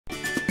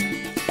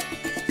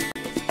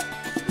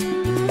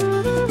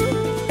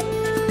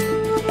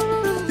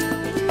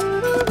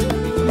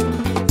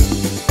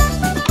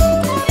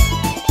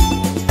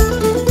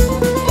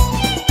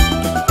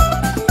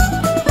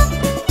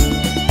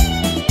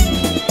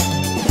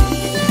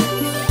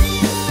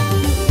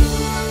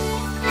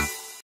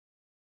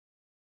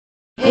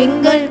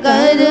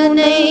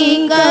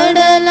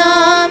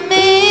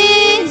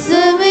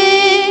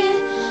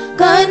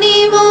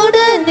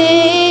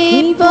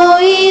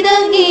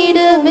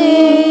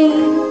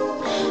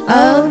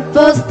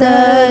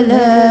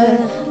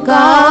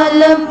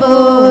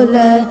போல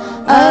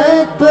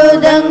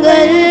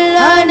அற்புதங்கள்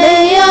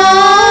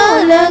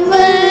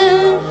அடையாளங்கள்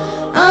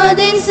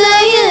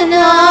அதிசய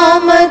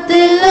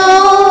நாமத்தில்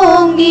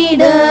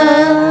ஓங்கிட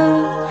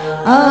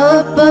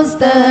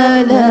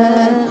அப்போஸ்தல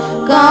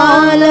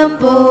காலம்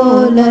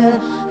போல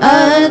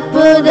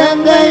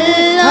அற்புதங்கள்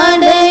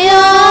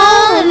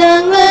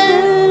அடையாளங்கள்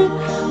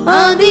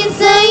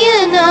அதிசய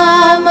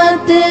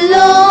நாமத்தில்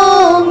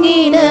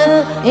ஓங்கிட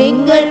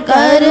எங்கள்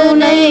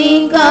கருணை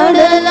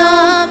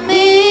கடலாம்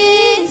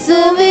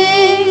இயேசுவே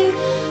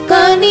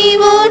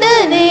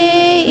கனிவுடனே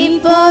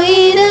இப்போ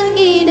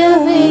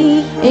இறங்கிடவே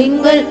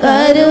எங்கள்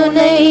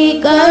கருணை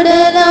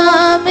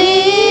கடலாம்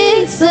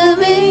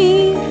இயேசுவே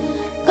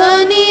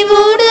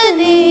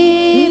கனிவுடனே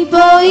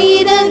இப்போ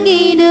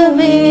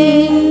இறங்கிடவே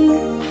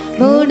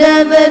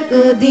முடவர்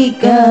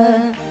குதிக்க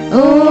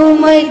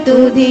உம்மை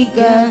துதிக்க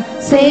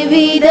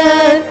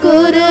செவிடர்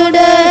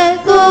குருடர்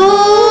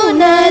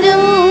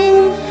கூனரும்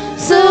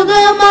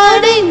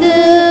சுகமடைந்து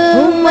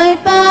உம்மை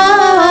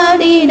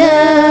பாடிட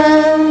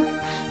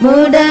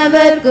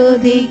முடவர்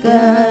குதிக்க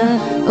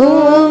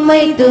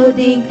உம்மை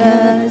துதிக்க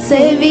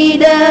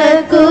செவிடர்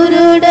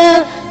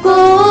குருடர்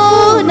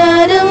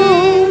கூனரும்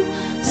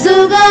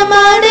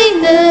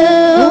சுகமடைந்து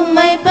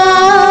உம்மை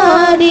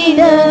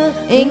பாடிட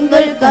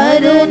எங்கள்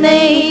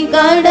கருணை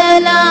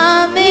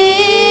கடலாம்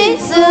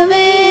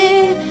இயேசுவே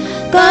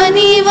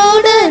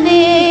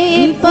கனிவுடனே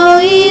இப்போ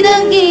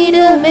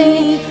இறங்கிடவே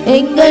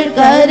எங்கள்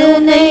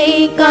கருணை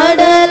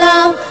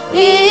கடலாம்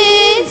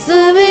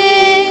இயேசுவே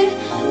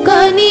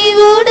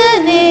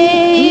கனிவுடனே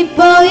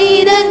இப்போ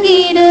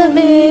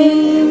இறங்கிடவே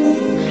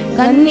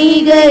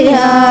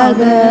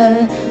கன்னிகையாக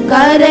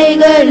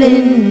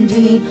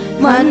கரைகளின்றி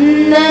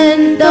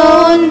மன்னன்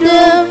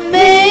தோன்றும்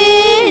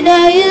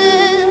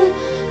மேடையில்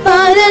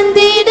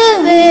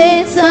பறந்திடவே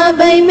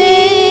சபை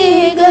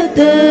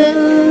மேகத்து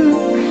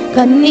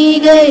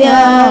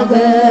கன்னிகையாக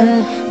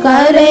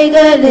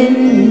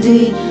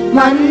கரைகளின்றி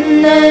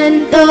மன்னன்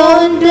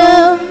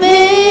தோன்றும்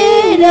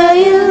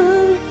மேடையில்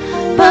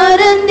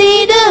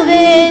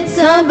பறந்திடவே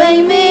சபை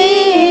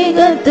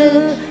மேகத்து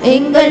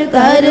எங்கள்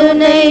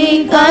கருணை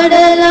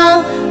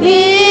கடலாம்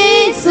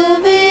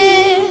இயேசுவே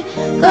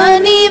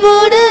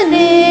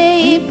கனிவுடனே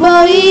இப்போ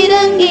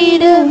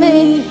இறங்கிடுமே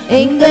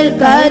எங்கள்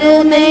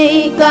கருணை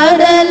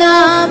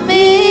கடலாம்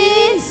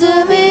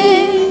இயேசுவே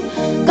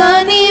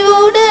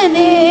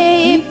கனிவுடனே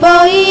இப்போ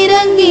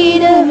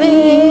இறங்கிடுமே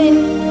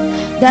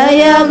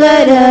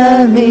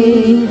தயாகரமே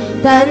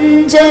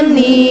தஞ்சம்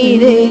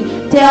நீரே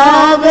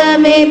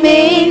தியாகமே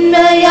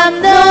மேன்மையாம்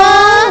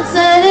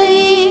தாசரை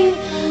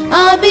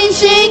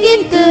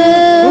அபிஷேகித்து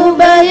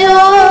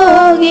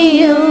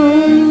உபயோகியும்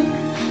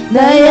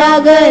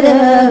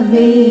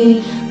தயாகரமே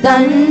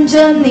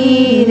தஞ்சம்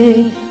நீரே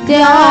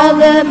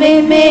தியாகமே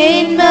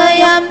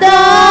மேன்மையாம்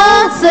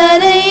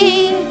தாசரை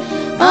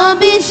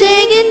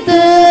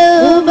அபிஷேகித்து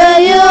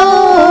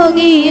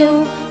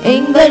உபயோகியும்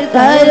எங்கள்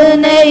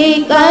கருணை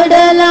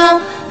கடலாம்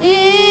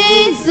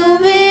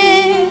இயேசுவே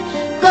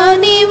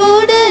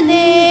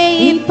கனிவுடனே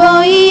இப்போ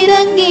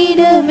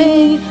இறங்கிடுமே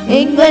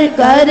எங்கள்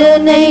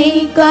கருணை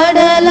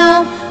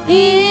கடலாம்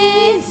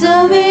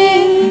இயேசுவே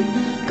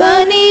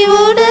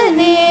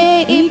கனிவுடனே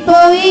இப்போ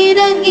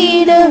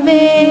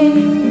இறங்கிடுமே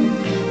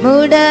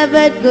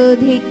முடவர்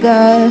குதிக்க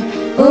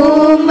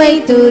உம்மை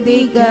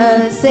துதிக்க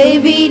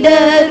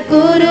செவிடர்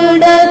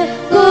குருடர்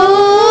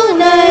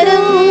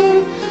கூனரும்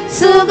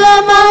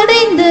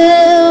சுகமடைந்து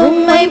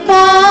உம்மை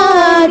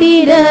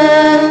பாடிட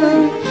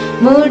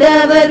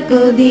முடவர்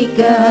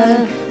குதிக்க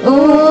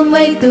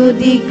உம்மை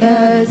துதிக்க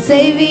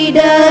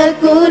செவிடர்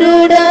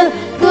குருடர்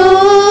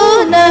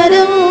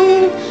கூனரும்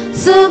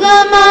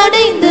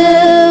சுகமடைந்து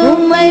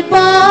உம்மை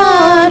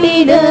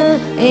பாடிட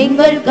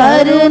எங்கள்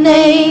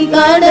கருணை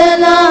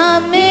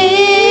கடலாம்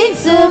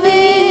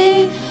இயேசுவே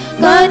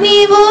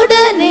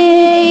கனிவுடனே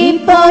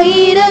இப்போ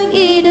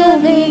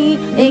இறங்கிடுமே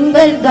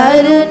எங்கள்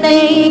கருணை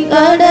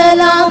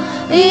கடலாம்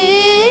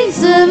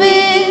இயேசுவே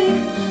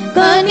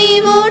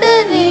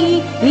கனிவுடனே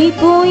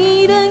இப்போ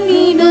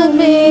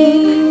இறங்கிடுமே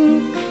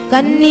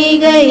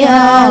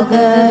கன்னிகையாக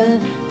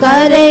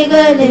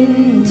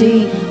கரைகளின்றி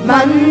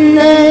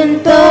மன்னன்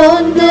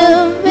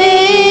தோன்றும்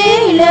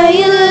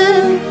வேளையில்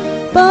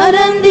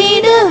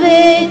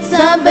பறந்திடவே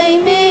சபை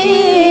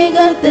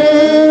மேகத்து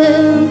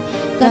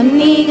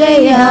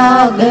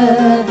கன்னிகையாக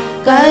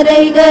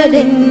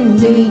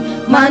கரைகளின்றி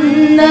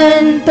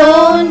மன்னன்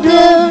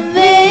தோன்றும்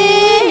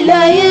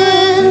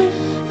வேளையில்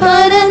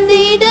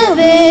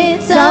பறந்திடவே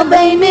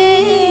சபை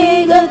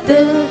மேகத்து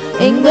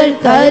எங்கள்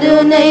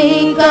கருணை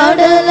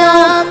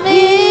கடலாம்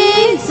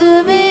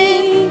இயேசுவே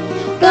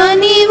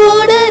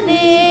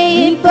கனிவுடனே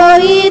இப்போ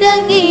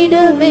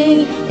இறங்கிடுமே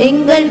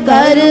எங்கள்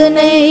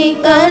கருணை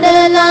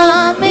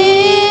கடலாம்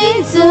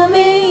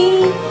இயேசுவே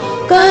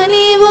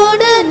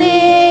கனிவுடனே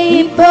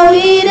இப்போ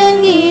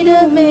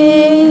இறங்கிடுமே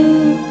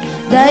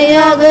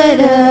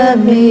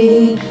தயாகரமே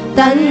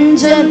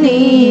தஞ்சம்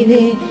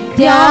நீரே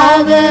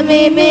தியாகமே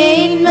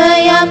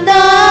மேன்மையாம்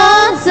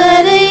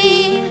தாசரை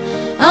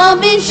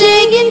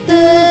அபிஷேகித்து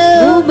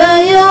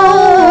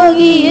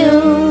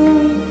உபயோகியும்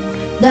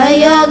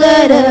தயாகரமே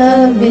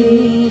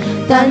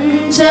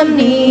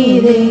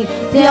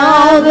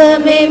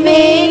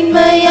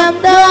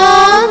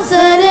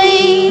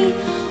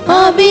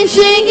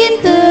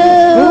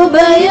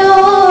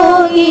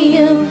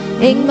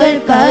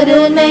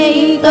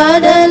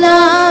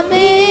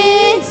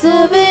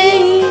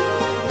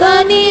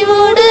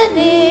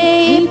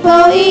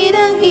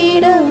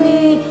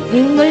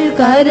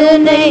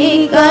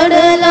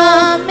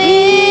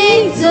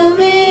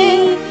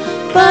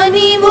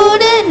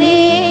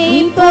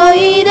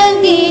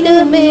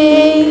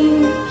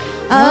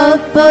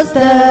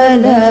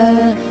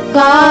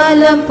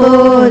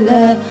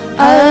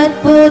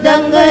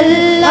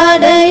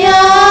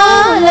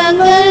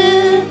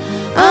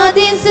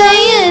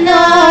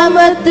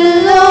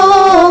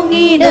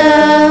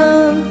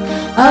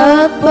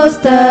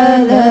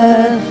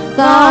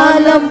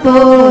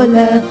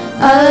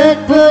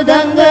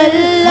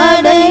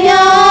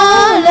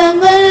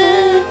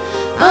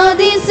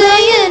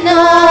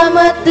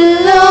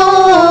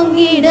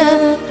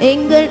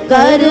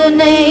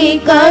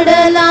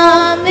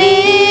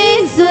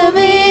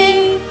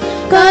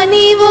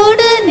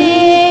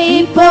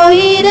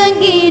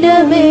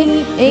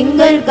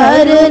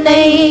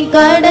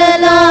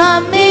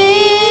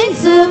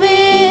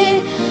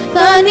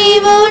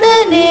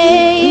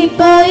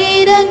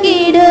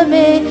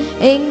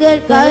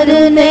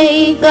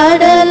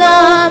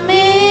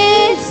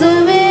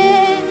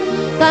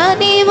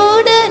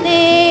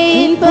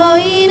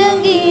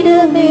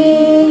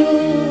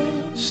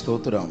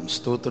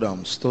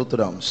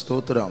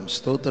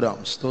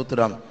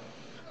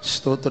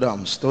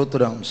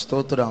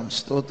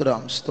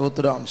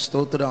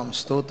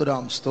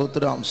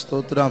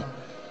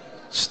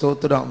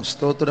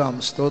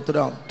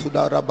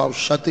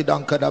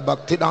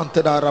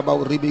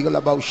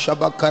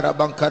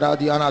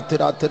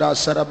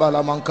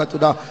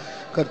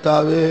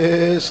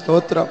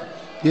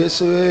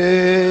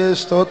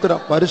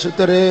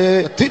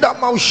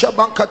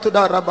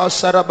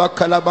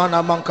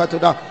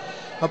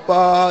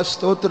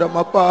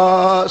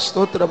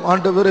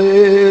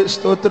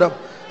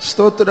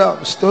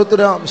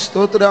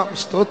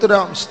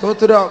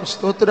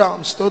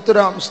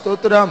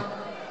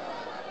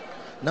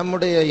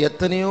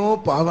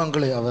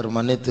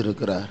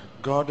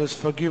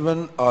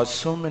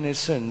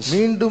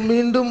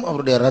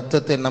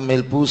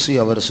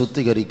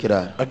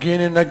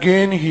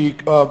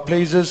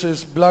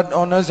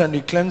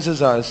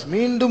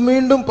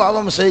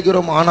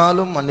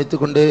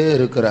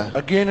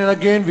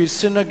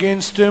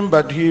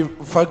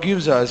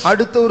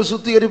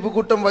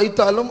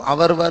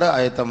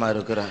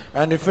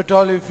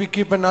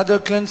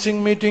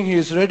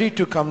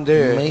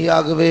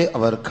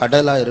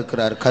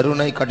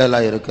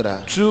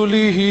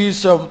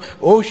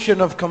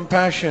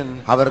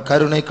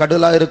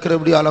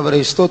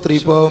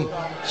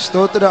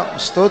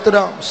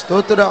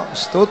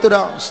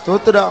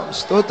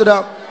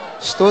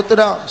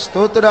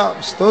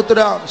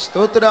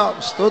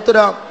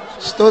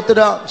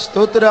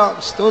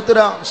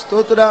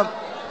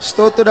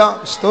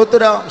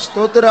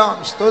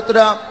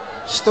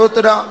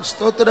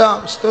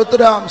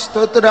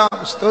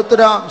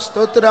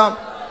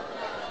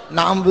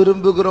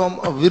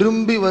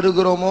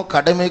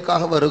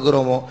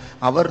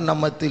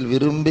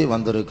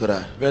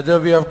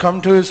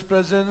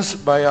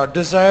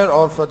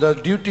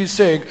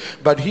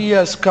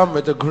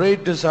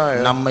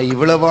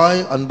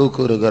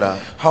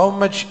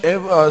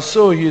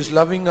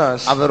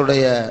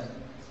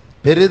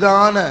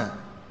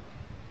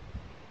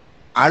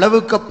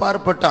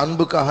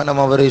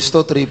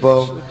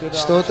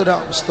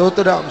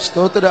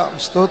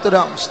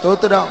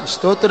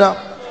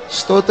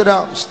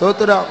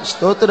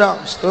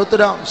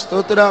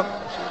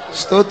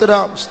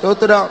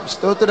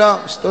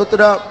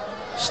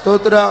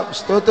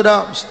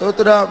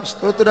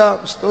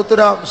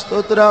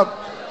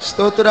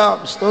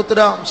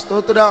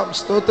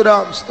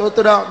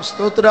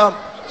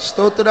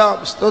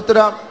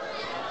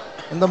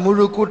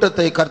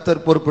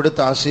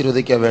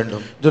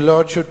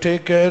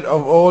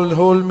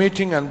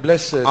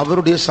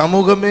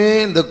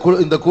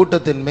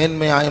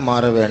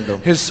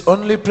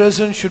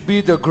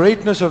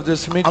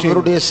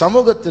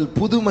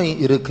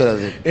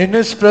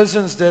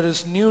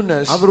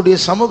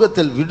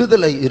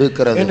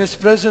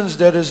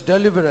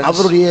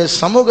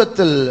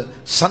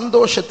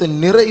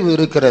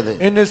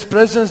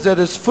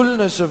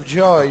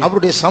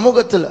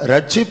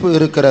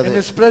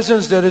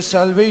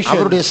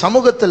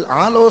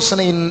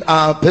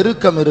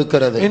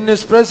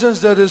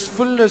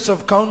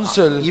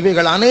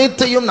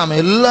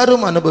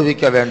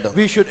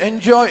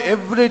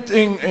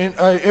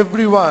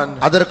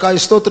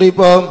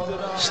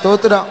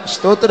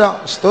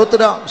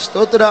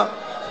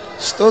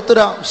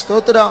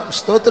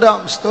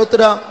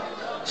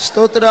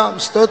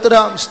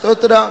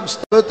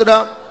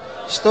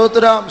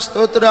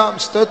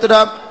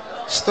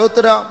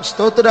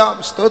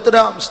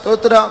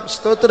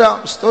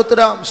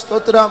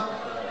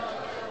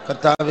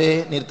கர்த்தாவே,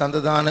 நீர்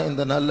தந்ததான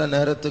இந்த நல்ல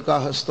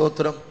நேரத்துக்காக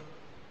ஸ்தோத்திரம்.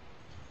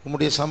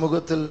 உம்முடைய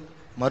சமூகத்தில்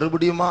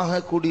மறுபடியுமாக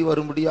கூடி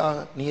வரும்படியாக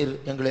நீர்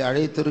எங்களை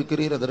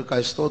அழைத்திருக்கிறீர்,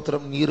 அதற்காக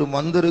ஸ்தோத்திரம். நீரும்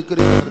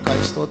வந்திருக்கிறீர்,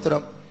 அதற்காக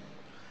ஸ்தோத்திரம்.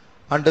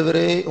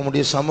 ஆண்டவரே,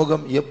 உம்முடைய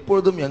சமூகம்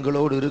எப்பொழுதும்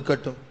எங்களோடு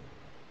இருக்கட்டும்.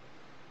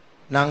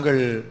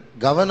 நாங்கள்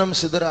கவனம்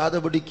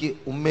சிதறாதபடிக்கு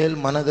உம்மேல்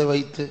மனதை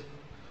வைத்து,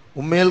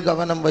 உம்மேல்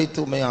கவனம் வைத்து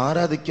உம்மை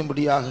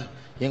ஆராதிக்கும்படியாக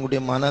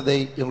எங்களுடைய மனதை,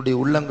 எங்களுடைய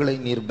உள்ளங்களை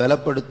நீர்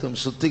பலப்படுத்தும்,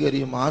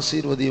 சுத்திகரியும்,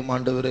 ஆசீர்வதியும்.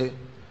 ஆண்டவரே,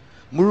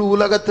 முழு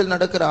உலகத்தில்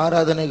நடக்கிற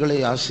ஆராதனைகளை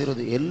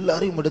ஆசீர்வதி,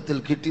 எல்லாரையும்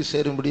இடத்தில் கிட்டி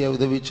சேரும்படியாக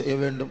உதவி செய்ய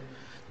வேண்டும்.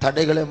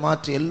 தடைகளை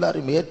மாற்றி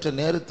எல்லாரும் ஏற்ற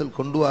நேரத்தில்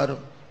கொண்டு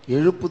வரும்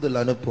எழுப்புதல்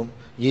அனுப்பும்.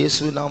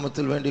 இயேசு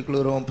நாமத்தில் வேண்டிக்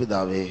கொள்கிறோம்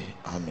பிதாவே,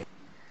 ஆமென்.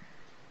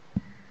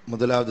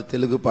 முதலாவது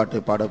தெலுங்கு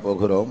பாட்டை பாடப்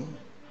போகிறோம்.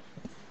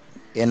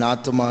 என்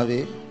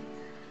ஆத்துமாவே,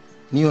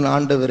 நீ உன்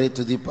ஆண்டவரை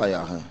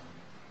துதிப்பாயாக.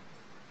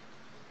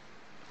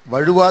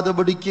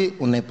 வழுவாதபடிக்கு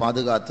உன்னை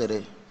பாதுகாத்தரே,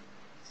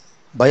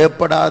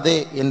 பயப்படாதே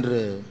என்று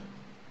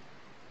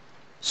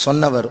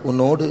சொன்னவர்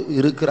உன்னோடு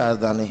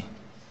இருக்கிறார் தானே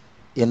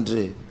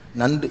என்று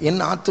நன்றி,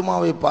 என்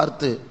ஆத்துமாவை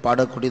பார்த்து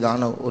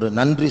பாடக்கூடியதான ஒரு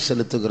நன்றி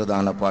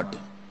செலுத்துகிறதான பாட்டு.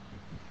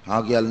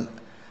 ஆகையால்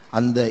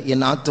அந்த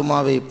என்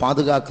ஆத்துமாவை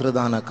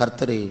பாதுகாக்கிறதான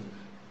கர்த்தரை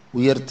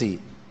உயர்த்தி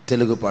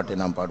తెలుగు పాట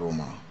நாம்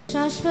పాడుவோமா?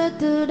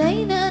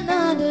 శాశ్వతుడైన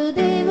నాదు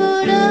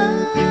దేవుడా,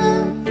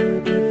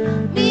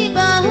 నీ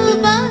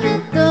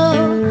బాహుబలతో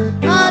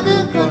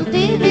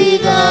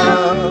ఆదుకొంటివిగా.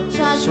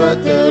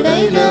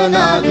 శాశ్వతుడైన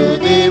నాదు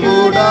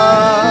దేవుడా,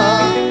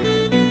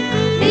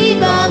 నీ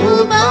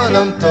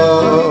బాహుబలంతో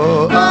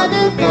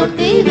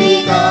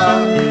ఆదుకొంటివిగా.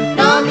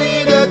 నా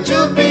మీద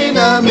చూపిన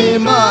మీ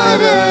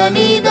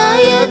మారని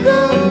దయకు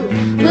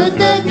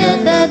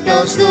కృతజ్ఞతతో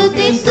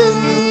స్తుతిస్తూ,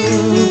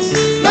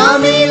 నా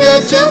మీద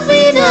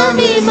చూపిన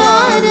మీ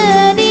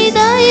మారని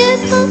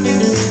దయకు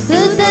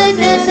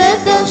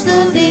కృతజ్ఞతతో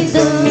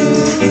స్తుతిస్తూ.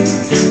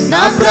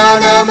 నా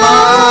ప్రాణమా,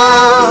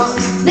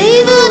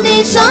 దేవుని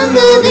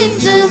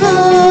సంతుతించుము.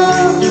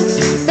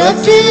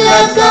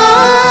 తొట్టిల్లక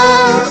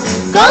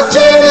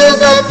కాచెను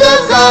గత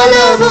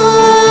కాలము.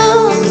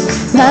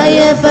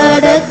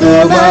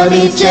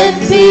 భయపడకుమని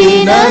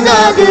చెప్పిన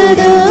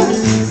నాదుడు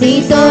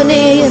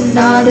నీతోనే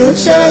ఉన్నాడు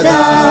సదా.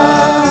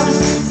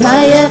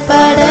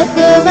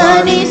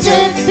 భయపడకుమని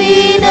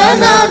చెప్పిన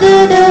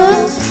నాదుడు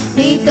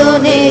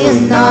నీతోనే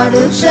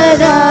ఉన్నాడు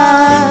సదా.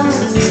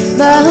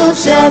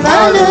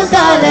 బహుశ్రమలు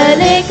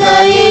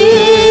తాళలేకయే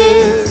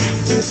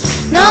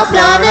నా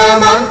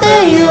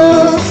ప్రాణమంతయు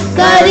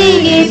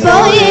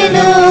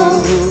కరిగిపోయెను.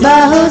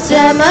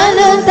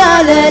 బహుశ్రమలు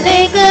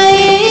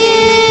తాళలేకయే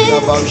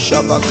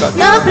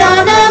నా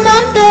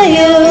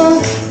ప్రాణమంతయు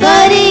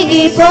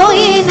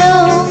కరిగిపోయెను.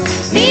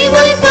 నీ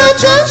వైపు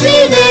చూసి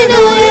నేను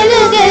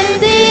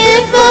ఎలుగెత్తి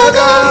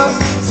ఎక్కువగా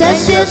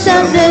సస్య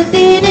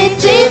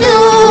సమృద్ధినిచ్చెను.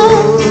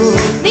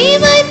 నీ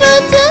వైపు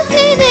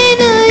చూసి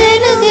నేను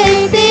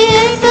ఎలుగెత్తి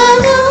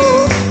ఎక్కువగా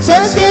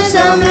సస్య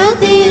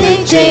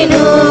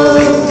సమృద్ధినిచ్చెను.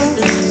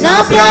 నా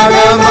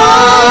ప్రాణమా,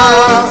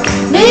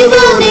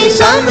 నీవు నీ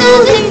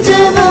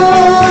సంతుతించుము.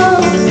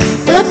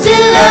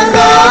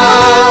 తొట్టిల్లగా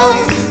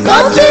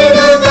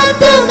కాచెను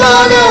గత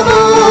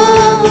కాలము.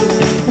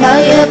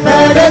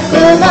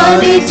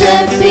 భయపడకుమని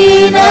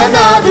చెప్పిన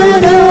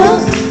నాదుడు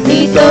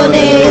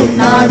నీతోనే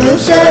ఉన్నాడు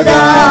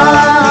సదా.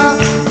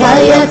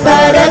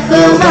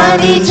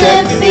 భయపడకుమని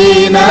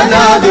చెప్పిన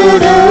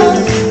నాదుడు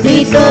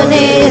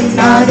నీతోనే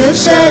ఉన్నాడు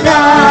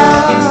సదా.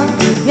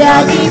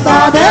 వ్యాధి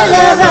బాధల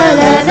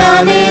వలన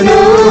నేను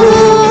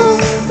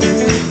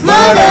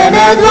మరణ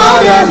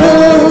ద్వారము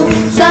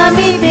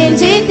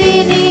సమీపించి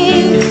తిని.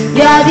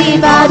 వ్యాధి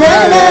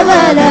బాధల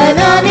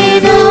వలన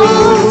నేను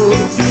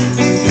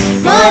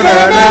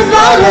మరణ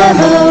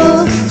ద్వారము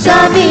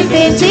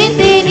సమీపించి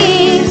తిని.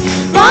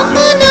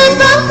 వాక్కును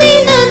పంపి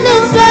నన్ను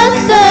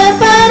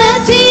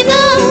స్వస్థపరచిన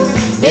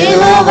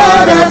యెహోవా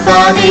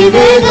రఫా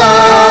నీవేగా.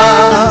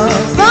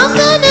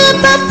 వాక్కును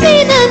పంపి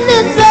నన్ను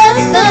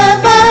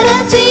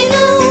స్వస్థపరచిన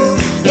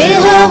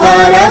యెహోవా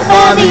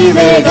రఫా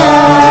నీవేగా.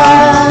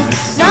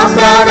 నా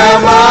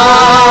ప్రాణమా,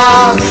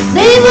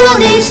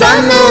 దేవుని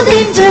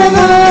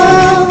సన్నిధించుము.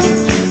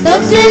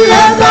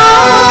 తొట్టిల్లక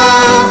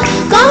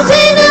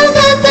కాచెను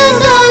గత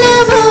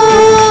కాలము.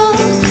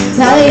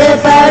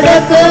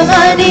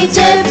 భయపడకుమని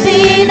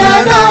చెప్పిన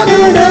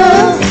నాదుడు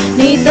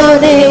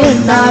నీతోనే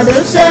ఉన్నాడు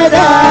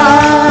సదా.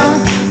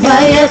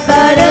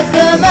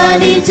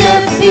 భయపడకుమని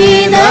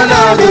చెప్పిన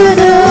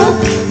నాదుడు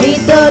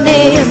నీతోనే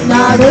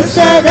ఉన్నాడు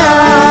సదా.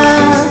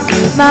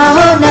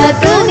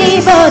 మహోన్నతుని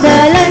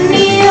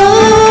బోధలన్నీయు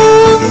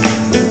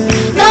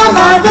నా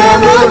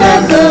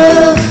మార్గమునకు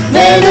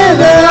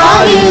వెలుగు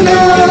ఆయును.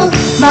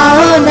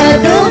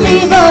 మహోన్నతుని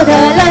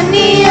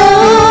బోధలన్నీయు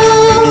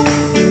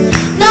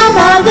నా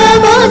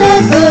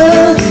మార్గమునకు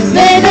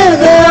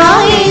వెలుగు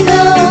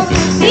ఆయును.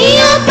 నీ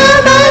ఆత్మ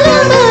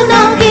బలము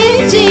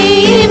నాకిచ్చి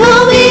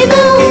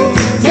భూమిను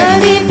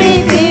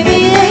నడిపించి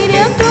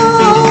ధైర్యంతో.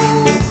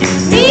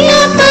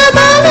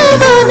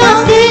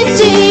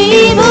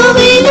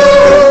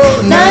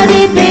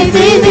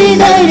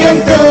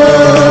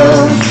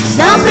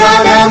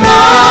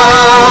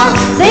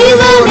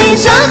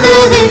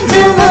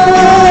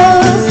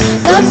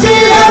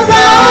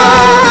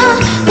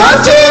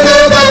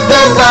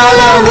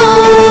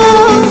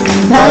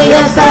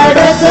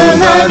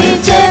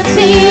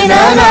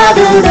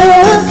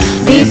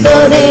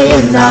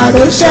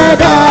 ఉన్నాడు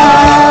సదా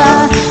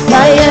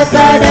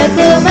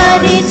భయపడకు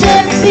మరి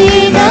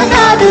చెప్పిన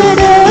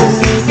నాదుడు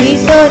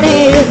నీతోనే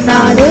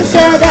ఉన్నాడు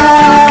సదా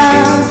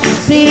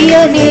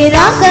ప్రియుని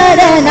రాకడ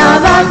నా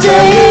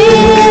వాంఛయే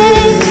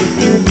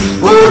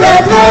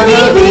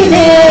ఊరధ్వని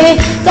వినే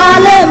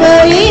కాలము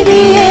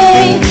ఇదియే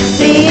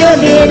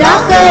ప్రియుని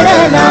రాకడ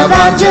నా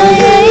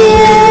వాంఛయే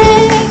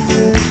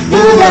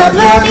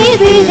ఊరధ్వని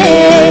వినే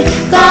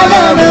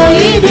కాలము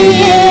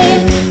ఇదియే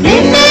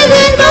నిన్నే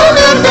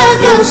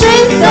వినుటకు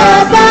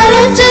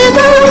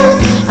సిద్ధపరచెను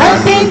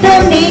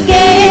అర్పింతం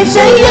నీకే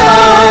యేసయ్యా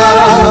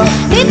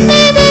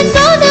నిన్నే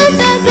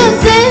వినుటకు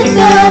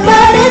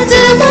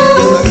సిద్ధపరచెను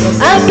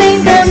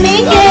అర్పింతం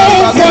నీకే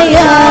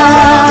యేసయ్యా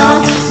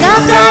నా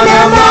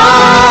ప్రాణమా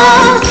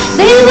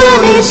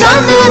దేవుని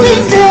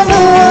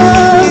సన్నిధించుము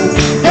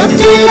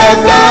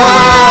తుచ్చిలగా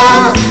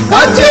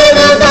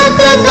వచ్చెను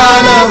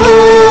గతకాలము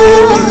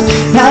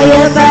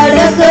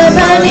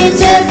భయపడకమని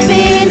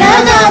చెప్పిన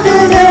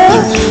నాదుడు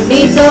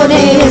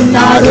నీతోనే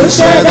ఉన్నాడు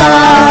సదా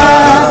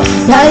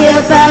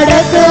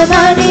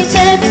భయపడకమని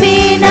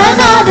చెప్పిన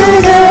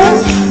నాదుడు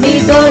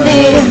నీతోనే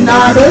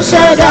ఉన్నాడు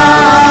సదా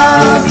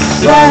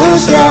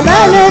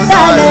బహుశ్రమలు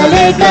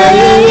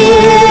తాళలేకయే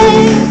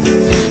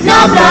నా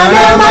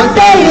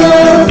ప్రాణమంతయు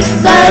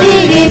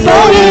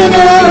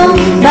కరిగిపోయెను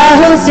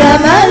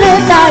బహుశ్రమలు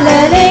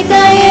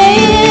తాళలేకయే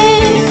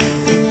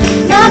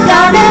నా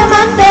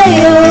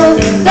ప్రాణమంతయు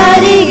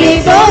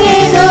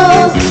కరిగిపోయెను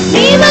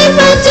నీ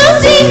వైపు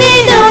చూసి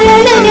నేను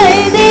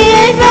ఎలుగైతే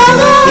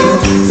ఎక్కువగా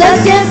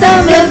సత్య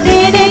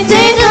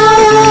సమృద్ధినిచ్చెను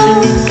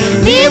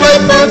నీ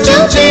వైపు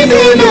చూసి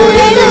నేను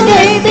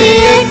ఎలుగైతే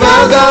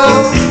ఎక్కువగా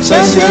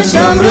సత్య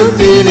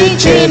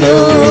సమృద్ధినిచ్చెను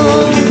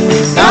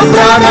నా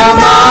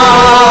ప్రాణమా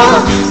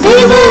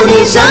దేవుని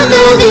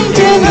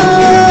సన్నిధించెను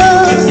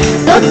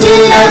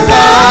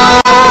తొచ్చిలగా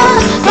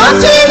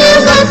వచ్చెను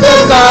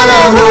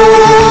గతకాలము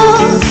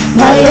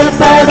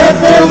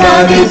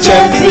భయపడకమని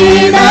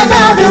చెప్పిన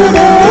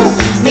నాదుడు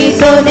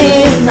నీతోనే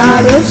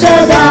ఉన్నాడు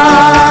సదా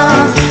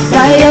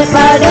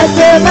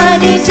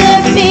భయపడకమని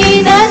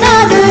చెప్పిన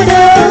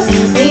నాదుడు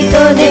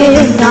నీతోనే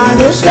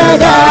ఉన్నాడు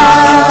సదా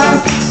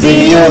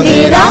ప్రియుని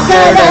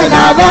రాకడ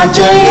నా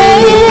వాంఛయే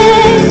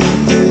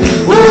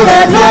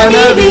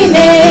ఊరధ్వని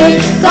వినే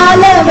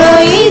కాలము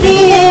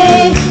ఇదియే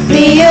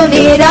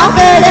ప్రియుని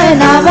రాకడ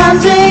నా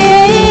వాంఛయే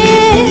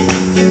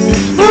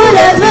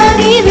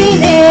ఊరధ్వని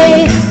వినే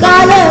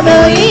కాలము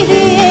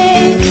ఇదియే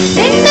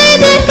నిన్నే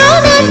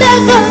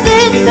వినుటకు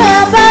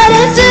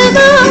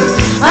సిద్ధపరచెను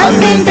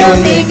అర్పింతం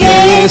నీకే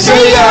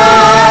యేసయ్యా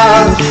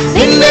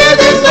నిన్నే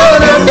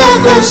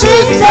వినుటకు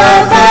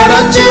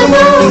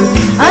సిద్ధపరచెను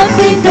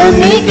అర్పింతం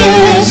నీకే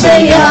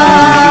యేసయ్యా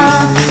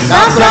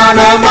నా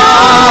ప్రాణమా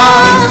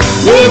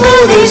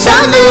దేవుని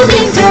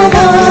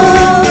సన్నిధించుము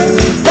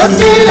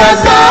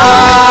తొచ్చిలగా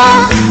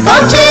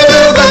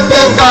వచ్చెను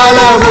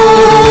గతకాలము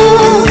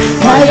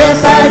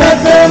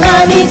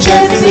భయపడకమని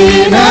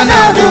చెప్పిన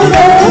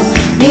నాదుడు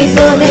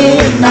నీతోనే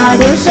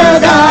ఉన్నాడు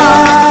సదా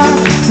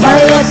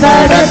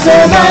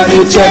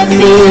భయపడకమని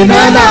చెప్పిన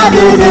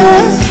నాదుడు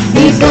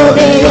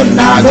నీతోనే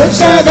ఉన్నాడు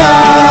సదా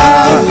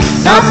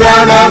నా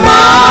ప్రాణమా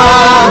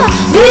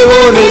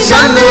దేవుని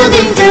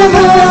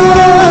సన్నిధించుము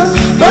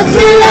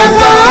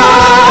తొచ్చిలగా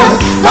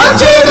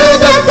వచ్చెను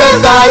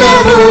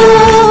గతకాలము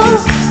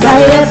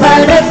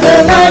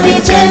భయపడకమని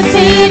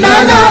చెప్పిన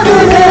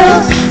నాదుడు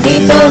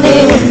నీతోనే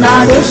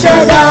ఉన్నాడు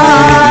సదా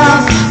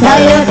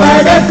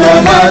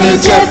భయపడకమని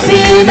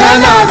చెప్పిన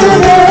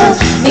నాదుడు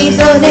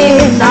నీతోనే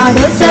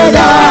ఉన్నాడు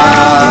సదా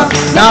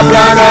నా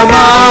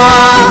ప్రాణమా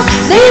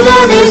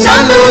దేవుని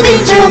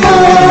సన్నిధించుము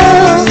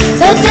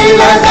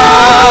తొచ్చిలగా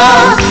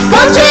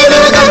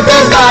వచ్చెను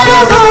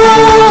గతకాలము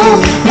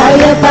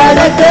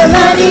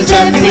భయపడకమని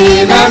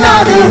చెప్పిన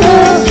నాదుడు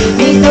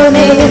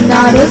నీతోనే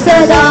ఉన్నాడు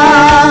సదా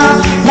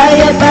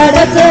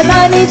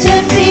భయపడకమని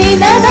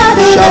చెప్పిన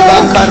నాదుడు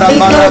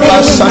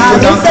నీతోనే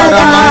ఉన్నాడు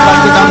సదా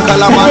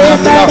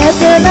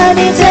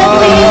భయపడకమని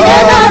చెప్పిన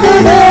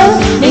నాదుడు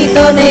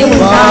నీతోనే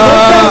ఉన్నాడు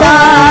సదా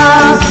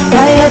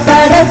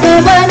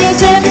భయపడకమని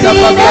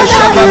చెప్పిన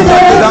నాదుడు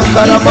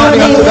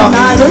నీతోనే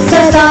ఉన్నాడు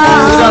సదా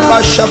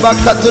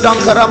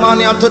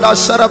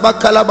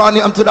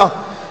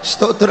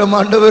స్తోత్రం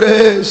ఆண்டவரே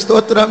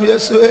స్తోత్రం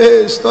యేசுவே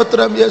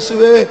స్తోత్రం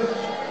యేசுவே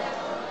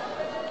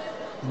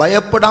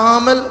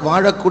பயப்படாமல்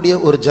வாழக்கூடிய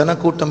ஒரு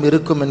ஜனக்கூட்டம்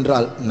இருக்கும்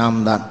என்றால் நாம்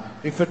தான்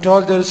If at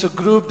all there is a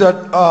group that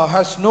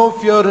has no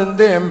fear in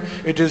them,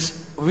 it is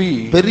we.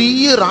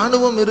 பெரிய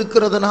ராணுவம்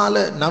இருக்கிறதுனால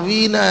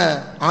நவீன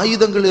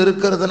ஆயுதங்கள்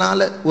இருக்கிறதுனால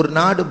ஒரு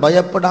நாடு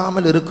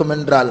பயப்படாமல் இருக்கும்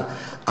என்றால்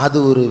அது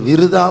ஒரு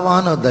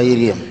விருதாவான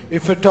தைரியம்.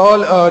 If at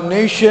all a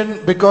nation,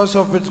 because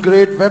of its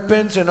great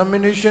weapons and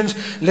ammunitions,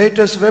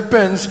 latest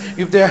weapons,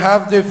 if they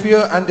have their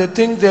fear and they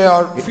think they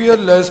are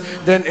fearless,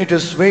 then it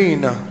is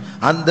vain.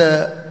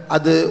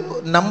 அது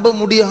நம்ப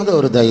முடியாத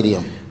ஒரு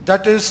தைரியம்.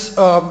 That is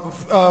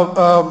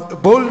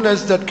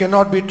boldness that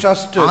cannot be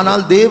trusted.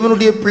 ஆனால்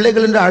தேவனுடைய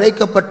பிள்ளைகள் என்று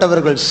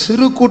அழைக்கப்பட்டவர்கள்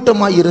சிறு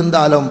கூட்டமாய்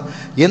இருந்தாலும்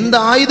எந்த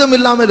ஆயுதம்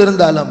இல்லாமல்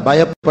இருந்தாலும்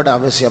பயப்பட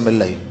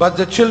அவசியமில்லை. But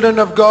the children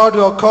of God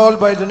who are called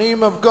by the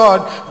name of God,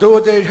 though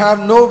they have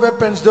no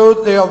weapons, though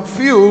they are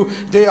few,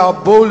 they are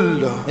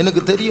bold.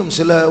 எனக்கு தெரியும்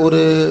சில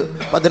ஒரு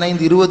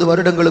 15-20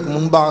 வருடங்களுக்கு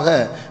முன்பாக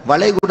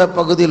வளைகுடா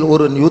பகுதியில்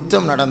ஒரு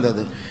யுத்தம்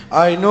நடந்தது.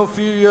 I know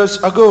few years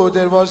ago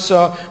there was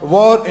a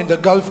war in the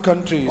Gulf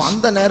countries.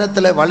 அந்த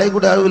நேரத்தில்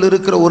வளைகுடாவில்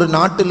இருக்கிற ஒரு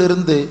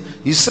நாட்டிலிருந்து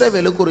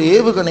இஸ்ரவேலுக்கு ஒரு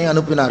ஏவுகணை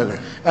அனுப்பினார்கள்.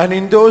 And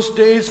in those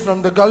days from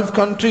the Gulf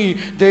country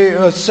they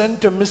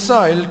sent a missile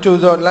to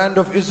the land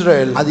of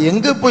Israel. அது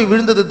எங்க போய்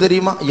விழுந்தது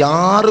தெரியுமா?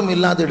 யாரும்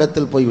இல்லாத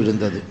இடத்தில் போய்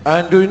விழுந்தது.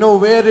 And do you know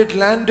where it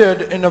landed?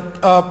 In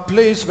a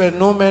place where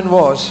no man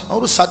was.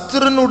 ஒரு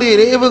சத்துருனுடைய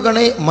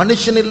ஏவுகணை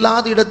மனுஷன்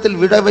இல்லாத இடத்தில்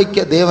விட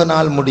வைக்க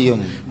தேவனால்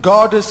முடியும்.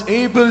 God is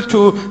able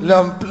to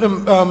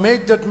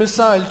make that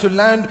missile to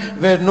land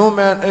where no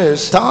man is.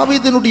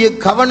 தாவீதினுடைய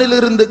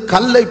கவனிலிருந்து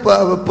கல்லை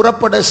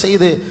புறப்பட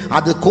செய்து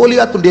அது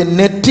கோலியாத்துடைய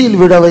நெற்றியில்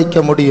விட வைக்க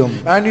முடியும்.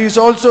 And he is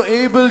also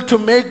able to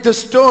make the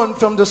stone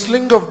from the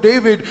sling of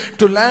David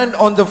to land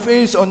on the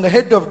face, on the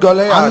head of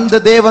Goliath.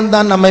 அந்த தேவன்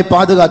தான் நம்மை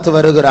பாதுகாத்து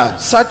வருகிறார்.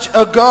 Such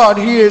a God,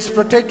 he is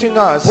protecting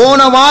us.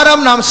 போன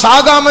வாரம் நாம்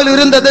சாகாமல்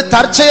இருந்தது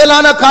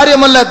தற்செயலான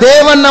காரியம் அல்ல,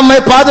 தேவன் நம்மை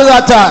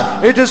பாதுகாத்தார்.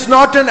 It is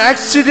not an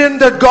accident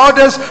that God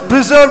has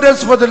preserved us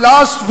for the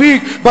last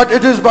week, but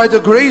it is by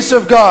the grace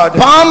of God.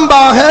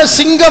 பாம்பாக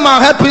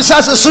சிங்கமாக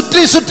பிசாசு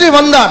சுற்றி சுற்றி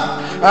வந்தான்.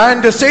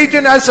 And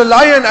Satan as a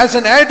lion, as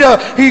an adder,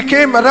 he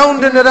came around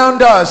and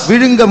around us.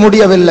 விழுங்க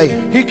முடியவில்லை.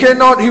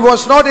 He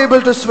was not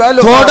able to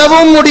swallow us.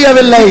 தொடவும்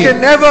முடியவில்லை. He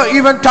can never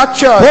even touch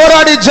us.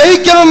 போராடி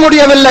ஜெயிக்கவும்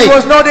முடியவில்லை. He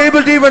was not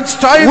able to even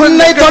strive.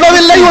 உன்னை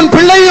தொடவில்லை, உன்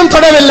பிள்ளையும்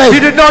தொடவில்லை.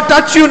 He did not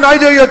touch you,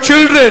 neither your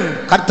children.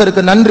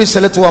 கர்த்தருக்கு நன்றி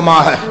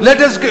செலுத்துவோமாக. Let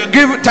us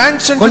give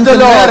thanks unto the கொஞ்ச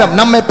Lord. நேரம்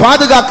நம்மை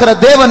பாதுகாக்கிற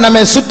தேவன்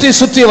நம்மை சுற்றி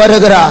சுற்றி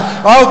வருகிறார்.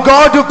 Our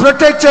God who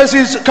protects us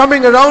is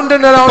coming around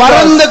and around us.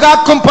 பறந்து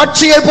காக்கும்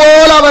பட்சியை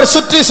போல அவர்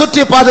சுற்றி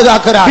சுற்றி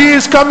பாதுகாக்கிறார். He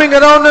is coming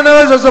around and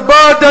around as a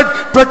bird that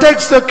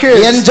protects the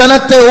cage. என்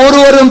ஜனத்தை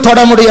ஒருவரும் தொட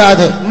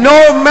முடியாது.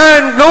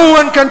 No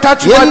one can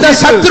touch my people. எந்த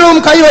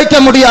சத்துருவும் கை வைக்க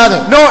முடியாது.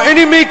 No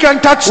enemy can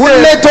touch them.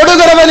 உன்னை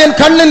தொடுகிறவன் என்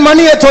கண்ணின்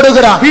மணியை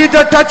தொடுகிறான். He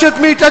that toucheth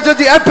me toucheth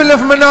the apple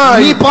of mine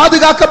eye. நீ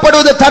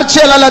பாதுகாக்கப்படுவது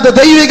தற்செயல் அல்ல, அது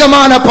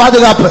தெய்வீகமான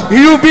பாதுகாப்பு.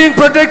 You being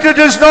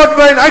protected is not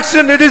by an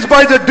accident, it is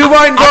by the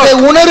divine God. அதை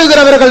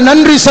உணர்கிறவர்கள்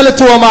நன்றி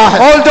செலுத்துவோமாக.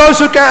 All those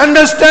who can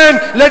understand,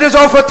 let us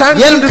offer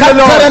thanks N to the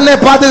கர்த்தர் Lord. என்னை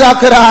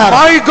பாதுகாக்கிறார்.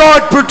 My God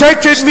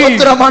protected me.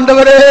 ஸ்தோத்திரம்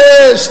ஆண்டவரே,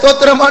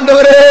 ஸ்தோத்திரம்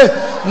ஆண்டவரே.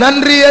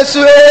 நன்றி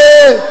இயேசுவே,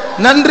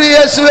 நன்றி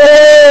இயேசுவே,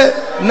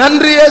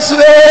 நன்றி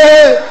இயேசுவே,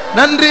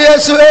 நன்றி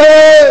இயேசுவே.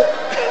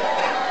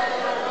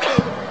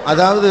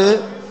 அதாவது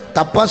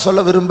தப்பா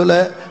சொல்ல விரும்பல,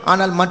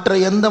 ஆனால் மற்ற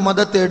எந்த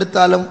மதத்தை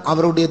எடுத்தாலும்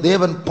அவருடைய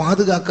தேவன்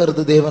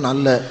பாதுகாக்கிறது தேவன்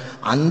அல்ல,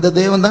 அந்த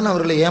தேவன் தான்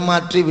அவர்களை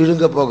ஏமாற்றி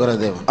விழுங்க போகிற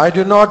தேவன். I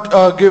do not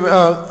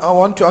I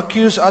want to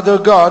accuse other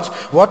gods.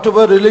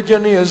 Whatever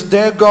religion is,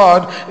 their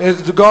God is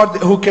the God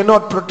who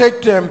cannot protect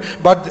them,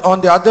 but on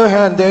the other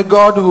hand their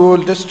God who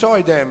will destroy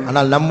them.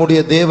 ஆனால்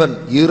நம்முடைய தேவன்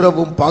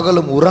இரவும்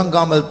பகலும்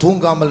உறங்காமல்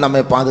தூங்காமல்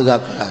நம்மை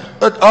பாதுகாக்கிறார்.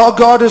 But our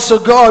God is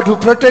a God who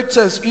protects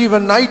us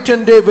even night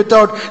and day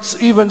without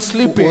even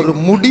sleeping. ஒரு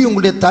முடி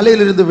உங்களுடைய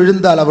தலையிலிருந்து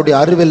விழுந்தால் அவருடைய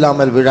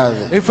அறிவில்லாமல்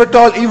விழாது. If at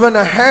all even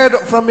a hair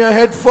from your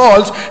head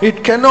falls, it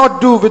cannot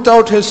do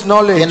without his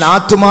knowledge. என்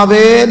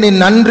ஆத்துமாவே நீ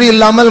நன்றி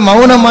இல்லாமல்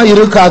மௌனமாய்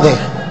இருக்காதே.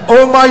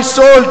 Oh my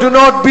soul, do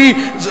not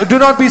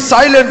be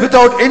silent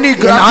without any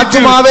gratitude.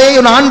 ஆத்துமாவே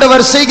உன்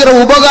ஆண்டவர் செய்கிற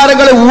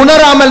உபகாரங்களை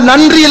உணராமல்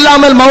நன்றி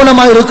இல்லாமல்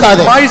மௌனமாய்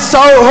இருக்காதே. My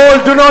soul,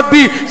 do not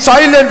be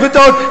silent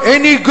without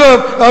any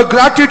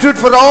gratitude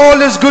for all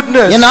his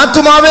goodness. என்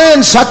ஆத்துமாவே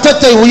உன்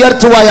சத்தத்தை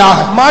உயர்த்துவாயாக.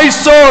 My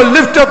soul,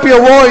 lift up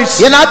your voice.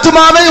 என்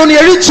ஆத்துமாவே உன்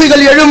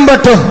எழுச்சிகள்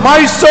எழும்பட்டும்.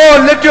 My soul,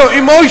 let your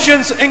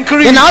emotions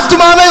increase. என்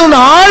ஆத்துமாவே உன்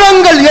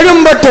ஆழங்கள்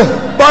எழும்பட்டும்.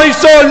 My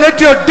soul, let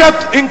your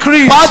depth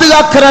increase.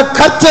 பாதுகாக்கிற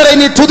கர்த்தரை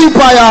நீ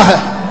துதிப்பாயாக.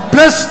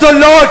 Bless the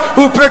Lord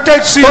who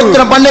protects you.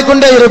 ஸ்தோத்திரம்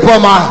பண்ணிக்கொண்டே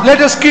இருப்போமா. Let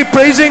us keep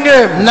praising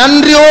him.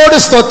 நன்றியோடு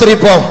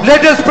ஸ்தோத்திரிப்போம்.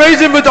 Let us praise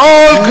him with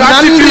all நன்றி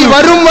gratitude.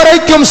 வரும்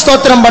வரைக்கும்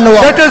ஸ்தோத்திரம்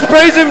பண்ணுவோம். Let us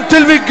praise him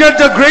till we get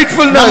the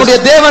gratefulness. நம்முடைய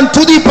தேவன்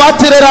துதி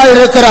பாத்திரராய்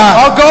இருக்கிறார்.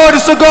 Our God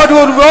is a God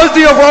who is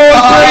worthy of all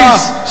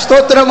praise.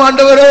 ஸ்தோத்திரம்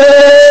ஆண்டவரே,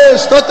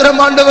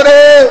 ஸ்தோத்திரம்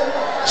ஆண்டவரே,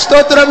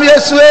 ஸ்தோத்திரம்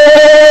இயேசுவே,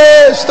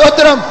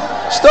 ஸ்தோத்திரம்,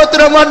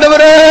 ஸ்தோத்திரம்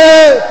ஆண்டவரே,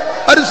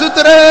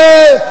 பரிசுத்தரே,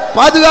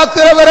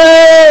 பாதுகாக்கிறவரே,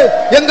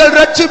 எங்கள்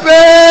ரட்சிப்பே,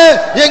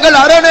 எங்கள்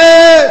அரணே,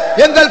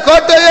 எங்கள்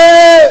கோட்டையே.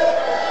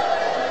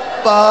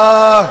 அப்பா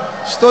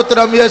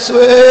ஸ்தோத்திரம்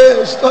இயேசுவே,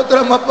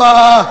 ஸ்தோத்திரம் அப்பா,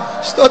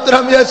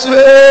 ஸ்தோத்திரம்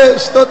இயேசுவே,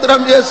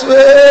 ஸ்தோத்திரம்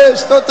இயேசுவே,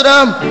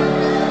 ஸ்தோத்திரம்.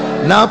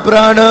 నా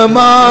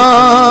ప్రాణమా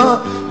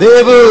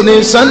దేవుని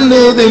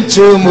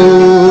సన్నిధించుము.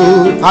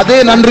 అదే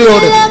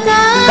நன்றியோடு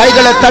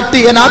கைகளை தட்டி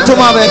என்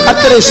ஆத்துமாவே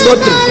கர்த்தரை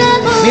ஸ்தோத்திரி.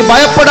 நீ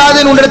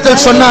பயப்படாதே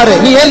உன்னிடத்தில் சொன்னாரே,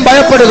 நீ ஏன்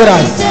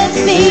பயப்படுகிறாய்?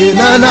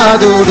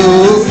 నాదుడు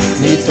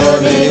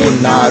నీతోనే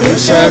ఉన్నాడు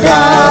సదా,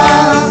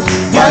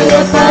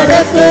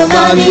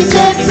 భయపడకుమని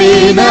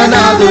చెప్పిన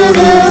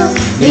నాదుడు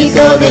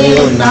నీతోనే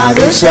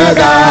ఉన్నాడు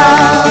సదా.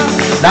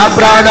 నా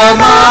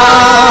ప్రాణమా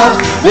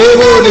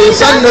దేవుని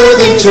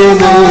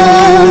సన్నిధించుము,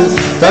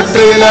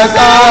 తొట్టిలక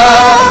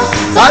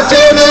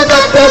కాచేను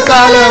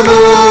తప్పకాలము.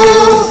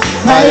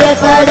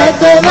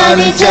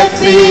 భయపడకమని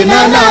చెప్పిన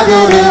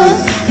నాదుడు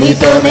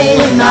నీతోనే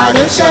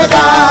ఉన్నాడు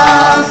సదా.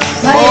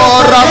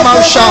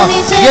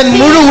 என்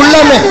முழு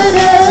உள்ளமே,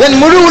 என்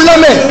முழு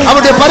உள்ளமே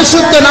அவருடைய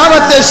பரிசுத்த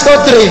நாமத்தை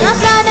ஸ்தோத்திரி.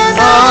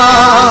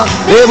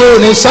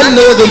 தேவனை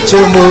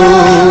சந்நிதிச்சுமு,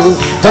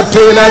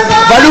 தொற்றில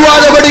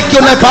வழுவாதபடிக்கு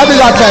உன்னை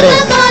பாதுகாத்தாரே.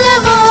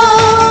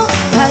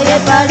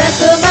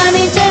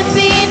 భయపడకమని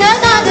చెప్పిన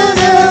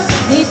నాదుడు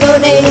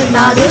నీతోనే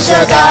ఉన్నాడు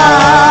సదా.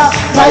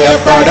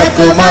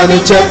 భయపడకమని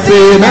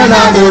చెప్పిన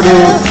నాదుడు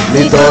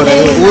నీతోనే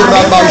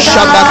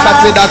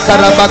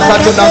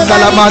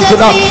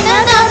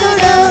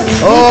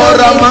ఓ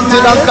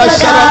రమంతిరా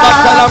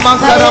కశరబకల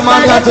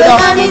మంకరమనతురా.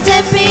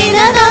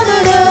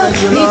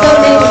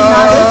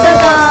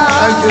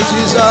 Thank you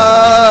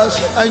Jesus,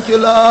 thank you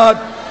Lord.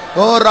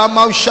 ఓ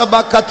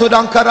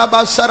రమౌషబకతురంకరబ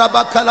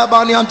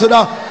సరబకలబాని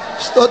అంతురా.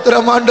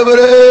 స్తోత్రం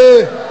ఆండవరే.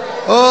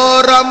 ఓ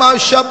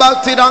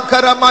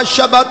రమౌషబతిరంకరమ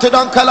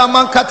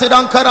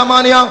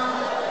శబతిరంకలమంకతిరంకరమానియా.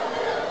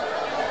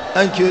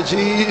 Thank you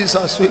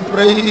Jesus, we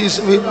praise,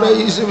 we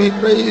praise, we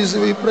praise,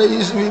 we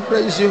praise, we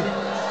praise you.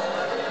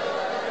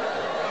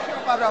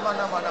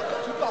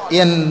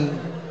 என்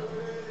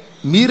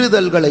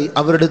மீறுதல்களை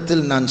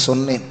அவரிடத்தில் நான்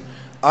சொன்னேன்.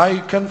 I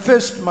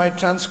confessed my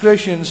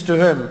transgressions to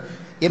him.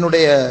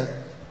 என்னுடைய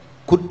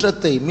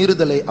குற்றத்தை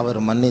மீறுதலை அவர்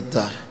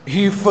மன்னித்தார்.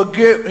 He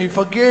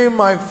forgave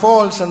my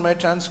faults and my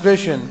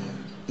transgression.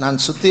 நான்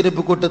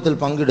சுத்திகரிப்பு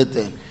கூட்டத்தில்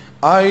பங்கெடுத்தேன்.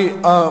 I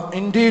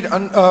indeed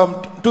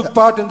took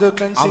part in the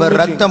cleansing our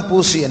meeting. ரத்தம்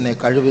பூசி என்னை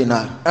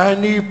கழுவினார். And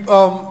he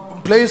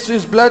placed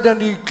his blood and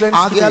he cleansed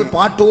ஆகையால் me.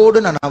 பாட்டோடு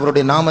நான்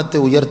அவருடைய நாமத்தை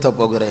உயர்த்த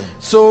போகிறேன்.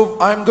 So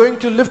I am going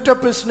to lift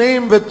up his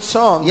name with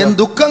song. என்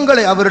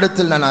துக்கங்களை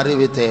அவரிடத்தில் நான்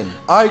அறிவித்தேன்.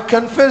 I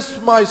confessed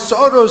my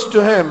sorrows to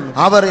him.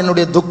 அவர்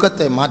என்னுடைய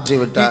துக்கத்தை மாற்றி He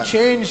விட்டார்.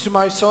 changed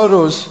my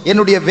sorrows.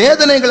 என்னுடைய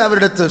வேதனைகளை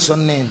அவரிடத்தில்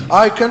சொன்னேன்.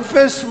 I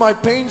confessed my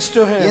pains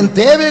to him. என்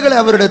தேவைகளை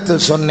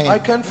அவரிடத்தில் சொன்னேன். I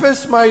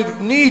confessed my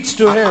needs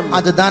to him.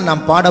 அதுதான்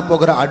நாம் பாட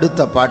போகிற அடுத்த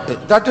பாட்டு.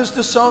 That is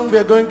the song we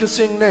are going to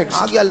sing next.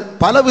 ஆகையால்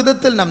பல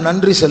விதத்தில் நாம்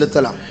நன்றி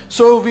செலுத்தலாம்.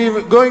 So we are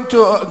going to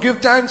give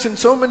thanks in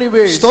so many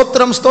ways.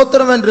 ஸ்தோத்திரம்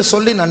ஸ்தோத்திரம் என்று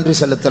சொல்லி நன்றி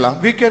செலுத்தலாம்.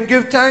 We can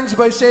give thanks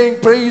by saying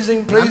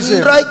praising,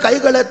 praising. நன்றாய்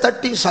கைகளை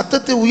தட்டி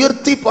சத்தத்தை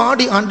உயர்த்தி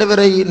பாடி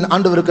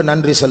ஆண்டவருக்கு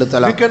நன்றி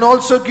செலுத்தலாம். We can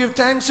also give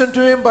thanks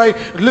unto him by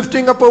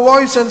lifting up a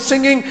voice and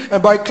singing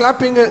and by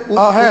clapping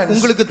our hands.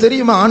 உங்களுக்கு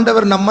தெரியுமா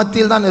ஆண்டவர் நம்ம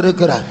மத்தியில் தான்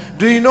இருக்கிறார்.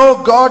 Do you know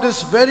God is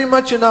very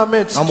much in our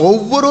midst? நாம்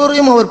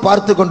ஒவ்வொருவரையும் அவர்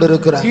பார்த்து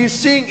கொண்டிருக்கிறார். He is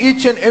seeing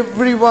each and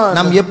every one.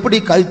 நாம் எப்படி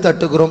கை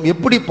தட்டுகிறோம்,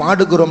 எப்படி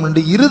பாடுகிறோம்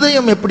என்று,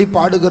 இருதயம் எப்படி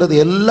பாடுகிறது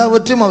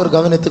எல்லாவற்றையும் அவர்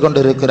கவனித்துக்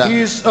கொண்டிருக்கிறார். He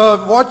is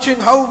watching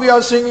how we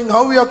are singing,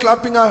 how we are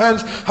clapping our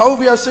hands, how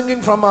we are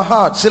singing from our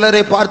hearts.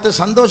 சிலரை பார்த்து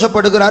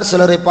சந்தோஷப்படுகிறார்,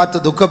 சிலரை பார்த்து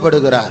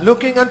துக்கப்படுகிறார்.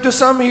 Looking unto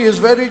some he is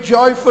very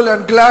joyful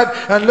and glad,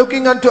 and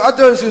looking unto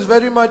others he is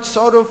very much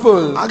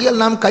sorrowful.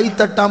 ஆகையால் நாம் கை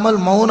தட்டாமல்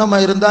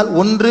மௌனமாக இருந்தால்,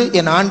 ஒன்று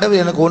என்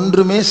ஆண்டவர் எனக்கு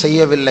ஒன்றுமே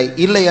செய்யவில்லை,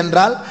 இல்லை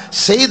என்றால்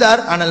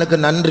செய்தார் ஆனால் எனக்கு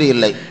நன்றி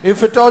இல்லை. If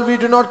at all we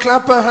do not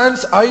clap our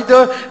hands,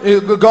 either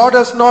God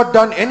has not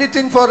done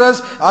anything for us,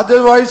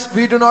 otherwise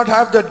we do not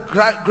have that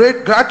great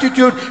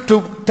gratitude to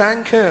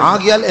thank him.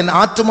 ஆகையால் என்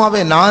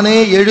ஆத்துமாவை நானே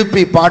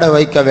எழுப்பி பாட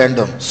வைக்க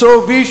வேண்டும். So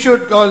we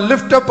should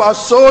lift up our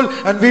soul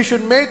and we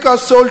should make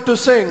our soul to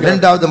sing.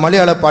 இரண்டாவது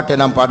மலையாள பாட்டை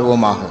நாம்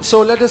பாடுவோமாக. So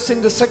let us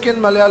sing the second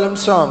Malayalam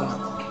song.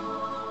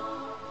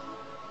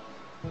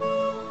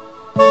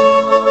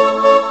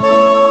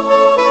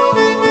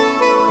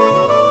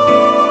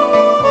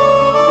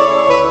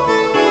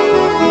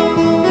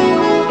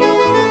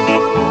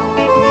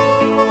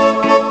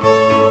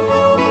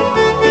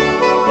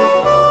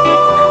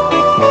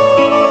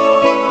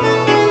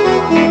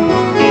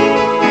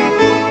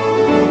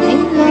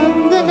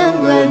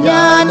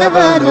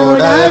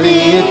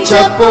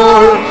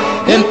 അറിയിച്ചപ്പോൾ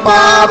N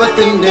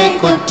പാപത്തിന്റെ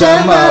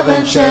കുറ്റം അവൻ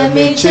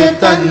ക്ഷമിച്ചു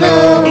തന്നു.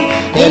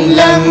 എൻ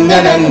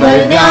ലംഘനങ്ങൾ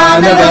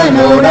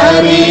ഞാനവനോട്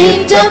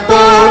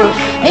അറിയിച്ചപ്പോൾ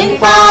എൻ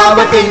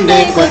പാപത്തിന്റെ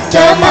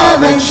കുറ്റം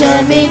അവൻ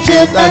ക്ഷമിച്ചു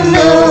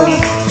തന്നു.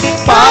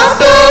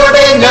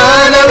 പാട്ടോടെ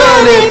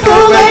ഞാനവനെ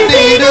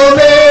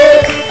പുകഴ്ത്തിടുമേ,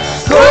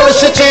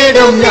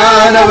 ഘോഷിച്ചിടും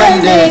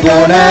ഞാനവന്റെ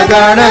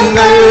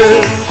ഗുണഗണങ്ങൾ.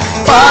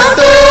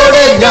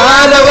 പാട്ടോടെ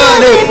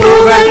ഞാനവനെ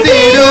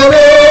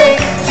പുകഴ്ത്തിടുമേ,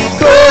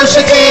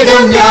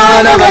 ഘോഷിച്ചിടും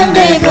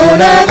ഞാനവന്റെ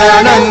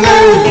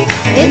ഗുണഗണങ്ങൾ.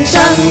 എൻ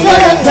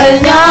സങ്കടങ്ങൾ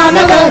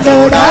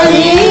ഞാനവനോട്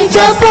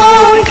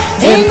അറിയിച്ചപ്പോൾ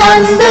എൻ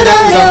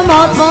അന്തരംഗം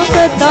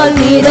ആത്മോഷത്താൽ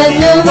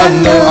നിറഞ്ഞു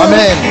വന്നു.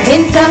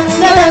 എൻ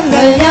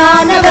സങ്കടങ്ങൾ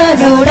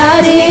ഞാനവനോട്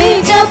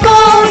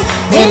അറിയിച്ചപ്പോൾ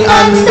എൻ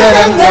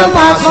അന്തരംഗം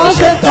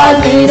ആത്മോഷത്താൽ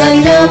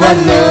നിറഞ്ഞു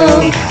വന്നു.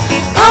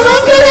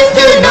 അവർക്ക്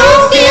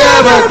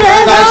നോക്കിയവർ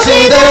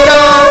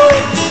പ്രകാശിതരോ,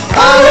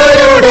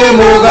 അവരുടെ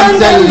മുഖം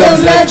തെല്ലും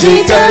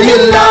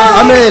ലജ്ജിച്ചില്ല.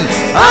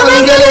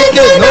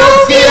 അവങ്കിലേക്ക്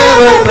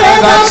നോക്കിയവർ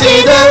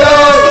പ്രകാശിതരോ,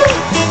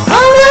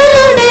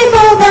 അവരുടെ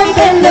മുഖം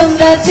തെല്ലും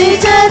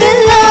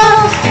ലജ്ജിച്ചതില്ല.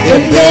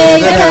 എൻ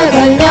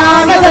വേദനകൾ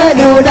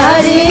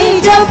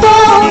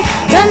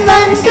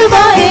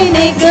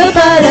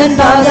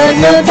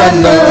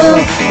തന്നു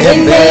എൻ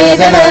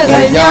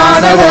വേദനകൾ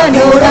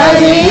ഞാനവനോട്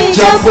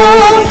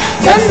അറിയിച്ചപ്പോൾ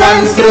തൻ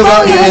കൃപ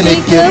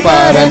എനിക്ക്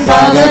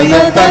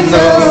പകർന്നു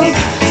തന്നു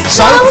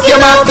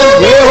സൗഖ്യമാക്കും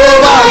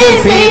യഹോവയെ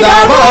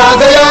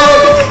പിതാവാകയാൽ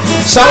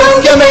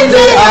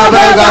സൗഖ്യമെന്റെ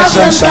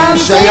അവകാശം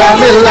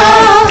സംശയമില്ല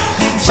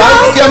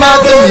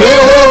സൗഖ്യമാക്കും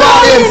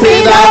യഹോവയെ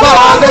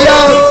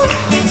പിതാവാകയാൽ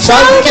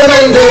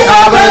സൗഖ്യമെന്റെ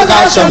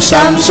അവകാശം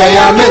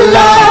സംശയമില്ല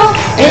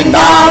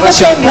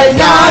എന്നാവശ്യങ്ങൾ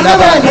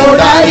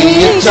ഞാനവനോട്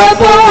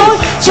അറിയിച്ചപ്പോൾ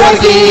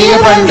സ്വർഗീയ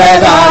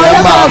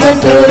ഭണ്ഡാരം അവൻ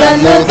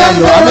തുറന്നു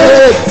തന്നു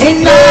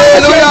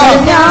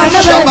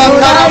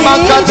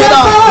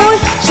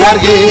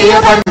സ്വർഗീയ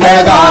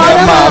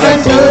ഭണ്ഡാരം അവൻ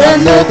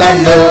തുറന്നു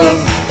തന്നു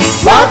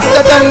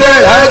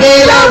വാഗ്ദത്തങ്ങൾ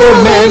അഖിലവും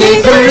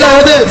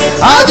എനിക്കുള്ളത്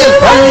അതിൽ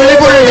പള്ളി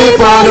പുള്ളി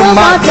പോലും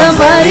മാറ്റം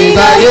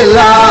വരികയില്ല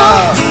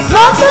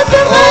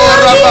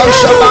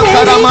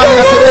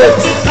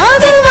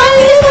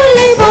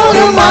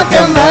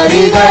മാറ്റം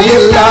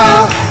വരികയില്ല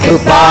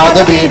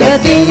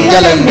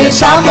പാദപീഠത്തിങ്കൽ എന്നെ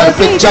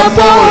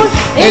സമർപ്പിച്ചപ്പോൾ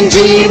എൻ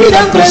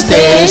ജീവിതം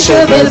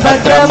ക്രിസ്തേശുവിൽ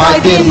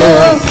ഭദ്രമായിരുന്നു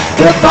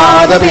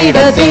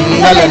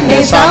പാദപീഠത്തിങ്കൽ എന്നെ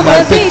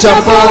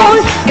സമർപ്പിച്ചപ്പോൾ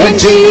എൻ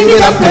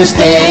ജീവിതം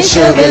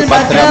ക്രിസ്തേശുവിൽ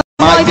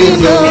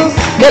ഭദ്രമായിരുന്നു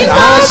എൻ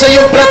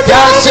ആശയും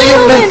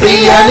പ്രത്യാശയും എൻ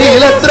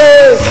പ്രിയനിലത്രേ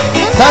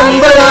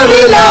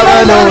തൻപരവിൽ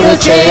അവനോട്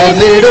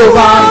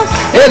ചേർന്നിടുവാൻ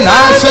എൻ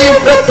ആശയും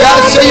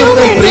പ്രത്യാശയും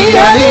എൻ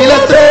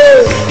പ്രിയനിലത്രേ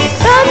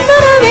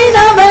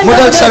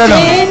മുതൽ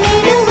ശരണം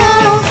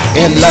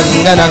എൻ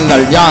ലംഘനങ്ങൾ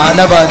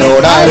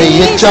ഞാനവനോട്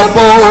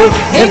അറിയിച്ചപ്പോൾ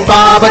എൻ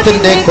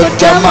പാപത്തിന്റെ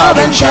കുറ്റം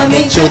അവൻ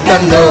ക്ഷമിച്ചു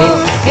തന്നു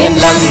എൻ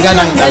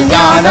ലംഘനങ്ങൾ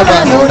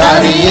ഞാനവനോട്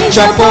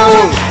അറിയിച്ചപ്പോൾ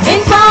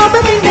എൻ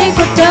പാപത്തിന്റെ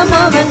കുറ്റം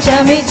അവൻ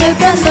ക്ഷമിച്ചു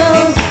തന്നു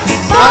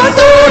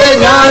പാട്ടോടെ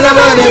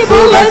ഞാനവനെ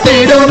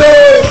പുകഴ്ത്തിടുമേ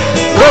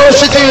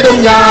ഘോഷിച്ചിടും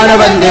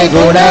ഞാനവന്റെ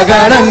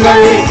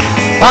ഗുണഗണങ്ങൾ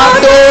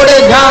പാട്ടോടെ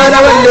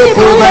ഞാനവന്റെ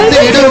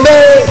പുകഴ്ത്തിടുമേ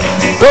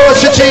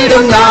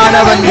ഘോഷിച്ചിടും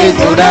ഞാനവന്റെ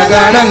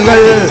ഗുണഗണങ്ങൾ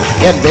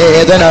എൻ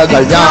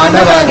വേദനകൾ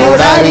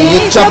ഞാനവനോട്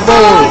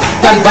അറിയിച്ചപ്പോൾ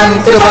തൻ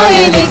കൃപ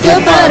എനിക്ക്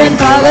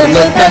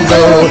പകർന്നു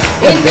തന്നു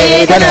എൻ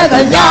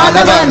വേദനകൾ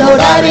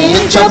ഞാനവനോട്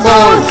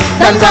അറിയിച്ചപ്പോൾ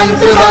തൻ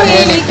കൃപ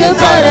എനിക്ക്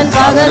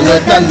പകർന്നു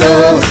തന്നു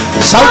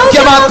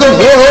സൗഖ്യമാക്കും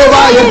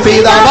യഹോവയെ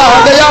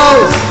പിതാവാകയാൽ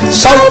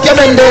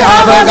സൗഖ്യമെന്റെ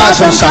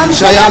അവകാശം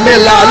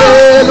സംശയമില്ല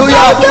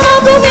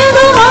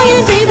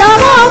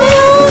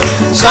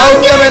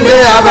സൗഖ്യമെന്റെ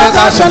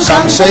അവകാശം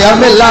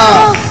സംശയമില്ല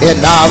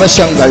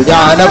എന്നാവശ്യങ്ങൾ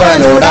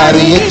ഞാനവനോട്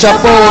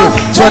അറിയിച്ചപ്പോൾ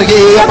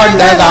സ്വർഗീയ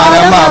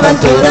ഭണ്ഡാരം അവൻ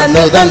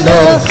തുറന്നു തന്നു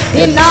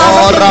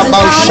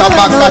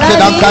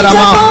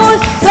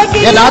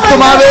എൻ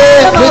ആത്മാവേ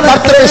നീ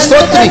കർത്തരെ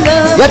സ്തോത്രി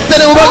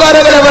എത്ര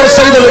ഉപകാരങ്ങൾ അവർ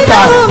ചെയ്തു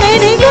വിട്ടാൽ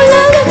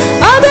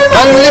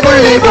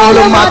പള്ളിപുള്ളി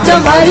പോലും മാറ്റം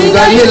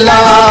വരികയില്ല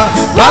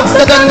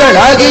വാഗ്ദത്തങ്ങൾ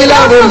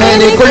അഖിലവും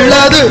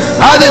എനിക്കുള്ളത്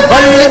അത്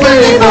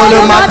പള്ളിപുള്ളി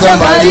പോലും മാറ്റം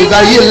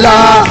വരികയില്ല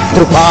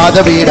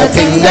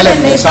തൃപാദപീഠത്തിങ്കൽ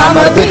എന്നെ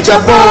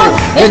സമർപ്പിച്ചപ്പോൾ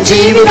എൻ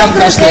ജീവിതം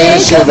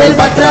ക്രിസ്തേശുവിൽ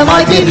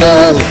ഭദ്രമായിരുന്നു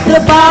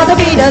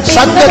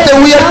സത്യത്തെ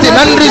ഉയർത്തി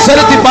നന്ദി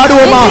സെലുത്തി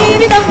പാടുவோமா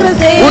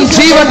ഉൻ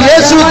ജീവൻ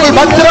യേശുവിൽ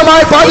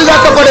ഭദ്രമായി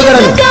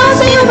പാതുകാക്കപ്പെടുகிறது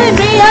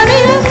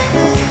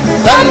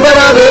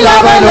തൻപരവിൽ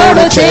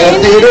അവനോട്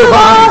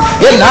ചേർന്നിടുവാൻ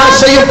എൻ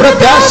ആശയും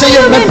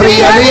പ്രത്യാശയും എൻ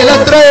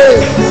പ്രിയനിലത്രേ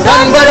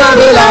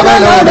തൻപരവിൽ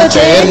അവനോട്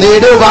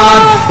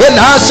ചേർന്നിടുവാൻ എൻ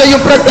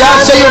ആശയും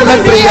പ്രത്യാശയും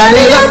എൻ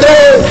പ്രിയനിലത്രേ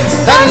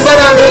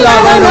തൻപരവിൽ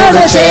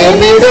അവനോട്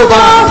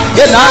ചേർന്നിടുവാൻ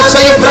എൻ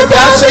ആശയും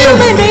പ്രത്യാശയും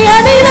എൻ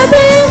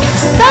പ്രിയനിലത്രേ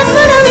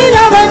തൻപരവിൽ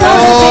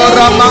അവനോട്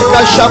ചേർന്നിടുവാൻ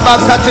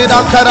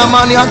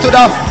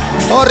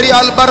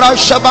Orial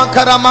barashaba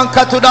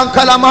karamanka tudan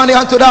kalamani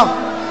antuda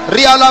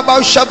riala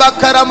baushaba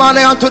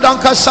karamane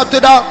antudanka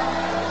sabtuda.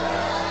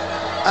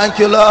 Thank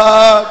you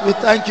Lord, we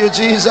thank you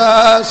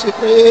Jesus,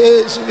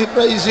 we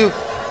praise you.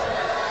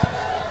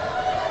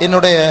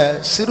 என்னுடைய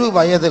சிறு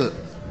வயதில்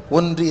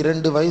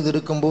 1-2 வயது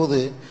இருக்கும்போது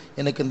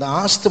எனக்கு இந்த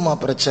ஆஸ்துமா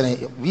பிரச்சனை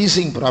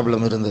வீசிங்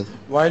ப்ராப்ளம் இருந்தது.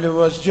 While I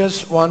was just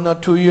 1 or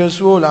 2 years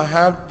old, I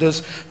had this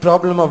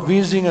problem of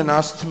wheezing and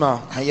asthma.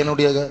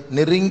 என்னுடைய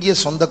நெருங்கிய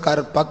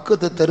சொந்தக்காரர்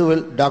பக்கத்து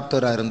தெருவில்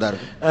டாக்டரா இருந்தார்.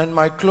 And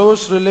my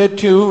close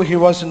relative, he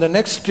was in the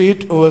next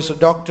street, who was a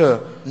doctor.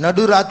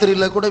 நடு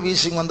ராத்திரியில கூட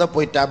வீசிங் வந்தா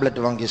போய் டேப்லெட்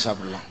வாங்கி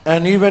சாப்பிடலாம்.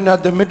 And even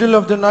at the middle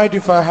of the night,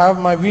 if I have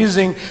my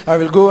wheezing, I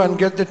will go and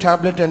get the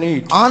tablet and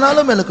eat.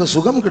 ஆனாலும் எனக்கு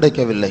சுகம்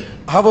கிடைக்கவில்லை.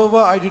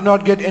 However, I did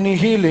not get any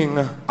healing.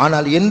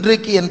 ஆனால்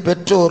இன்றைக்கு என்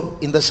பெற்றோர்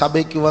இந்த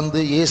சபைக்கு வந்து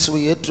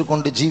இயேசுவை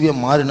ஏற்றுக்கொண்டு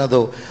ஜீவியம்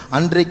மாறினதோ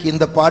அன்றைக்கு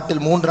இந்த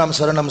பாட்டில் 3ஆம்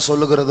சரணம்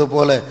சொல்லுகிறது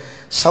போல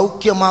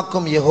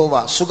சௌக்கியமாக்கும் யெகோவா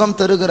சுகம்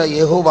தருகிற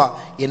யெகோவா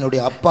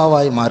என்னுடைய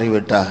அப்பாவாய்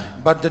மாறிவிட்டார்.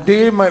 But the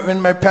day when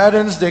my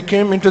parents, they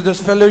came into this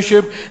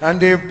fellowship and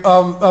they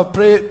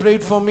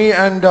prayed for me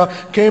and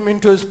came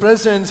into his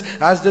presence,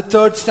 as the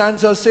 3rd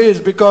stanza says,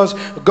 because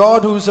God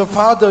who is a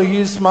father, he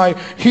is my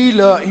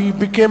healer, he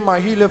became my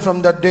healer from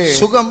that day.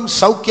 சுகம்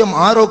சௌக்கியம்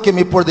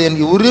ஆரோக்கியம் இப்பொழுது என்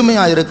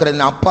உரிமையா இருக்கிற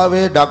என்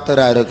அப்பாவே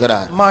டாக்டரா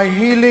இருக்கிறார். My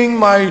healing,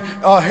 my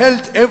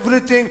health,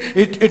 everything,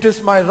 it is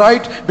my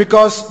right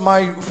because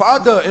my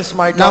father is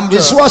my doctor. நாம்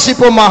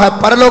விசுவாசிப்போமாக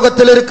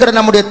பரலோகத்தில் இருக்கிற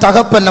நம்முடைய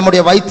தகப்பன்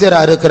நம்முடைய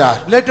வைத்தியரா இருக்கிறார்.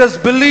 Let us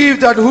believe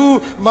that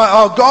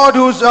God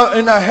who's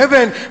in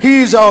heaven, he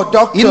is our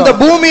doctor. இந்த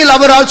பூமியில்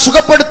அவரால்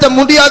சுகப்படுத்த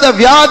முடியாத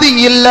வியாதி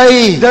இல்லை.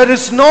 There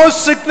is no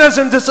sickness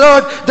in this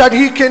earth that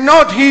he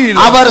cannot heal.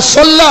 அவர்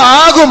சொல்ல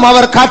ஆகும்,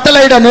 அவர்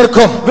கட்டளையிட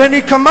நிற்கும். When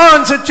he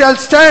commands, it shall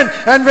stand,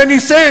 and when he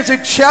says,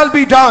 it shall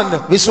be done.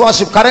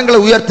 விசுவாசி கரங்களை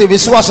உயர்த்தி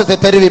விசுவாசத்தை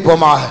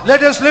தெரிவிப்போமாக.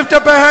 Let us lift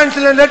up our hands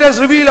and let us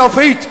reveal our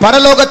faith.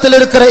 பரலோகத்தில்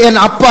இருக்கிற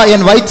என் அப்பா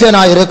என்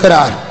வைத்தியனாய்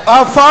இருக்கிறார்.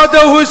 Our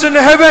Father who is in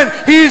heaven,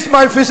 he is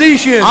my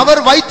physician.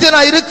 அவர்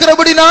வைத்தியனாய்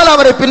இருக்கிறபடியால்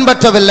அவரை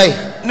பின்பற்றவில்லை.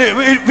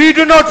 We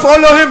do not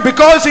follow him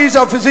because he is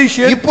a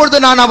physician. இப்பொழுது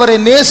நான் அவரை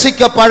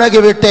நேசிக்க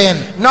பழகிவிட்டேன்.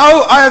 Now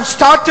I have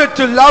started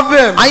to love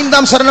him.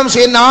 ஐந்தாம் சரணம்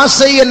என்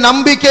ஆசை என்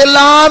நம்பிக்கை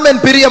எல்லாம்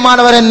என்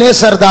பிரியமானவர் என்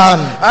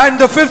நேசர்தான். And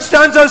the fifth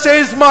stanza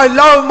says, my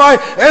love, my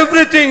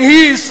everything,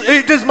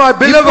 it is my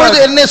beloved.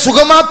 இப்பொழுது என்னை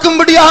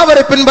சுகமாக்கும்படியாக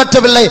அவரை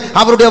பின்பற்றவில்லை,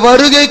 அவருடைய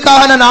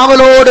வருகைக்காக நான்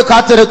ஆவலோடு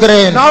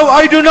காத்திருக்கிறேன். Now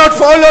I do not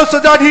follow so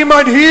that he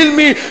might heal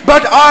me,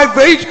 but I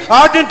wait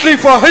ardently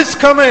for his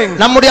coming.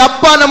 நம்முடைய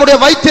அப்பா நம்முடைய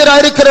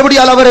வைத்தியராய்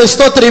இருக்கிறபடியால் அவரை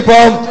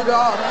ஸ்தோத்திரிப்போம்.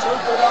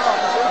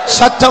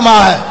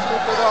 சத்தமாக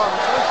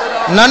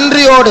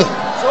நன்றியோடு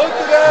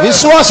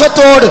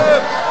விசுவாசத்தோடு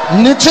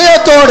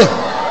நிச்சயத்தோடு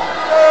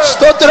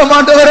ஸ்தோத்திரம்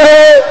ஆண்டவரே,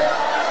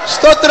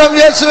 ஸ்தோத்திரம்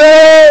இயேசுவே,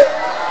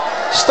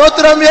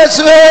 ஸ்தோத்திரம்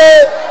இயேசுவே,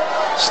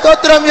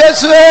 ஸ்தோத்திரம்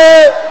இயேசுவே,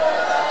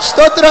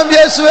 ஸ்தோத்திரம்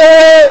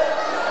இயேசுவே,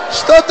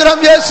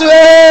 ஸ்தோத்திரம்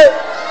இயேசுவே,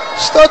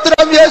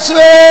 ஸ்தோத்திரம்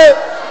இயேசுவே,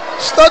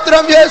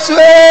 ஸ்தோத்திரம்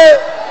இயேசுவே,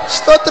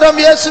 ஸ்தோத்திரம்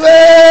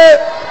இயேசுவே.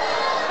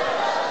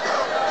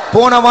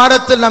 போன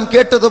வாரத்தில் நாம்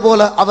கேட்டது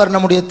போல அவர்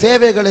நம்முடைய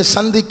தேவைகளை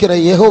சந்திக்கிற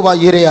யெகோவா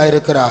ஈரேயா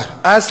இருக்கிறார்.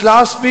 As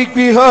last week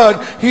we heard,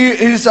 he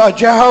is a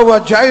Jehovah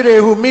Jireh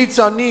who meets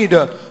our need.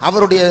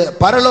 அவருடைய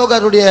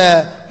பரலோகருடைய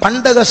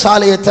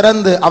பண்டகசாலையை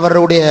திறந்து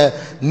அவருடைய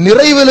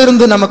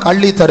நிறைவிலிருந்து நமக்கு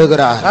அள்ளி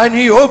தருகிறார். And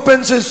he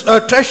opens his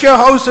treasure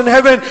house in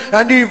heaven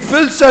and he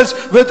fills us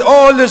with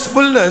all his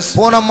fullness.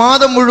 போன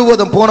மாதம்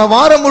முழுவதும் போன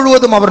வாரம்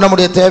முழுவதும் அவர்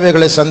நம்முடைய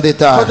தேவைகளை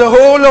சந்தித்தார். For the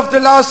whole of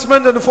the last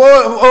month and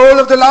all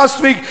of the last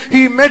week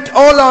he met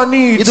all our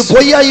needs. இது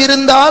பொய்யா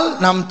இருந்தால்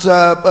நாம்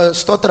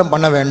ஸ்தோத்திரம்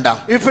பண்ண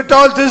வேண்டாம். If at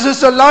all this is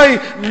a lie,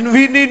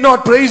 we need not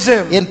praise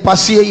him. என்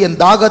பசியை என்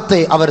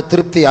தாகத்தை அவர்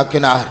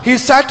திருப்தியாக்கினார். He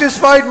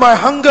satisfied my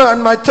hunger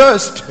and my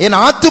thirst. N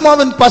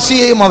ஆத்துமாவின்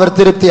பசியையும் our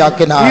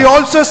திருப்தியாக்கினார். He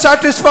also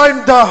satisfied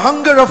the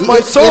hunger of my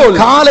soul. என்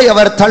காலை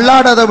அவர்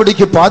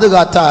தள்ளாடாதபடிக்கு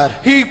பாதுகாத்தார்.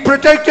 He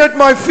protected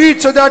my feet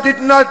so that it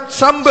not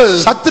stumble.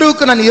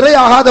 சத்ருவுக்கு நான்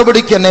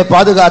இரையாகாதபடிக்கு என்னை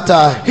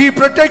பாதுகாத்தார். He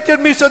protected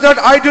me so that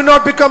I do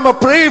not become a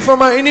prey for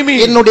my enemy.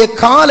 என்னுடைய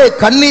காலை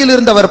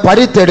கண்ணியிலிருந்து அவர்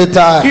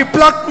பறித்தெடுத்தார். He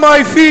plucked my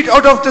feet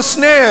out of the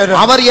snare.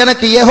 அவர்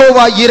எனக்கு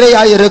யெகோவா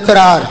ஈரேயாய்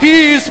இருக்கிறார். He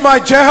is my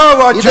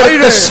Jehovah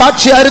Jireh.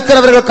 சாட்சியா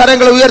இருக்கிறவர்கள்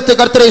கரங்களை உயர்த்தி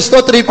கர்த்தரை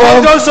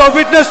ஸ்தோத்திரிப்போம். Those who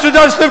witness to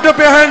us, lift up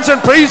your hands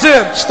and praise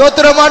him.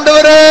 ஸ்தோத்திரம்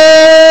ஆண்டவரே,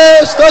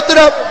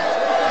 ஸ்தோத்திரம்,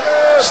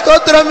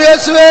 ஸ்தோத்திரம்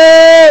இயேசுவே,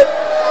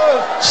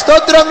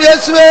 ஸ்தோத்திரம்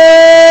இயேசுவே,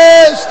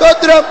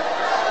 ஸ்தோத்திரம்.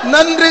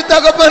 நன்றி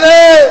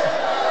தகப்பனே,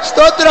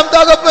 ஸ்தோத்திரம்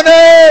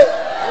தகப்பனே.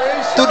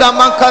 துடா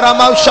மங்கரா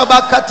மௌஷபா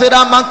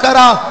கத்ரா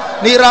மங்கரா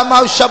நீரா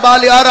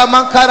மௌஷபாலி ஆரா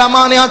மங்கரா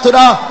மானியா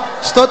துடா.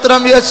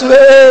 ஸ்தோத்திரம்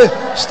இயேசுவே,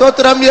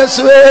 ஸ்தோத்திரம்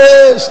இயேசுவே,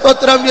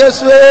 ஸ்தோத்திரம்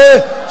இயேசுவே,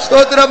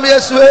 ஸ்தோத்திரம்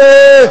இயேசுவே,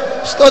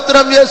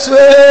 ஸ்தோத்திரம்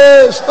இயேசுவே,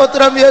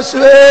 ஸ்தோத்திரம்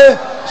இயேசுவே,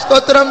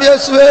 ஸ்தோத்திரம்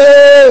இயேசுவே,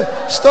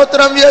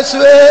 ஸ்தோத்திரம்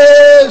இயேசுவே,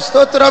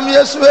 ஸ்தோத்திரம்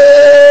இயேசுவே.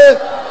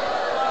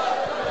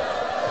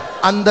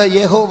 அந்த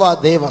யெகோவா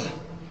தேவன்,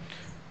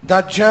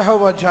 that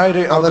Jehovah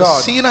Jireh of our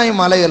God, Sinai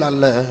மலையில்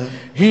அல்ல,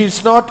 he is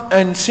not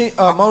in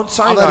Mount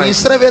our Sinai,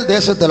 இஸ்ரவேல்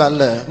தேசத்தில்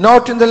அல்ல,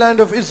 not in the land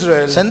of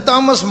Israel, send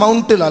Thomas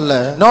மவுண்டில் அல்ல,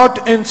 not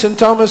in St.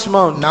 Thomas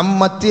Mount. நம்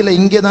மத்தியில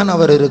இங்கேதான்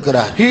அவர்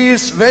இருக்கிறார். He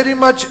is very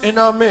much in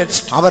our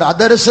midst. அவர்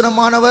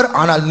அதரிசனமானவர்,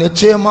 ஆனால்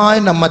நிச்சயமாய்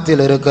நம்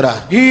மத்தியில்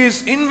இருக்கிறார். He is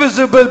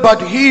invisible, but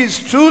he is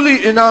truly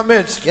in our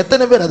midst.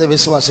 எத்தனை பேர் அதை How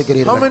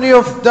விசுவாசிக்கிறீர்கள்? many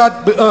of that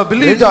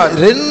believe that?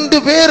 ரெண்டு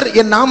பேர்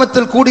என்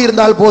நாமத்தில் கூடி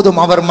இருந்தால்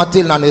போதும், அவர்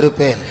மத்தியில் நான்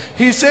இருப்பேன்.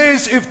 He says,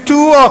 if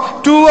two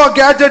are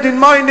gathered in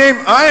my name,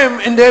 I am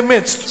in their midst.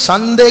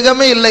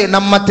 சந்தேகமே இல்லை,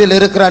 நம் மத்தியில்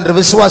இருக்கிறார் என்று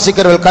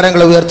விசுவாசிக்கிறவர்கள்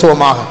கரங்களை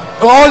உயர்த்துவோமாக.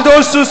 All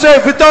those who say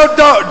without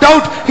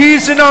doubt he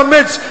is in our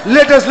midst,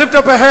 let us lift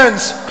up our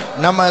hands.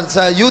 நம்ம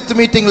youth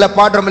மீட்டிங்ல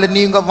பாடுறோம்ல,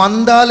 நீங்க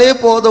வந்தாலே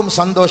போதும்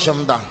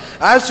சந்தோஷம் தான்.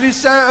 As we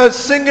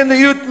sing in the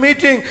youth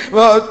meeting,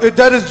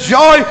 there is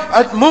joy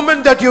at the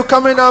moment that you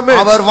come in our midst.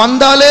 அவர்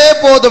வந்தாலே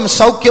போதும்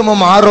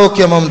சௌக்கியமும்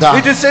ஆரோக்கியமும் தான்.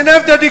 It is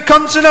enough that he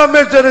comes in our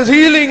midst, there is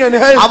healing and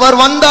health. அவர்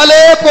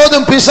வந்தாலே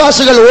போதும்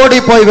பிசாசுகள் ஓடி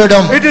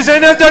போய்விடும். It is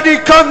enough that he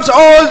comes,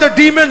 all the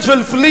demons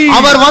will flee.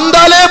 அவர்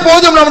வந்தாலே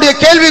போதும் நம்முடைய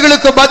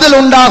கேள்விகளுக்கு பதில்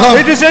உண்டாகும்.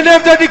 It is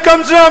enough that he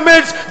comes in our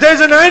midst, there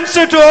is an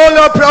answer to all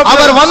our problems.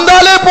 அவர்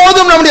வந்தாலே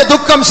போதும் நம்முடைய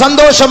துக்கம்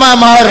சந்தோஷமா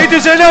மாறும். It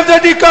is enough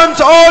that he comes,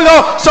 all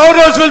our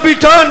sorrows will be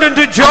turned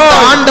into joy.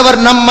 ஆண்டவர்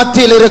நம்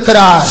மத்தியில்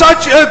இருக்கிறார்.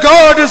 Such a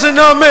God is in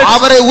our midst.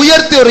 அவரை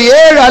உயர்த்தி ஒரு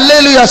 7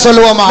 அல்லேலூயா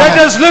சொல்லுவோமா? Let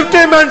us lift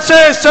him and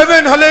say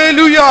 7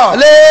 hallelujah.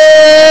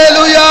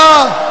 அல்லேலூயா,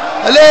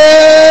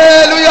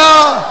 அல்லேலூயா,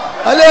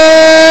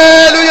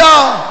 அல்லேலூயா,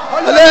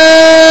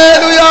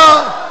 அல்லேலூயா,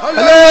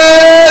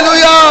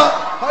 அல்லேலூயா,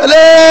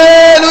 அல்லேலூயா.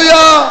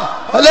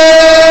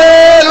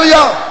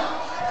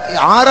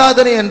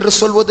 என்று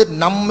சொல்வது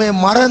நம்மை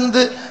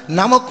மறந்து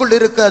நமக்குள்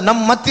இருக்கிற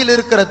நம் மத்தியில்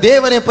இருக்கிற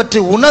தேவனை பற்றி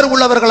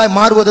உணர்வுள்ளவர்களாய்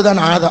மாறுவதுதான்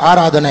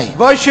ஆராதனை.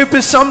 Worship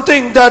is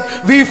something that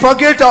we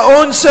forget our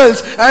own selves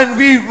and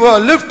we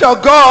lift our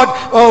God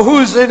who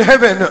is in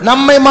heaven.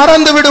 நம்மை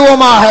மறந்து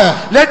விடுவோமாக.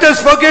 Let us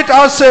forget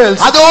ourselves.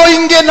 அதோ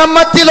இங்கே நம்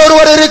மத்தியில்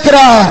ஒருவர்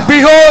இருக்கிறார்.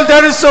 Behold,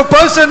 there is a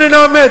person in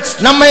our midst.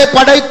 நம்மை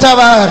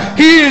படைத்தவர்.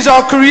 He is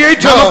our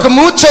creator. நமக்கு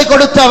மூச்சை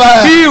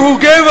கொடுத்தவர். He who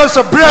gave us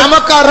a breath.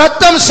 நமக்கு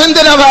ரத்தம்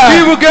சிந்தினவர்.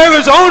 He who gave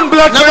his own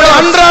blood. நம்முடைய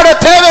அன்றாட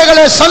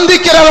தேவைகளை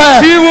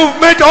சந்திக்கிறவர். He who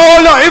met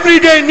all our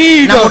everyday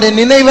needs. நம்முடைய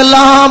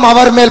நினைவெல்லாம்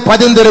அவர் மேல்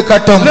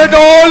பதிந்திருக்கட்டும். Let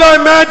all our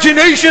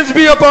imaginations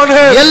be upon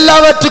him.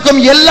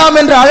 எல்லாவற்றுக்கும் எல்லாம்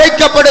என்று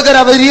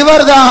அழைக்கப்படுகிறவர்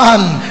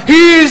இவர்தான்.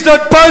 He is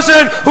that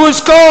person who is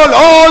called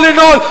all in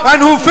all and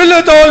who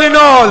filleth all in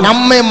all.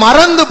 நம்மை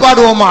மறந்து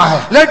பாடுவோமாக.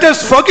 Let us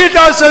forget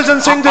ourselves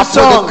and sing this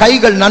song.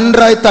 கைகள்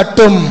நன்றாய்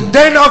தட்டும்.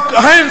 Then our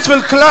hands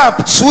will clap.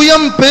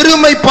 சுயம்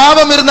பெருமை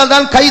பாவம் இருந்தால்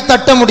தான் கை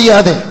தட்ட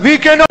முடியாது. We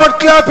cannot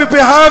clap if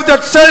we have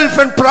that self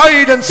and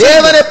pride and sin.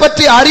 தேவனை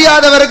பற்றி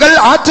அறியாதவர்கள்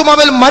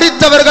ஆத்துமாவில்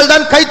மரித்தவர்கள்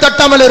தான் கை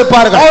தட்டாமல்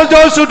இருப்பார்கள். All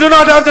those who do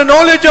not have the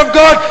knowledge of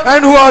God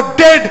and who are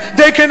dead,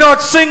 they cannot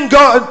sing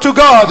God to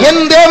God.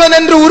 என் தேவன்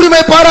என்று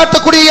உரிமை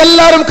பாராட்டக்கூடிய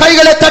எல்லாரும்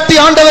கைகளை தட்டி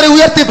ஆண்டவரை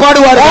உயர்த்தி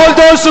பாடுவார்கள். All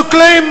those who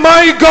claim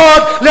my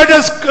God, let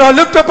us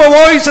lift up a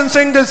voice and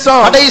sing this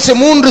song. கடைசி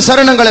 3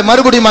 சரணங்களை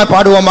மறுபடியும்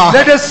பாடுவோமா?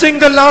 Let us sing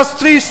the last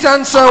 3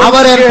 stanzas.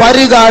 Our N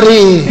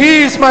பரிகாரி. He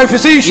is my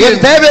physician. என்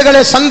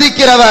தேவைகளை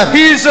சந்திக்கிறவர்.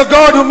 He is a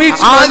God who meets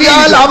my needs.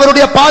 ஆகையால்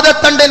அவருடைய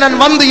பாதத்தண்டை நான்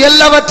வந்து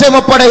எல்லாவற்றையும்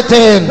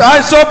ஒப்படைத்தேன்.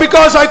 So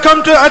because I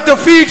come to at the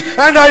feet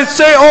and I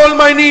say all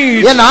my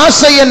needs. என்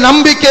ஆசை என்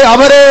நம்பிக்கை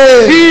அவரே.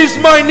 He is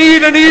my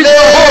need and he is my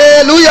hope.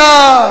 Hallelujah.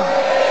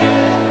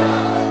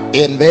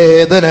 என்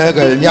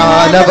வேதனைகள்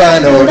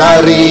ஞானவனோடு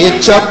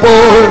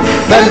அறியிச்சப்போல்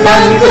தன்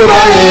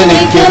பண்புவாய்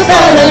எனக்கு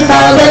பலன்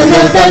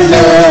பகர்ந்து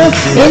தந்து.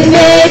 என்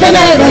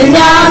வேதனைகள்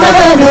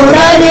ஞானவனோடு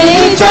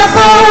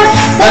அறியிச்சப்போல்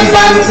தன்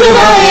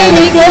பண்புவாய்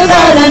எனக்கு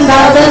பலன்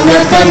பகர்ந்து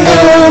தந்து.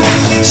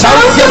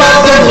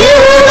 சௌக்கியமாகும்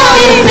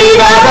யெகோவாவின்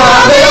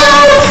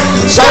பிதாவாகையால்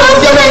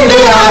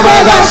சௌக்கியமென்று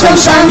அவகாசம்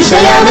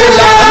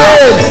சம்சயமில்லை.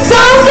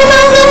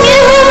 சௌக்கியமாகும்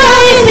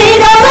யெகோவாவின்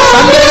பிதாவாகையால்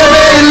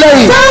சந்தேகமே இல்லை.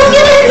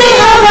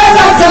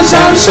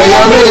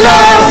 சம்சயமில்லை.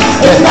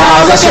 எல்லா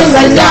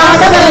வசங்கள்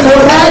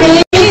ஞானவனோடு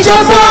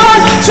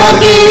அறியிச்சப்போல்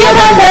சொர்க்கிய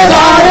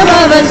தண்டகாரம்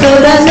அவன்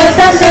துறந்து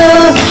தந்து.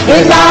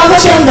 எல்லா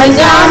வசங்கள்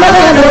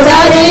ஞானவனோடு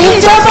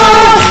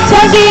அறியிச்சப்போல்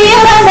சொர்க்கிய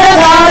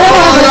தண்டகாரம்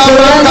அவன்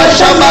துறந்து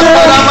தந்து.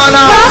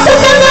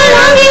 வாசகங்கள்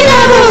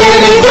ஆகினவும்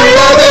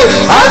வெளிக்குள்ளது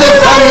அது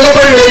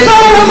பள்ளிக்குள்ளே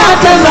போலும்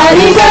மாற்றம்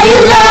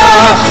வருகையில்லை.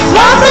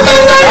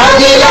 வாசகங்கள்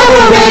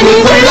ஆகினவும்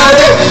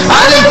வெளிக்குள்ளது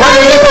அது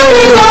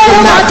பள்ளிக்குள்ளே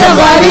போலும் மாற்றம்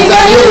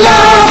வருகையில்லை.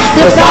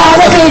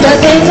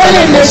 பாதபீடத்தில்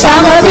என்னை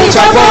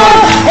சமர்ப்பிச்சப்போல்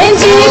என்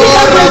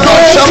ஜீவிதம்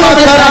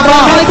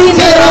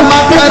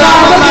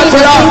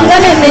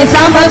என்னை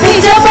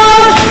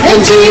சமர்ப்பிச்சப்போல்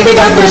என்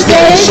ஜீவிதம்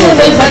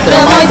கிறிஸ்தேசுவில்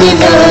பத்திரமாய்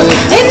தீர்ந்து.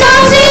 என்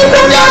ஆசையும்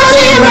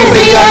பிரத்யாசையும்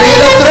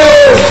பிரியனிடத்து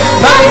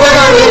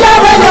நண்பனில்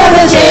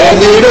அவனோடு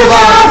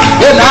சேர்ந்திடுவார்.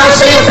 என்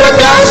ஆசையும்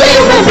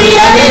பிரத்யாசையும்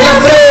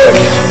பிரியனிடத்து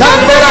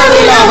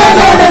நண்பனில்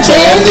அவனோடு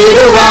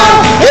சேர்ந்திடுவார்.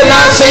 என்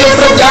ஆசையும்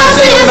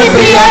பிரத்யாசையும்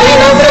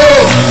பிரியனிடத்து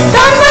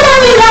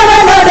நண்பனில்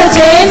அவனோடு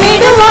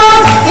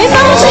சேர்ந்திடுவார். என்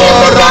ஆசையும்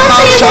பிரத்யாசையும்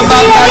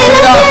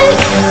பிரியனிடத்து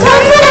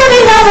நண்பனில்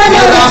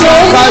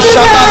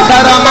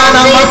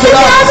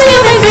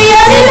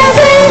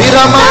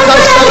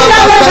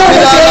அவனோடு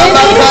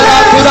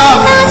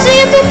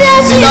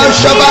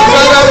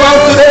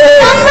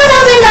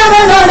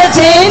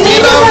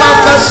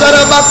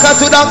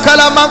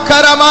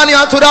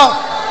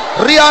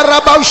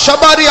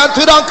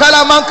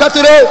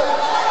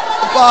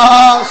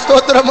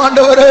ஸ்தோத்திரம்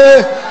ஆண்டவரே,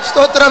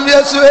 ஸ்தோத்திரம்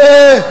இயேசுவே,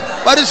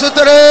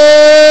 பரிசுத்தரே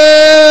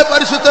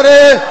பரிசுத்தரே.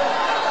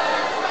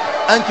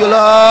 Thank you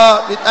Lord,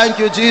 we thank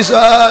you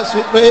Jesus,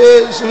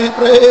 we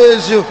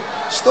praise you.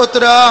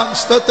 Stotram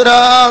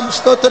stotram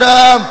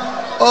stotram.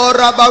 Oh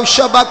Rabau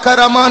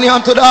Shabakaramani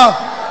Antuda.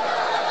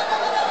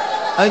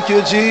 Thank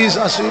you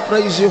Jesus, we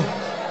praise you.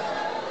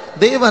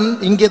 தேவன்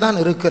இங்கே தான்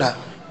இருக்கிறார்.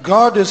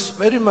 God is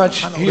very much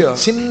here.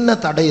 சின்ன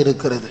தடை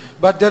இருக்கிறது.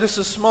 But there is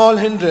a small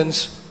hindrance.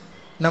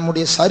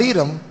 நம்முடைய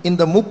சரீரம்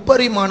இந்த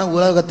முப்பரிமாண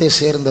உலகத்தை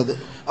சேர்ந்தது.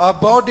 Our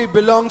body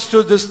belongs to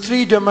this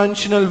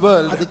 3-dimensional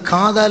world. அது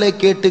காதாலே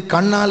கேட்டு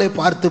கண்ணாலே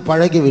பார்த்து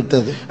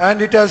பழகிவிட்டது. And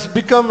it has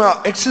become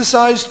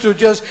exercise to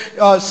just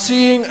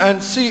seeing and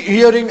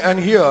hearing and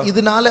hear.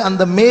 இதனால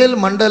அந்த மேல்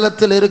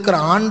மண்டலத்தில் இருக்கிற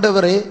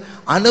ஆண்டவரே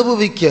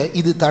அனுபவிக்க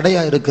இது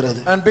தடையா இருக்கிறது.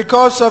 And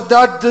because of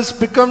that this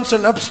becomes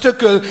an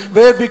obstacle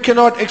where we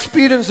cannot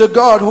experience the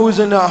God who is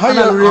in a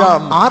higher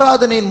realm.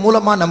 ஆராதனையின்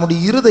மூலமா நம்முடைய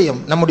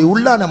இருதயம், நம்முடைய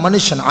உள்ளான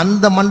மனுஷன்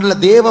அந்த மண்டல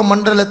தேவ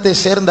மண்டலத்தை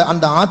சேர்ந்த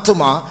அந்த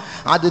ஆத்துமா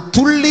அது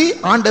துள்ளி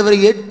ஆண்டவரை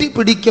எட்டி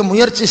பிடிக்க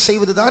முயற்சி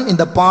செய்வதுதான்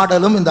இந்த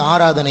பாடலும் இந்த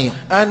ஆராதனையும்.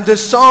 And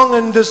this song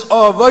and this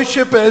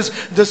worship is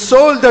the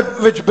soul that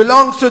which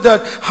belongs to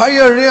that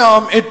higher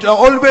realm. It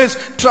always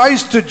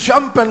tries to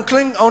jump and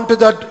cling onto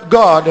that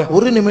God.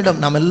 ஒரு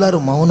நிமிடம் நாம்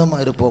எல்லாரும் மௌனமா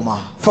இருப்போமா?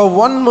 For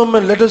one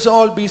moment let us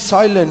all be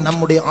silent.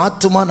 நம்முடைய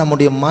ஆத்துமா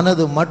நம்முடைய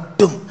மனது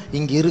மட்டும்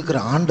இங்க இருக்கிற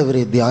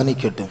ஆண்டவரை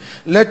தியானிக்கட்டும்.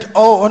 Let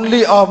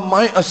only our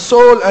mind,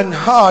 soul and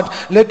heart,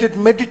 let it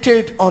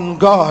meditate on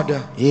God.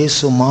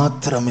 இயேசு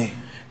மாத்திரமே.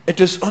 It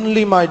is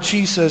only my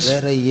Jesus.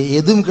 வேற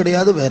எதுவும்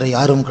கிடையாது, வேற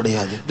யாரும்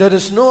கிடையாது. There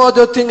is no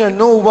other thing and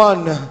no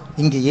one.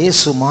 இங்க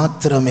இயேசு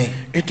மாத்திரமே.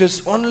 It is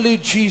only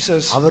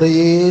Jesus.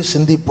 அவரையே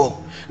சிந்திப்போம்.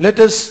 Let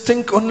us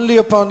think only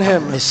upon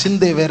him.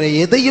 சிந்தை வேற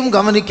எதையும்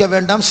கவனிக்க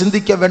வேண்டாம்,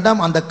 சிந்திக்க வேண்டாம்.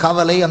 அந்த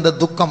கவலை, அந்த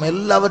துக்கம்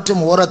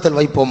எல்லாவற்றையும் ஓரத்தில்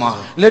வைப்போமா.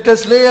 Let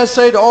us lay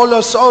aside all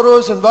our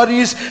sorrows and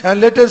worries and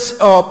let us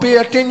pay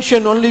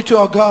attention only to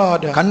our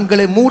God.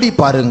 கண்களை மூடி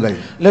பாருங்கள்.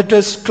 Let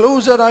us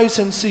close our eyes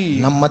and see.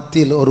 நம்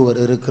மத்தியில் ஒருவர்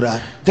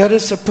இருக்கிறார். There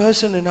is a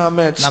person in our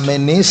midst. நம்மை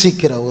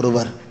நேசிக்கிற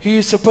ஒருவர். He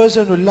is a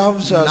person who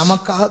loves us.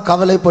 நமக்காக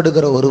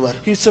கவலைப்படுகிற ஒருவர்.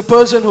 He is a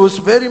person who is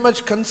very much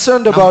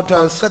concerned about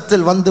us.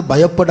 பக்கத்தில் வந்து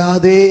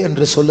பயப்படாதே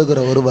என்று சொல்லுகிற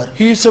ஒருவர்.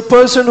 He is a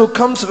person who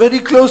comes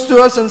very close to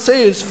us and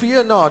says,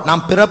 fear not.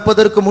 நாம்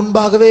பிறப்பதற்கு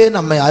முன்பாகவே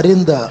நம்மை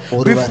அறிந்த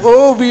ஒருவர்.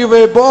 Before we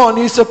were born,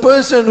 he is a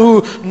person who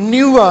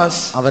knew us.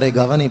 அவரை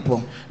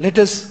கவனிப்போம். Let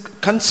us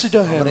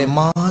consider him. அவரை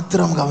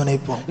மாத்திரம்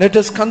கவனிப்போம். Let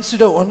us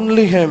consider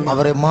only him.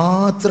 அவரை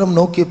மாத்திரம்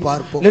நோக்கி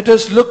பார்ப்போம். Let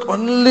us look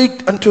only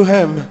unto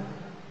him.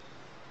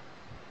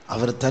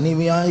 அவர்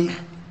தனிமையாய்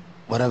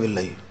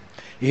வரவில்லை.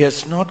 He has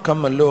not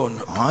come alone.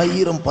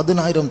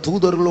 1000-10000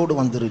 தூதர்களோடு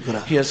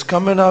வந்திருக்கிறார். He has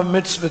come in our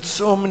midst with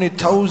so many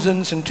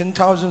thousands and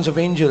 10,000s of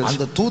angels.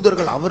 அந்த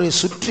தூதர்கள் அவரை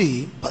சுற்றி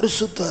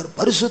பரிசுத்தர்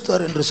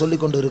பரிசுத்தர் என்று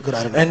சொல்லிக் கொண்டு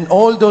இருக்கிறார்கள். And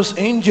all those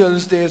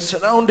angels, they are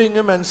surrounding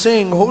him and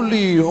saying,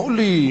 holy,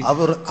 holy.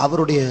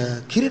 அவருடைய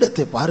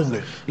கிரீடத்தை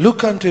பாருங்கள்.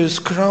 Look unto his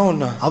crown.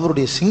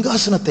 அவருடைய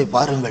சிங்காசனத்தை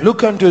பாருங்கள்.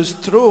 Look unto his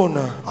throne.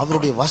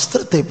 அவருடைய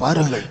வஸ்திரத்தை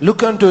பாருங்கள்.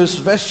 Look unto his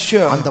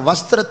vesture. அந்த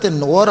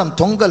வஸ்திரத்தின் ஓரம்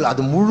தொங்கல்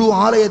அது முழு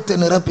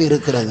ஆலயத்தை நிரப்பி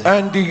இருக்கிறது.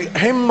 And the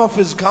hem of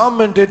his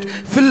garment, it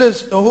fills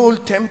the whole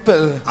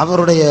temple.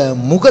 அவருடைய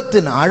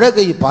முகத்தின்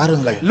அழகை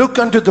பாருங்கள். Look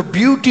unto the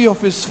beauty of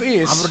his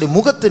face. அவருடைய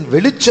முகத்தின்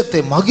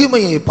வெளிச்சத்தை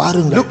மகிமையை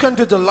பாருங்கள். Look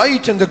unto the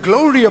light and the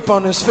glory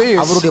upon his face.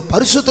 அவருடைய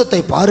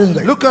பரிசுத்தத்தை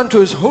பாருங்கள். Look unto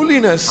his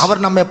holiness.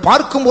 அவர் நம்மை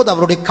பார்க்கும்போது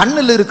அவருடைய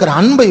கண்ணில் இருக்கிற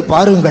அன்பை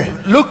பாருங்கள்.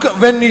 Look,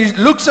 when he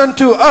looks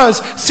unto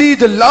us, see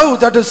the love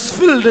that is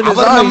filled in his eyes.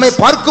 அவர் நம்மை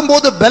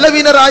பார்க்கும்போது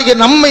பலவீனராகிய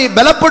நம்மை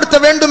பலப்படுத்த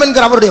வேண்டும்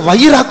என்கிற அவருடைய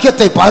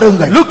வைராக்கியத்தை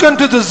பாருங்கள். Look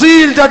unto the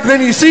zeal that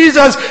when he sees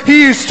us, he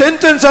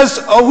strengthens us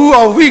who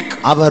are weak.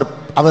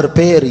 அவர்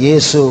பெயர்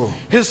இயேசு.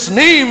 His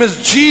name is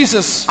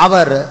Jesus.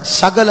 அவர்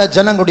சகல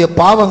ஜனங்களுடைய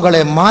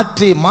பாவங்களை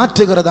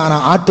மாற்றுகிறதான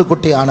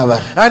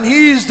ஆட்டுக்குட்டியானவர். And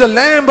he is the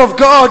Lamb of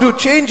God who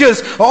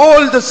changes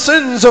all the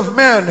sins of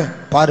man.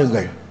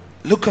 பாருங்கள்.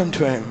 Look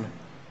unto him.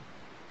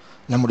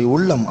 நம்முடைய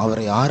உள்ளம்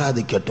அவரை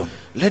ஆராதிக்கட்டும்.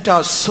 Let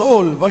our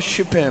soul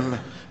worship him.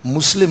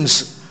 Muslims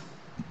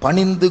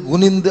பணிந்து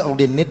குனிந்து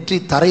அவருடைய நெற்றி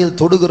தரையில்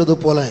தொடுகிறது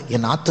போல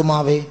என்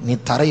ஆத்துமாவே நீ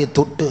தரையை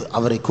தொட்டு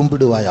அவரை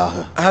கும்பிடுவாயாக.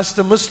 As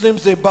the Muslims,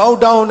 they bow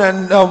down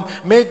and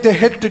make their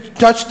head to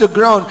touch the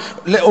ground.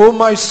 Oh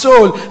my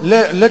soul,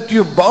 let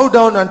you bow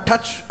down and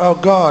touch our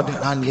God.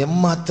 நான்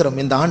எம்மாத்திரம்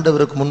இந்த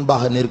ஆண்டவருக்கு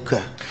முன்பாக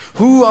நிற்க.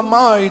 Who am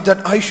I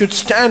that I should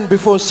stand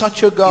before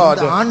such a God?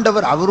 இந்த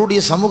ஆண்டவர்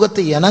அவருடைய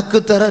சமூகத்தை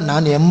எனக்கு தர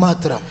நான்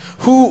எம்மாத்திரம்.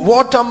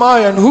 What am I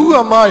and who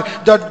am I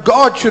that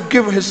God should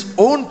give his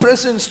own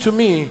presence to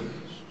me?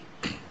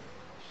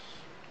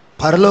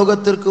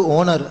 பரலோகத்திற்கு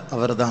ஓனர்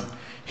அவர்தான்.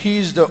 He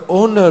is the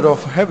owner of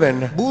heaven.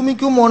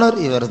 பூமிக்கும் ஓனர்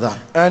இவர்தான்.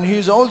 And he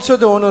is also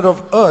the owner of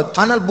earth.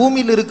 ஆனால்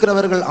பூமியில்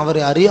இருக்கிறவர்கள்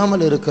அவரை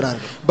அறியாமல்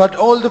இருக்கிறார்கள். But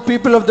all the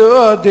people of the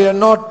earth, they are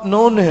not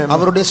known him.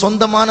 அவருடைய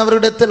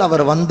சொந்தமானவரிடத்தில்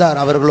அவர்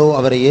வந்தார், அவர்களோ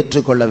அவரை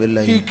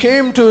ஏற்றுக்கொள்ளவில்லை. He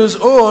came to his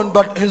own,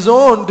 but his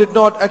own did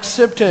not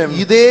accept him.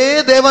 இதே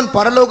தேவன்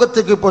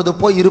பரலோகத்துக்கு இப்பொழுது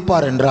போய்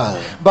இருப்பார் என்றால்,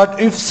 but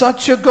if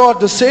such a God,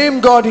 the same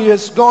God, he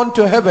has gone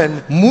to heaven,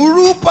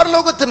 முழு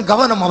பரலோகத்தின்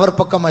கவனம் அவர்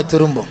பக்கமாய்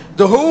திரும்பும்.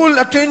 the whole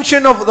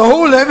attention of the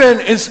whole heaven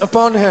is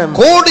upon him.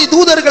 கோடி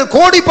தூதர்கள்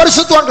கோடி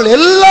பரிசுத்தவான்கள்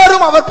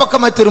எல்லாரும் அவர்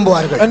பக்கமாய்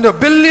திரும்புவார்கள். And the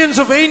billions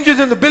of angels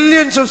and the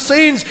billions of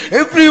saints,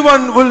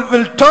 everyone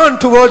will turn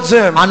towards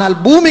him. ஆனால்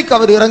பூமிக்கு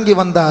அவர் இறங்கி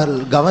வந்தால்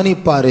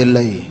கவனிப்பார்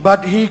இல்லை.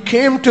 But he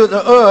came to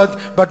the earth,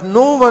 but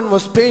no one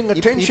was paying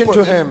attention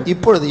to him.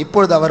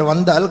 இப்பொழுது அவர்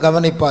வந்தால்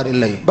கவனிப்பார்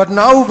இல்லை. But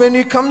now when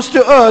he comes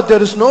to earth,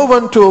 there is no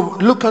one to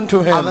look unto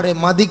him. அவரை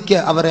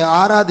மதிக்க, அவரை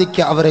ஆராதிக்க,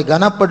 அவரை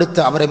கனப்படுத்த,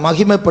 அவரை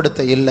மகிமைப்படுத்த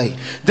இல்லை.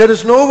 There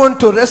is no one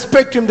to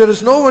respect him, there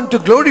is no one to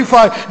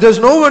glorify, there is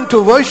no one to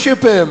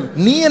worship him.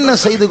 நீ என்ன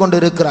செய்து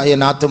கொண்டிருக்கிறாய்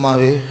என்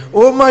ஆத்துமாவே?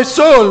 Oh my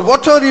soul,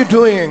 what are you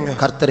doing?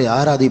 கர்த்தரை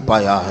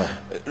ஆராதிப்பாயாக.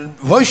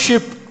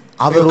 Worship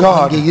அவர்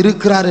இங்கே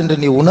இருக்கிறார் என்று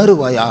நீ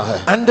உணருவாயாக.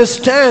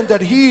 Understand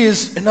that he is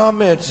in our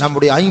midst.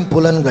 நம்முடைய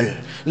ஐம்புலன்கள்,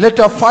 Let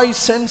our five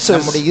senses,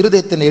 நம்முடைய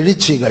இருதயத்தின்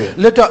எழுச்சிகள்,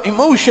 let our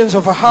emotions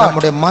of our heart,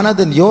 நம்முடைய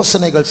மனதின்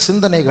யோசனைகள்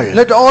சிந்தனைகள்,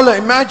 let all our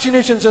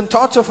imaginations and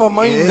thoughts of our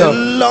mind,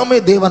 எல்லாமே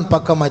தேவன்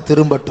பக்கமாய்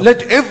திரும்பட்டும்.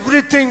 let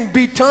everything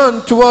be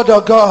turned toward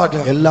our God.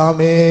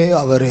 எல்லாமே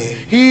அவரே.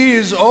 He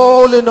is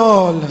all in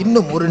all.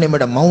 இன்னும் ஒரு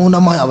நிமிடம்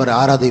மௌனமாய் அவரை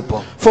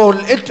ஆராதிப்போம். For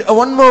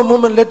one more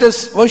moment, let us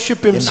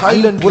worship Him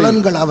silently.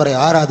 புலன்கள் அவரை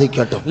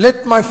ஆராதிக்கட்டும்.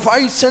 Let my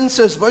five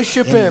senses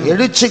worship Him.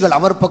 எழுச்சிகள்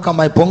அவர்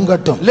பக்கமாய்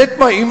பொங்கட்டும். Let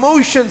my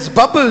emotions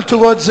bubble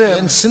towards Him.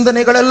 என்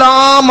சிந்தனைகள்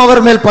எல்லாம்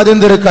அவர் மேல்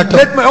பதிந்திருக்கட்டும்.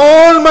 Let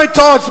all my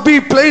thoughts be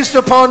placed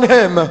upon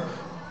Him.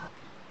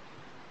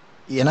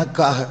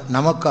 எனக்காக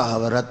நமக்காக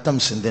அவர்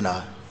ரத்தம்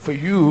சிந்தினார். For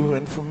you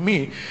and for me,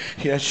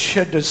 He has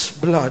shed His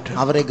blood.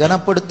 அவரை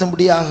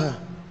கனப்படுத்தும்படியாக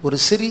ஒரு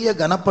சிறிய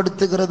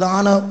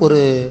கனப்படுத்துகிறதான ஒரு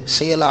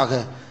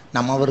செயலாக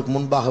நாம் அவருக்கு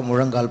முன்பாக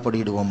முழங்கால்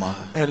படியிடுவோமாக.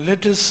 And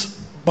let us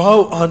bow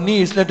our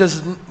knees. Let us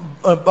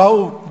bow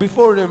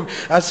before Him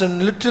as a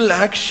little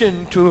action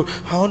to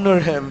honor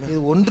Him. இது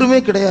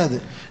ஒன்றுமே கிடையாது.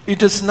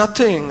 It is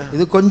nothing.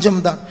 இது கொஞ்சம்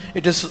தான்.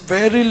 It is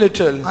very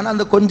little. ஆனா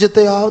அந்த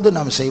கொஞ்சத்தையாவது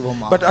நாம்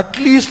செய்வோமா? But at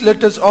least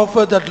let us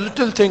offer that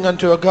little thing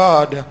unto our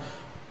God.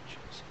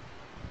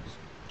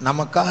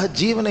 நமக்காக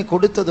ஜீவனை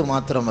கொடுத்தது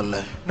மாத்திரமல்ல,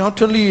 Not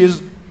only is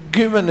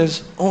given His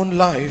own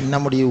life,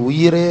 நம்முடைய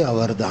உயிரே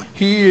அவர்தான்.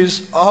 He is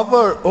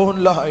our own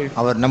life.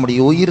 அவர் நம்முடைய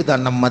உயிர்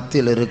தான் நம்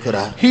மத்தியில்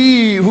இருக்கிறார். He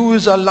who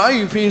is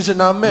alive, He is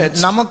in our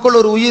midst. நமக்குள்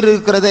ஒரு உயிர்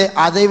இருக்கிறதே,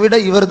 அதை விட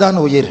இவர்தான்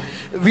உயிர்.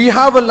 We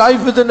have a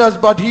life within us,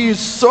 but He is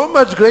so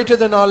much greater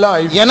than our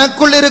life.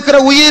 எனக்குள் இருக்கிற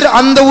உயிர்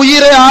அந்த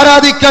உயிரை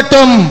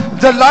ஆராதிக்கட்டும்.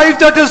 The life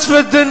that is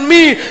within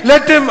me,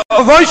 let Him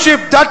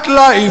worship that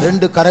life.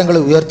 ரெண்டு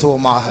கரங்களை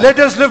உயர்த்துவோமாக. Let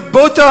us lift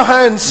both our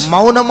hands.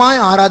 மௌனமாய்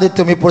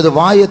ஆராதித்தோம், இப்பொழுது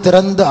வாயை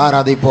திறந்து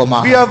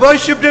ஆராதிப்போமாக. We have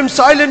worshipped Him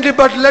silently,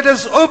 but let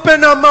us open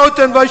our mouth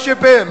and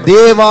worship Him.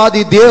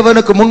 தேவாதி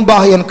தேவனுக்கு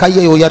முன்பாக என்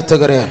கையை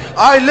உயர்த்துகிறேன்.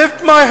 I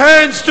lift my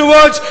hands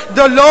towards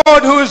the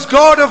Lord who is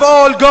God of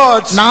all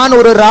gods. நான்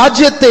ஒரு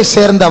ராஜ்யத்தை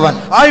சேர்ந்தவன்.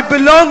 I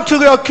belong to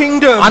your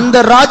kingdom. அந்த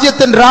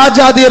ராஜ்யத்தின்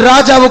ராஜாதி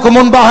ராஜாவுக்கு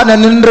முன்பாக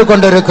நான் நின்று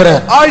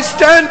கொண்டிருக்கிறேன். I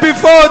stand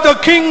before the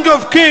King of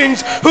kings,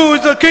 who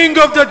is the king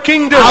of that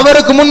kingdom.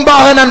 அவருக்கு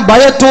முன்பாக நான்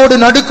பயத்தோடு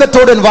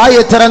நடுக்கத்தோடு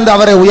வாயை திறந்து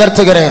அவரை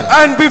உயர்த்துகிறேன்.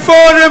 And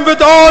before Him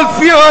with all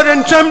fear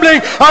and trembling,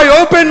 I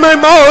open my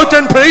mouth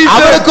and praise Him.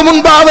 அவருக்கு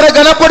முன்பாக அவரை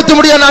கனப்படுத்த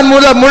முடிய நான்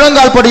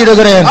முழங்கால்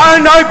படியிடுகிறேன்.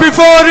 And I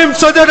before Him,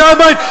 so that I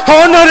might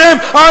honor Him,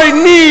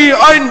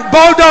 I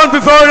bow down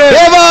before Him.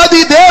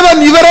 தேவாதி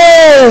தேவன் இவரே.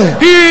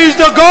 He is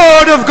the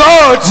God of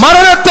gods.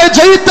 மரணத்தை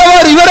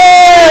ஜெயித்தவர் இவரே.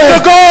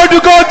 The God who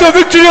got the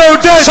victory of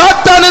death.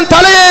 சாத்தானின்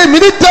தலையை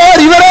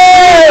மிதித்தவர் இவரே.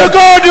 The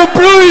God who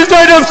bruised the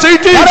head of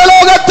Satan.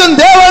 பரலோகத்தின்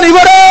தேவன்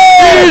இவரே.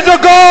 He is the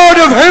God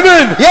of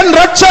heaven. என்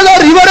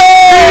ரட்சகர் இவரே.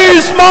 He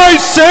is my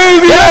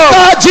savior.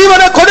 எனக்கு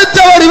ஜீவனை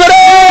கொடுத்தவர்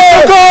இவரே.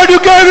 The God who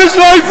gave His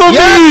life for me.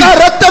 எனக்கு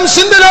ரத்தம்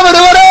சிந்தினவர்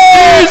இவரே.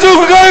 He is who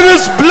gave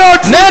His blood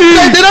for me.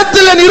 நேற்றைய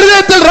தினத்தில் என்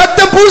இருதயத்தில்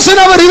ரத்தம்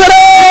பூசினவர்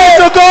இவரே.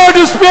 The God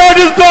who spared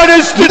His blood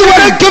is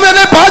இதுவரைக்கும்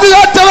என்னை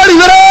பாதுகாத்தவர்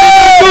இவரே.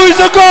 who is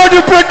the God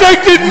who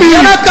protected me.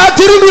 எனக்கா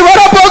திரும்பி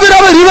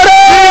வரப்போகிறவர் இவரே.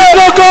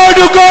 The God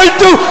who going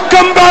to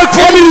come back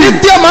for me.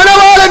 நித்திய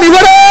மணவாளன்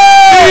இவரே.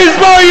 He is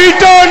my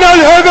eternal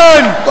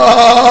heaven.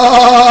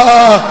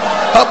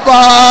 அப்பா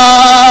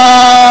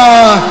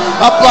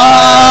அப்பா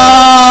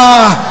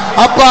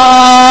அப்பா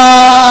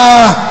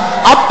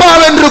அப்பா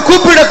என்று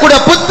கூப்பிடக்கூடிய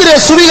புத்திர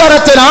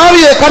சுவிகாரத்தின்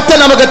ஆவியை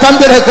கர்த்தர் நமக்கு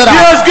தந்திருக்கிறார்.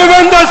 He has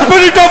given the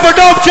spirit of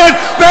adoption,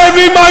 where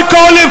we might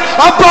call Him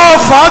Abba,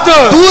 Father.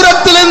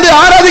 தூரத்திலிருந்து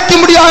ஆராதிக்க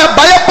முடியாத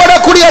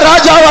பயப்படக்கூடிய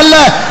ராஜா அல்ல,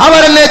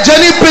 அவர் என்னை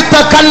ஜனிப்பித்த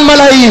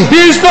கன்மலை.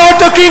 He is not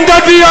the king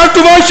that we have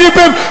to worship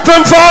Him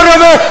from far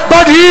away,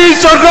 but He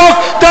is a rock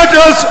that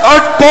is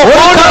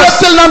upon us.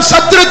 நாம்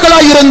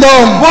சத்துருக்களாய்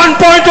இருந்தோம். One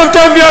point of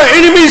time we are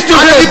enemies to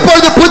Him,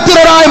 இப்பொழுது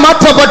புத்திரராய்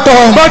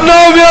மாற்றப்பட்டோம். but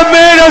now we are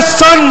made as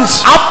sons.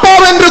 அப்பா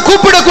என்று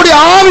கூப்பிடக்கூடிய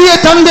ஆவியை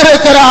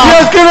தந்திருக்கிறார். He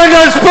has given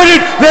us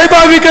spirit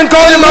whereby we can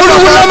call Him Abba,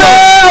 உள்ளமே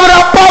அவர்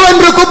அப்பா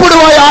என்று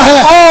கூப்பிடுவாயாக.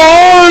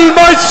 all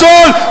my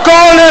soul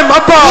call Him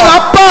Abba.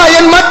 அப்பா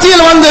என்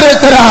மத்தியில்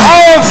வந்திருக்கிறார்.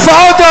 Our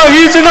Father,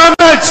 He is in our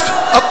midst.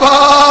 அப்பா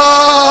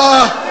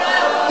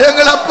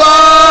எங்கள் அப்பா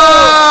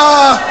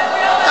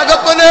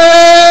தகப்பனே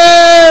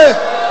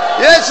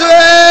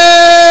இயேசுவே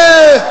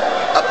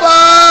அப்பா.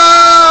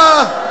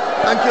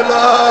 Thank you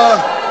Lord.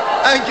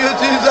 Thank you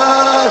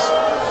Jesus.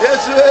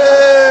 இயேசுவே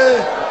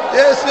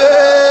இயேசுவே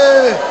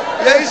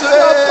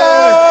இயேசுவே.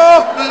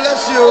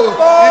 Bless you.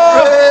 We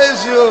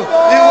praise you.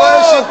 We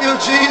worship you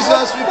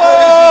Jesus. We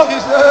praise you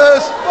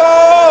Jesus.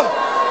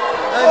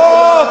 Thank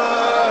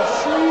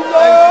you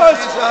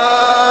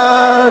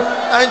Lord.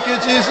 Thank you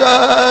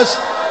Jesus.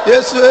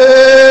 Yeswe,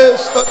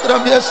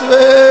 stotram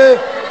Yeswe,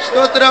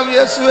 stotram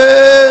Yeswe,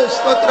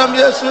 stotram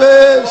Yeswe,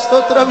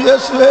 stotram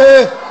Yeswe.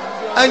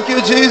 Thank you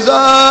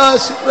Jesus.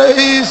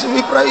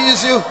 We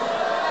praise you.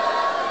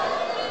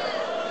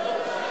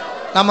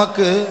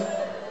 நமக்கு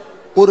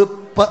ஒரு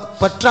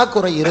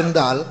பற்றாக்குறை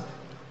இருந்தால்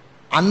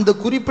அந்த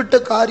குறிப்பிட்ட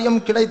காரியம்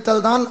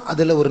கிடைத்தால் தான்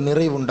அதில் ஒரு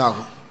நிறைவு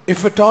உண்டாகும். If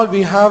at all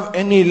we have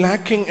any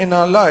lacking in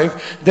our life,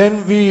 then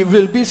we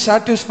will be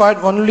satisfied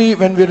only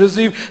when we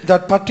receive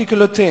that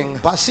particular thing.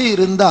 பசி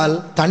இருந்தால்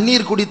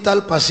தண்ணீர்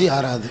குடித்தால் பசி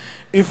ஆறாது.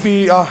 If we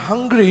are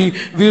hungry,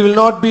 we will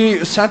not be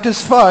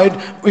satisfied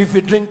if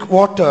we drink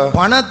water.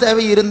 பண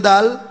தேவை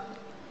இருந்தால்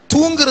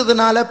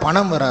தூங்குறதுனால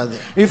பணம் வராது.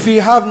 If we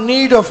have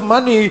need of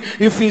money,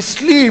 if we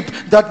sleep,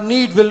 that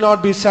need will not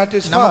be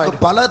satisfied.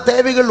 நமக்கு பல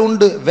தேவைகள்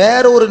உண்டு,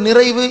 வேற ஒரு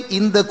நிறைவு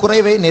இந்த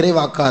குறைவை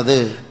நிறைவாக்காது.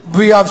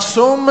 We have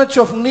so much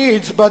of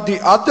needs, but the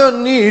other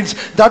needs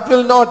that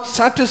will not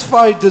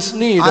satisfy this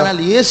need. ஆனால்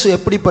இயேசு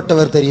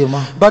எப்படிப்பட்டவர்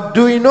தெரியுமா? But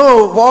do you know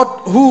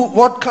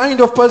what kind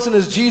of person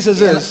is Jesus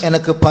is?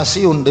 எனக்கு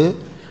பசி உண்டு,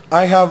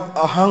 I have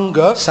a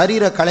hunger,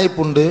 சரீர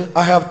களைப்புண்டு,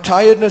 I have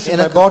tiredness in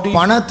my body,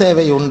 பண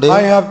தேவை உண்டு,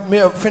 I have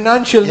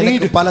financial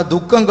need, பல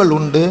துக்கங்கள்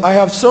உண்டு, I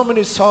have so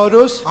many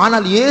sorrows.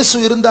 ஆனால் இயேசு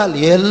இருந்தால்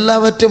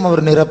எல்லாவற்றையும்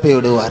அவர் நிரப்பி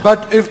விடுவார்.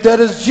 But if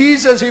there is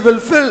Jesus, he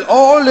will fill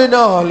all in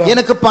all.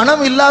 எனக்கு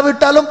பணம்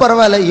இல்லாவிட்டாலும்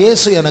பரவாயில்லை,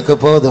 இயேசு எனக்கு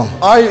போதும்.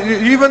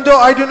 Even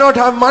though I do not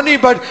have money,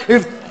 but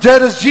if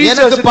there is Jesus,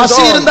 எனக்கு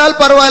பசி இருந்தால்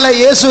பரவாயில்லை,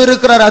 இயேசு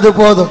இருக்கிறார், அது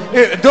போதும்.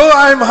 Though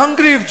I am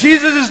hungry, if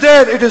Jesus is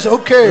there, it is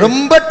okay.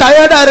 ரொம்ப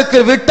டயர்டா இருக்கு,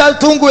 விட்டால்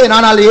தூங்குவேன்,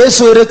 ஆனால்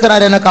இயேசு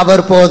இருக்கிறார், எனக்கு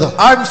அவர் போதும்.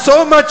 I am so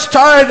much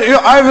tired,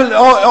 I will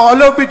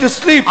allow me to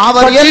sleep.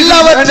 அவர்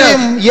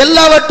எல்லாவற்றையும்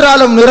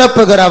எல்லாவற்றாலும்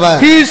நிரப்புகிறவர்.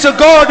 He is a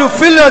God who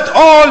filleth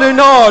all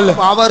in all.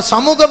 அவர்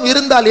சமூகம்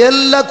இருந்தால்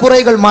எல்லா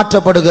குறைகள்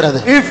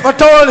மாற்றப்படுகிறது. If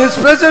at all his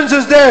presence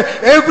is there,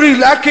 every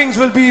lackings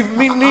will be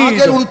need.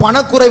 உன்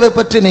பணக்குறைவை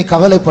பற்றி நீ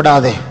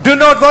கவலைப்படாதே. Do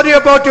not worry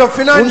about your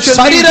financial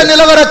சரீர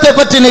நிலவரத்தை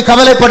பற்றி நீ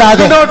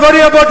கவலைப்படாதே. Do not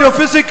worry about your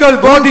physical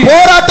body.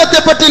 போராட்டத்தை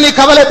பற்றி நீ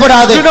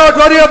கவலைப்படாதே. Do not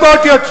worry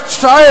about your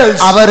trials.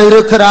 அவர்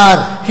இருக்கிறார்.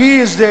 He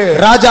is there.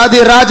 ராஜாதி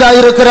ராஜா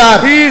இருக்கிறார்.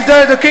 He is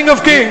there, the King of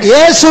Kings.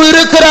 இயேசு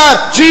இருக்கிறார்.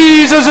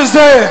 Jesus is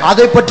there.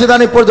 அதை பற்றி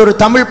தான் இப்பொழுது ஒரு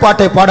தமிழ்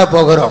பாட்டை பாட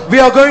போகிறோம்.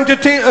 We are going to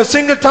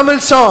sing a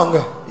Tamil song.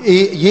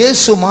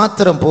 இயேசு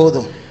மாத்திரம்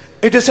போதும்.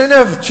 It is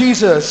enough,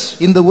 Jesus.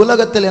 இந்த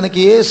உலகத்தில் எனக்கு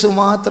இயேசு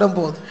மாத்திரம்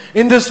போதும்.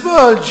 In this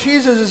world,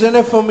 Jesus is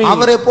enough for me.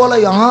 அவரை போல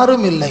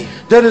யாரும் இல்லை.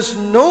 There is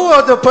no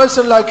other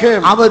person like him.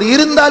 அவர்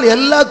இருந்தால்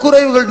எல்லா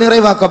குறைவுகள்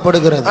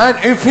நிறைவாக்கப்படுகிறது. And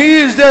if he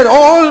is there,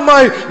 all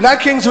my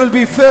lackings will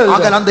be filled.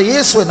 ஆக அந்த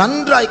இயேசுவை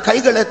நன்றாய்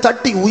கைகளை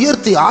தட்டி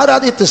உயர்த்தி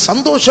ஆராதித்து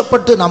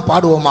சந்தோஷப்பட்டு நாம்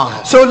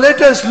பாடுவோமாக. So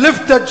let us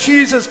lift that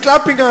Jesus,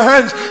 clapping our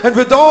hands, and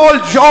with all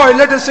joy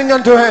let us sing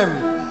unto him.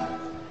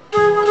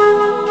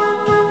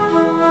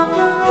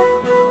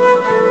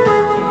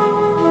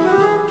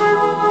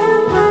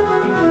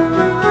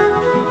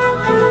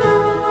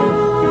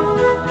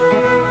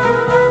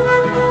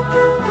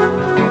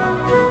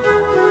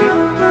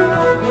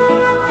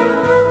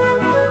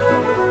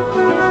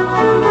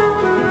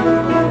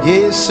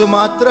 இயேசு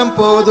மாத்திரம்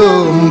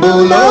போதும்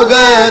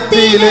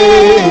பூலோகத்திலே,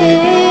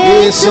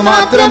 இயேசு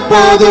மாத்திரம்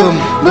போதும்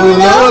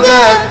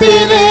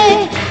பூலோகத்திலே,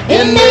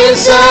 என்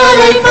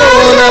நேசரை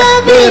போல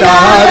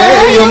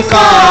வேறாரையும்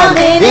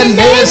காணேன், என்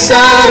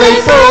நேசரை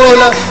போல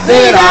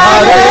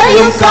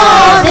வேறாரையும்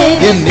காணேன்,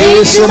 என்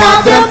இயேசு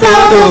மாத்திரம்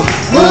போதும்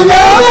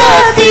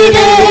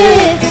பூலோகத்திலே,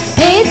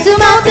 இயேசு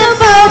மாத்திரம்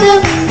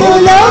போதும்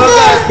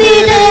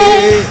பூலோகத்திலே,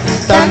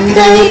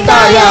 தந்தை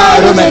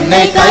தாயாரும்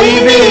என்னை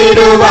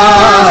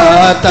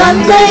கைவிடுவார்,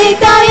 தந்தை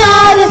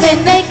தாயாரும்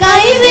என்னை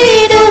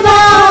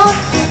கைவிடுவார்,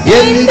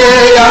 எந்த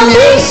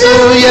இயேசு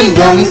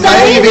என்றும்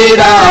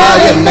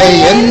கைவிடார் என்னை,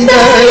 எந்த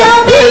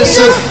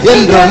இயேசு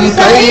என்றும்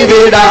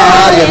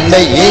கைவிடார்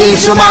என்னை,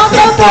 இயேசு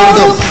மாத்திரம்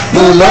போதும்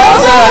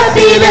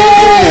பூலோகத்திலே,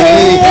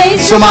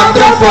 இயேசு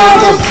மாத்திரம்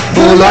போதும்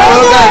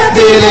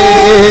பூலோகத்திலே,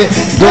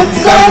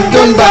 துக்கம்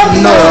துன்பம்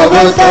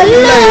நோவு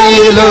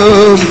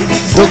தொல்லையிலும்,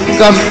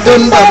 துக்கம்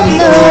துன்பம்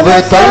நோவு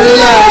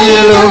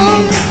தொல்லையிலும்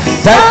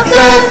தக்க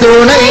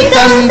துணை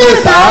தந்து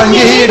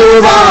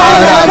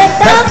தாங்கிடுவார்,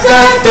 தக்க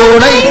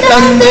துணை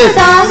தந்து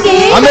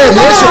ஆமென்.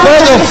 இயேசு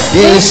போதும்,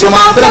 இயேசு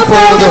மாத்திரம்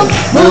போதும்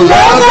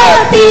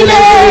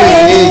பூலோகத்திலே,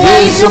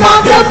 இயேசு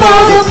மாத்திரம்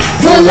போதும்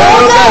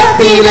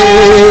பூலோகத்திலே,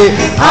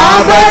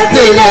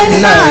 ஆபத்தில்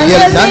என்ன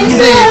என்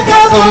நன்றி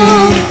காக்கும்,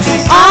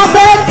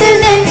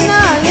 ஆபத்தில் என்ன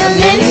என்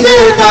நெஞ்சு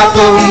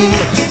காக்கும்,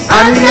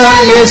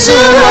 அண்ணல் இயேசு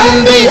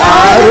அன்றி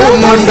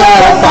யாரும் உண்டோ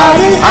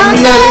பாரு,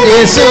 அண்ணல்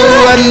இயேசு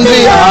அன்றி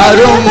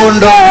யாரும்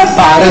உண்டோ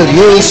பாரு,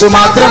 இயேசு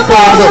மாத்திரம்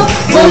போதும்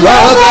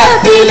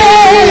பூலோகத்திலே,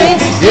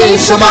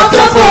 இயேசு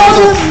மாத்திரம்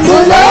போதும்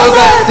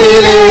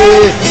பூலோகத்திலே,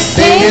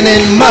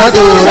 தேனின்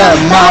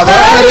மதுரம்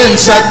அவரின்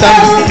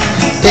சத்தம்,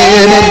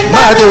 தேனின்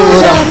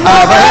மதுரம்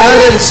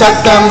அவரின்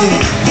சத்தம்,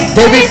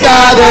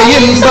 தெவிட்டாத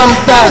இன்பம்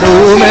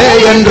தருமே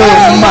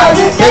என்றும்,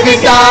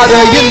 தெவிட்டாத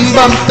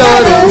இன்பம்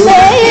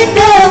தருமே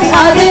என்றும்,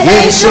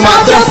 இயேசு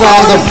மாத்திரம்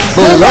போதும்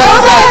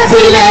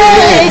பூலோகத்திலே,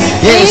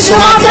 இயேசு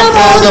மாத்திரம்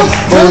போதும்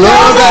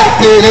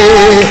பூலோகத்திலே,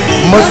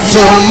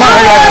 முற்றும்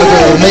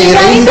அழகு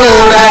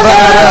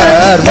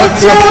நிறைந்தோரவர்,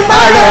 முற்றும்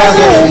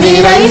அழகு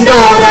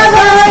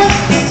நிறைந்தோரவர்,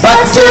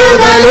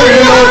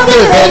 பற்றுதலுள்ளோர்க்கு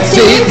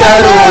வெற்றி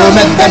தரும்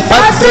எந்தன்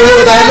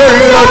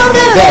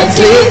பற்றுதலுள்ளோர்க்கு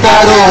வெற்றி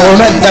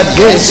தரும் எந்தன்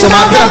இயேசு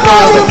மாத்திரம்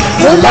போதும்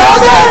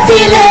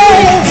உலோகத்திலே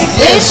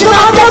இயேசு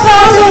மாத்திரம்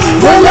போதும்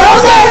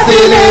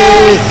உலோகத்திலே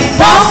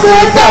வாக்கு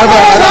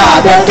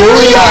தவறாத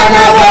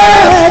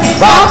தூயனவர்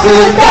வாக்கு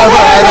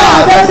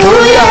தவறாத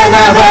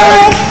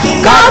தூயனவர்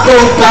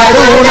காக்கும்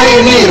கருணை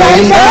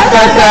நிறைந்த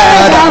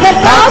கர்த்தர்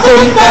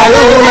காக்கும்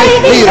கருணை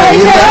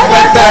நிறைந்த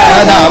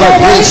கர்த்தர் அவர்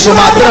இயேசு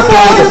மாத்திரம்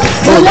போதும்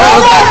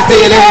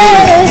உலோகத்திலே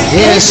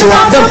இயேசு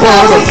மாத்திரம்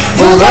போதும்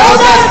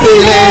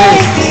உலோகத்திலே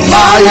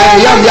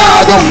மாயம்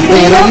யாதும்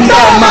விரும்ப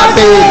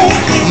மாட்டேன்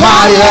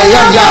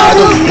மாயம்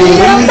யாதும்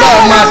விரும்ப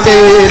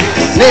மாட்டேன்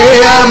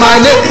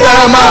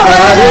நியமனித்தமாக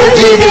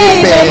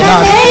ஜீவிப்பேன்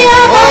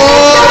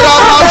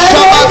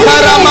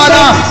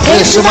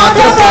இயேசு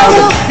மாத்திரம்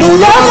போதும்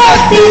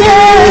உலோகத்திலே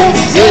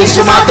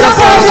இயேசு மாத்திரம்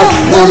போதும்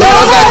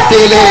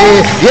உலோகத்திலே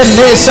என்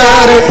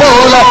நேசரை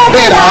போல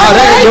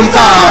வேறாரையும்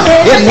தான்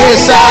என்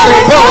நேசரை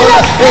போல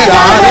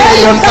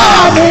வேறாரையும்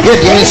தான்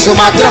என் இயேசு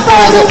மாத்திரம்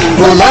போதும்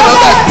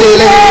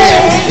உலோகத்திலே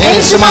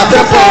இயேசு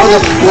மாத்திரம்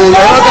போதும்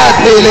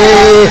உலோகத்திலே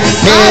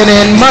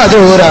தேனின்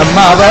மதுரம்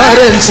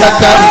அவரின்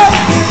சத்தம்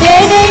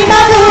தேனின்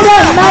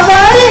மதுரம்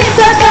அவரின்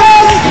சத்தம்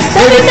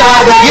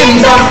தெவிட்டாத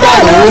இன்பம்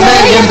தருமே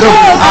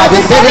என்றும் அது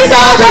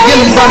தெவிட்டாத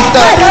இன்பம்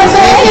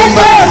தருமே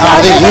என்பம்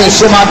அது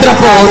இயேசு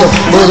மாத்திரம் போதும்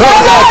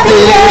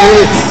உலோகத்திலே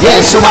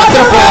இயேசு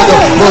மாத்திரம்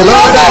போதும்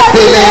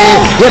உலோகத்திலே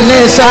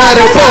என்னை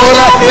சாரை போல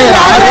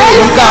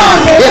யாரையும்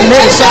காண்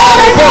என்னை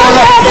சாரை போல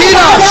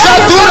தீரா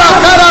சதுரா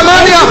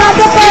கரமானியா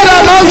தீரா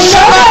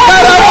மௌஷமா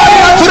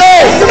கரமானியா துரே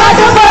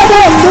மாத்திரம்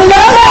போதும்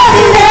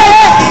உலோகத்திலே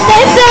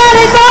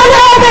நெஞ்சாரை போல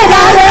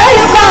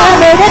யாரையும்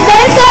காண்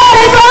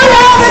நெஞ்சாரை போல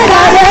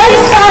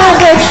யாரையும் காண்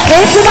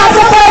இயேசு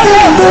மாத்திரம்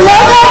போதும்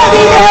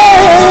உலோகத்திலே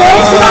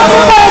இயேசு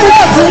மாத்திரம்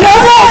போதும்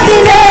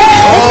உலோகத்திலே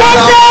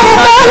நெஞ்சாரை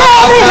போல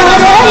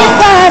யாரையும்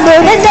காண்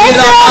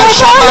நெஞ்சாரை போல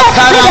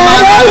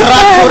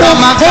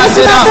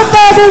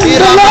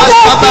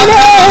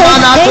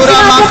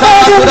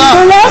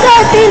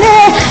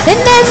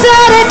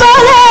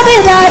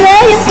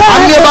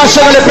அந்நிய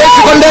பாஷைகளை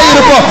பேசிக்கொண்டே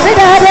இருப்போம்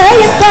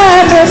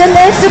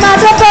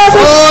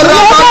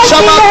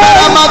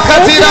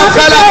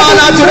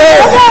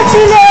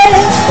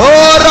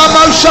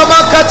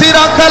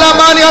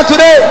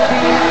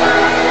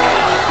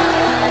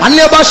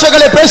அந்நிய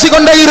பாஷைகளை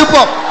பேசிக்கொண்டே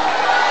இருப்போம்.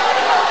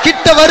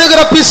 கிட்ட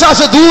வருகிற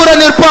பிசாசு தூர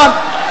நிற்பான்.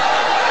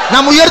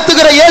 நாம்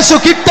உயர்த்துகிற இயேசு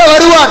கிட்ட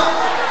வருவார்.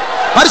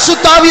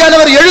 பரிசுத்த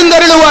ஆவியானவர்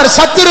எழுந்தருளுவார்.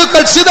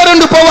 சத்துருக்கள்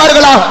சிதறண்டு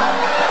போவார்களாக.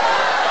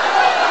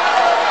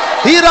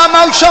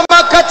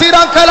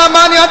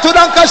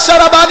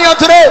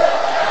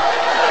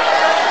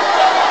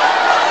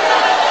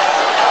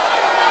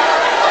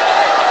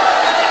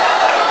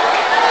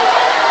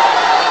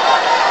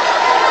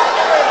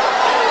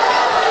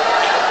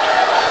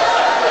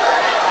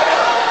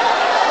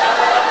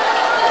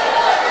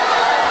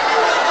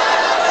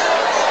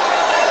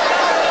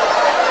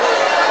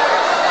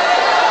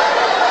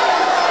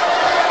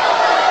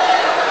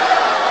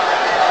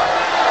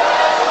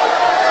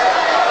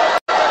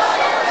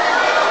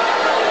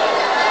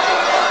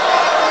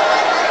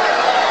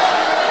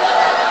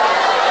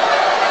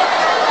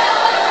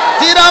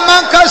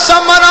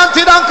 Samana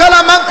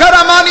tirankala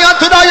mankara mania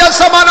tudaya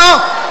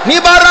samana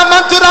nibara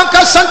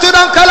manturanka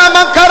santurankala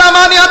mankara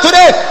mania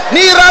ture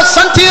nira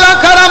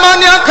santirankala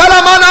mania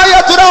kalamana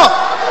yatura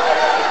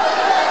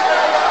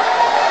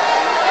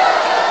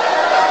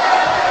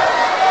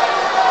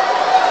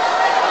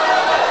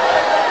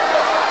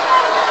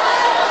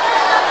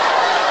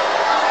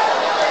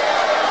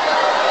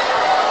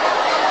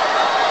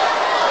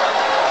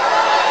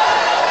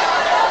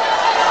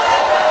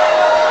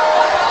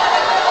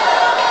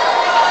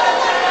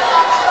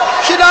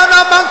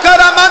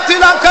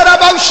Lankara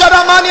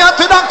Bausharamania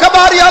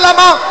Tudankabari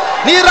Alama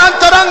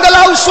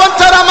Nirantarangala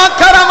Uswantarama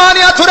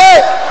Karamania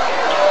Ture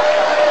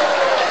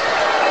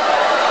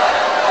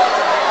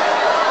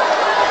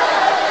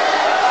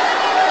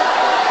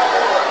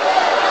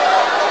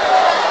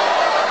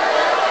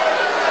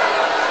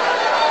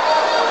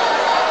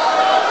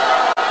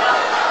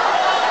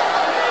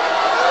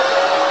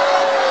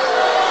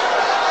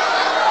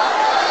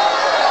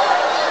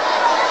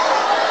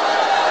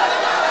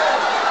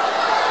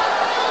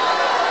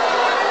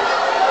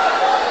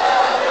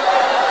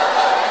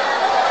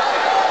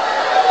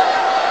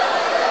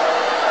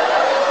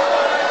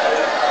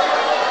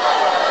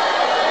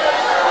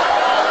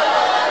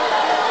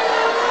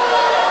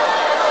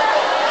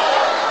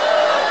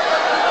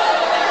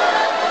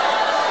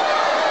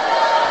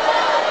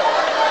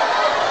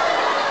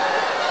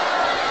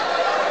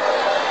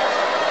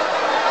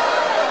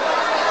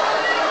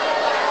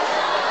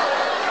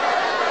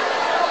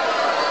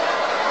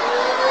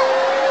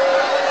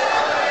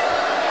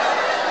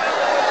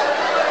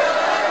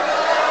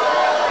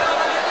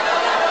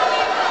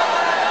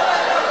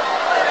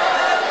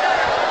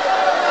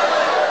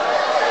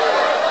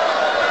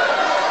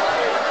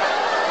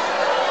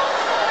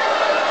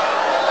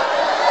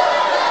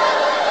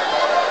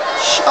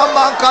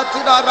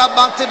Shambankatira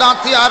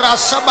Rabantidantiara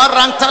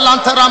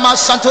Sabarantalantarama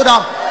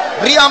Santuram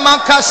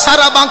Riamanka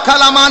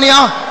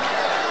Sarabankalamania.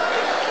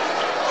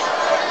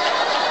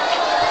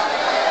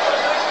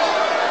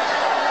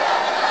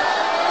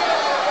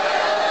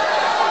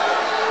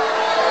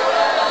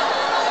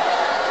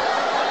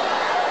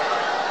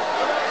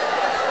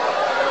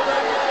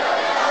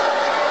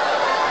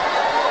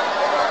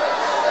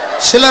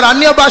 சிலர்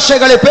அந்நிய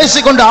பாஷைகளை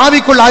பேசிக்கொண்டு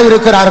ஆவிக்குள்ளாய்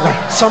இருக்கிறார்கள்.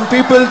 Some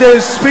people they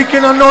speak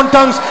in unknown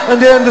tongues and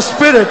they are in the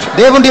spirit.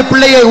 தேவனுடைய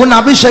பிள்ளையே உன்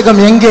அபிஷேகம்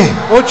எங்கே?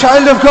 Oh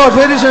child of God,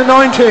 where is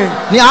anointing?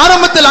 நீ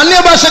ஆரம்பத்தில்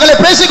அந்நிய பாஷைகளை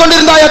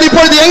பேசிக்கொண்டிருந்தாய், அது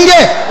இப்பொழுது எங்கே?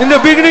 In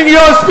the beginning you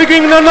are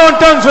speaking in unknown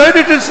tongues, where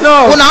it is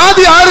now? உன்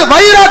ஆதி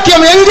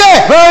வைராக்கியம் எங்கே?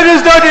 Where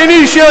is that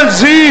initial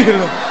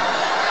zeal?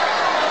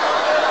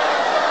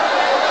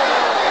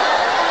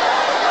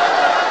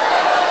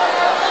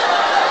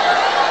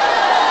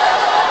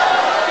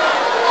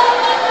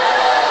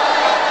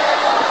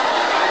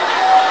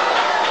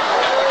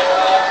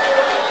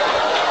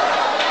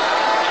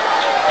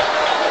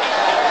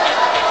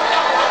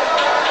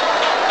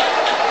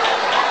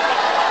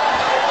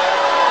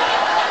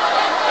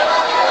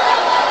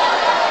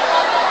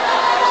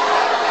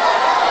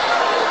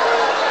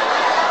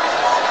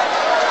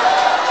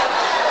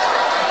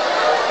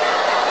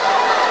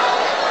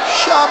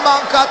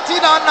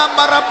 Katina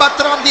namara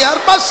batrandi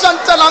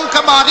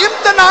arbasantalankamar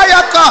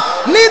imtanayaka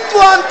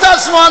nitwanta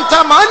swanta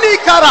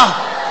manikara.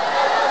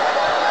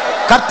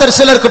 கர்த்தர்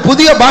சிலருக்கு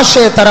புதிய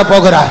பாஷையை தர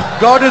போகிறார்.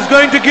 God is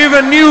going to give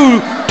a new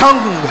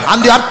tongue.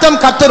 அந்த அர்த்தம்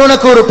கர்த்தர்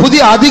உனக்கு ஒரு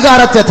புதிய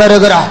அதிகாரத்தை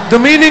தருகிறார்.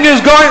 The meaning is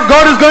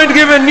God is going to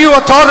give a new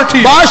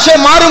authority. பாஷை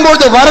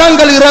மாறும்போது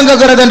வரங்கள்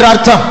இறங்குகிறது என்ற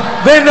அர்த்தம்.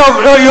 When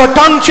your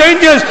tongue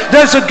changes,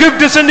 there's a gift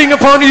descending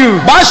upon you.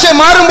 பாஷை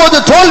மாறும்போது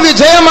தோல்வி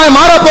ஜெயமாய்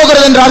மாற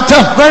போகிறது என்ற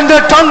அர்த்தம். When the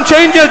tongue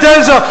changes,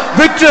 there's a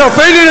victory.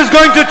 Failure is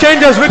going to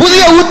change as victory.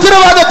 புதிய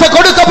உத்தரவாதத்தை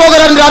கொடுக்க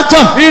போகிறார் என்ற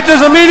அர்த்தம். It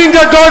is a meaning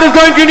that God is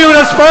going to give you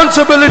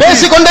responsibility.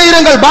 பேசிக்கொண்டே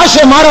இருங்கள்,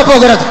 பாஷை மாற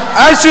போகிறது.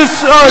 As you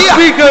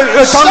speak,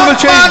 a tongue will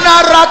change.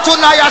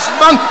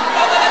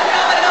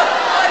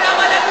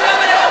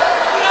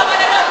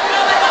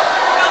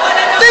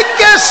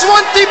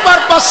 Swanti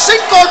purpose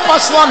single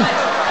plus one.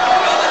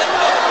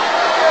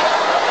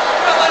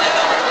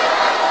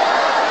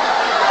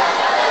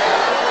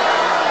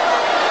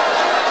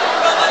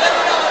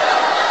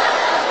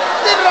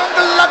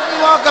 Diranggelat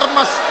nuagar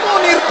mas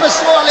munir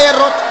peswale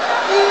rot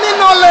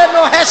ninole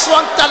no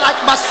heswang talak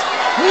bas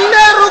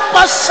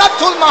nerupa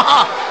satul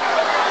maha.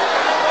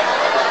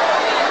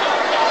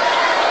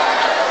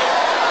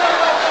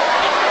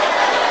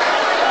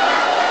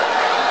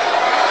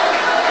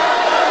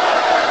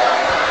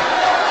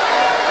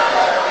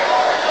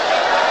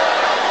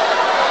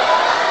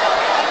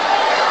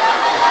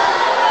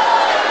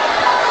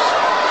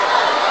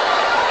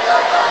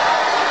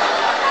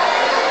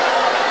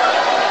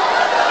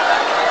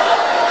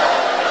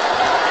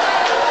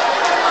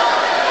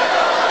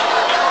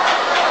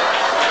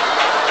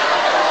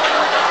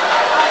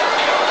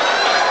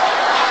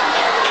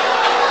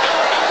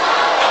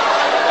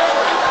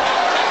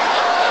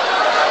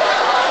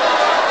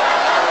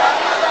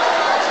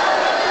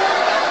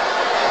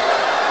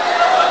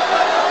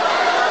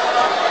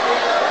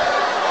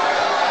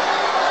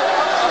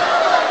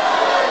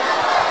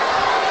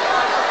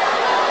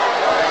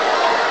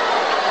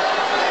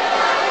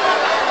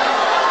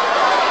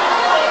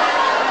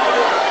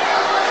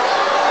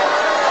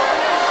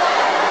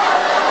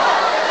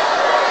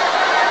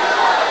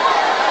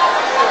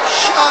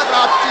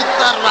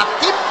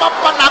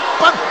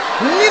 Papanapan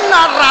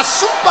nina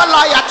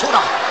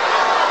rasumpalayatura.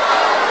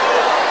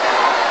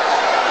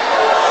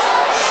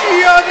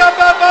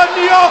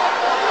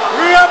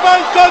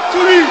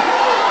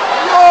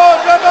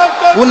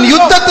 உன்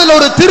யுத்தத்தில்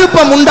ஒரு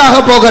திருப்பம் உண்டாக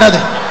போகிறது.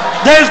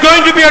 There is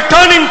going to be a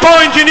turning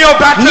point in your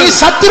battle. நீ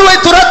சத்துருவை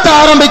துரத்த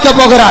ஆரம்பிக்க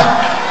போகிறாய்.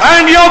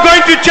 And you are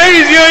going to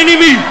chase your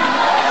enemy.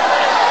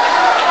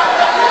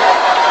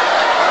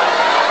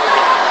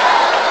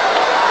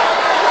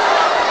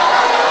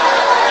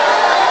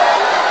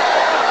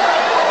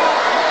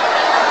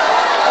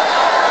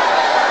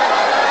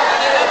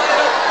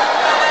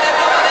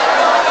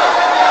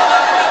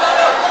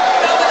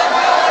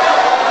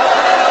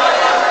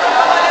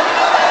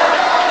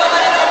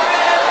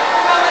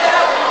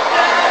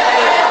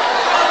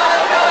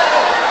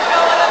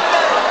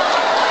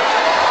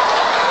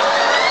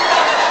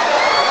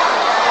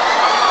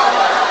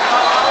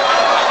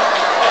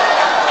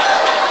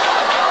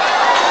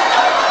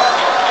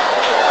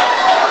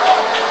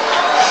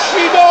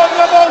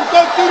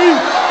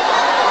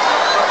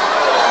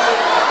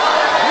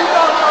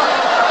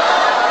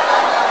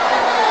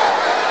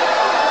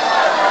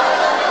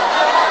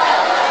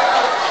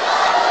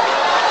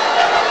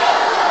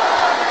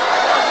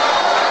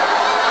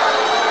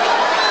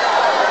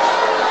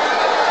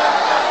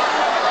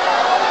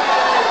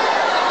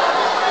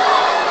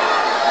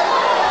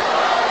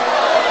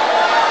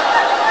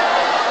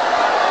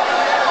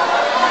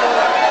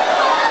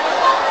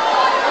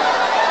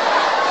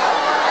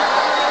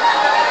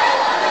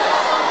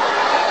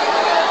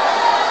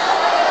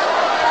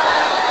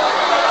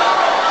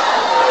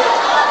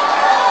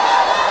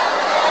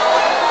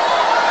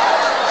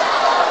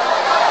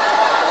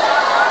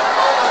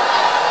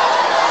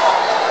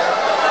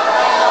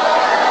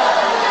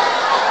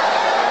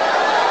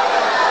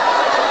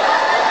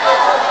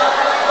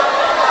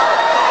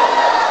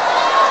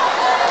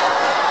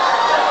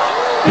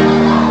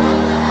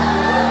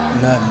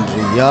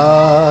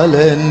 நன்றியால்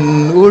என்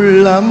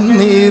உள்ளம்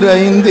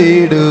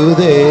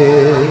நிறைந்திடுதே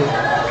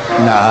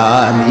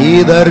நான்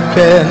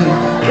இதற்கென்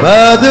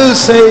பதில்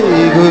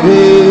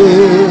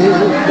செய்குவேன்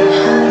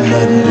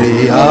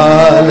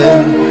நன்றியால்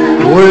என்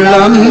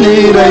உள்ளம்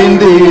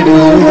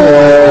நிறைந்திடுதே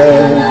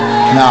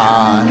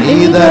நான்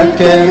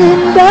இதற்கென்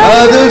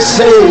பதில்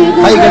செய்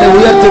கைகளை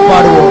உயர்த்தி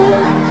பாடுவோம்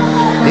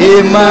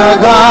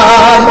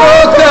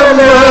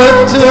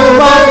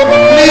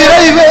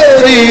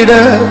நிறைவேறிட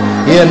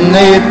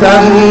என்னை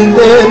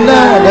தந்து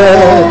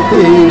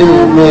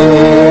நடத்திடுவே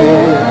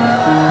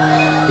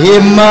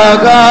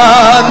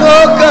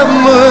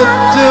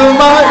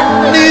இம்மகானோக்கமுற்றுமாய்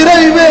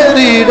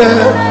நிறைவேறிட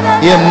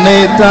என்னை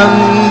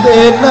தந்து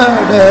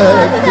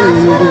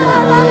நடத்திடுவே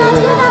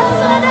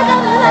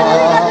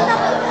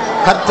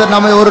கர்த்தர்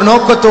நம்மை ஒரு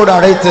நோக்கத்தோடு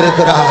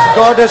அழைத்திருக்கிறார்.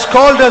 God has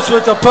called us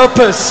with a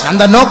purpose.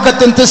 அந்த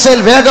நோக்கத்தின்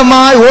திசையில்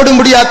வேகமாய்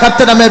ஓடும்படியா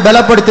கர்த்தர் நம்மை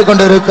பலப்படுத்திக்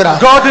கொண்டிருக்கிறார்.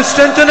 God has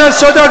strengthened us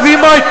so that we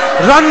might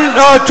run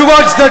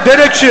towards the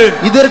direction.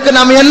 இதற்கு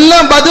நாம்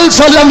எல்லாம் பதில்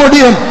சொல்ல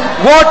முடியும்.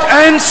 What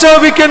answer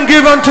we can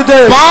give unto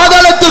them?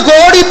 பாதாளத்துக்கு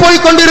ஓடி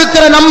போய்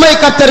கொண்டிருக்கிற நம்மை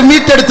கர்த்தர்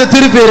மீட்டெடுத்து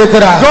திருப்பி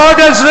இருக்கிறார். God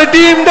has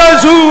redeemed us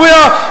who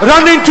were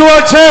running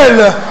towards hell.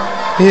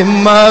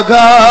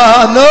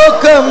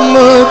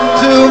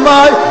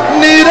 இம்மகானோக்கமுற்றுமாய்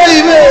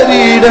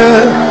நிறைவேறிட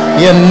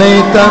என்னை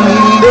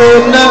தந்து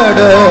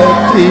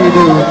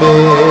நடத்திடுவே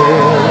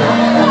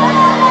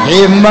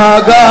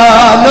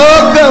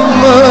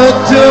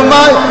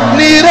இம்மகானோக்கமுற்றுமாய்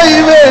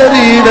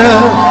நிறைவேறிட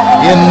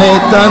என்னை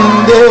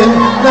தந்து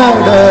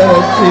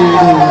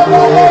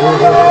நடத்திடுவே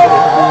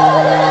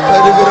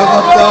தருகிறோம்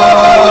அப்பா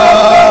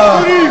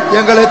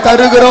எங்களை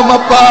தருகிறோம்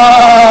அப்பா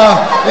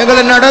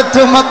எங்களை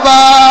நடத்தும் அப்பா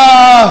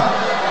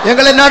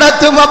எங்களை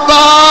நடத்தும் அப்பா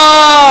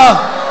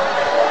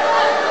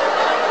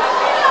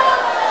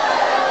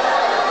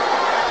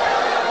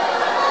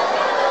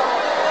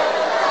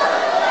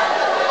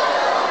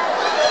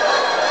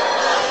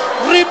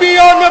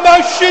Ribiana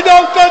bashida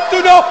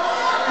katuna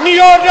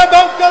niara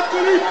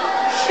bakaturi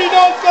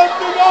shida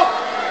katuna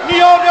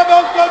niara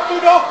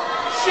bakatuna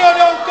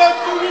shada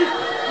katuri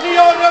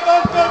niara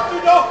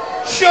bakatuna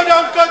shada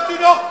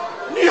katuna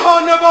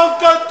nihana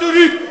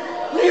bakaturi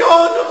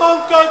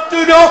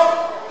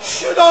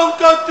shada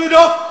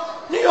katuna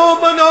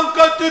nihana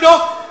katuna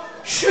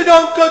shada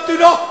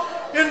katuna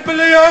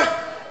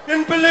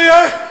en பிள்ளையே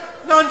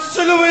நான்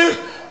சிலுவையில்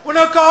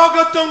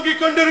உனக்காக தொங்கிக்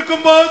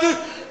கொண்டிருக்கும்போது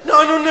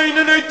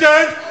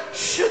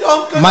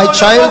My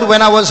child,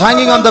 when I was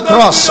hanging on the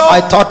cross,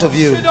 I thought of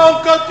you.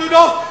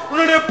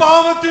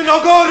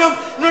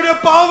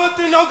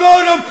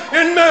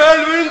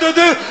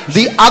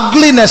 The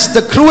ugliness,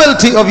 the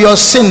cruelty of your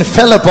sin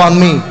fell upon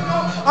me.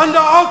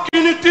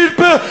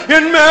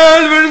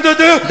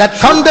 That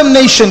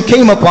condemnation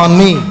came upon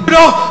me.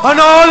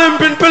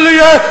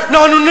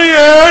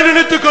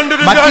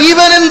 But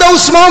even in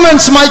those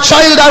moments, my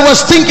child, I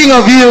was thinking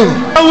of you.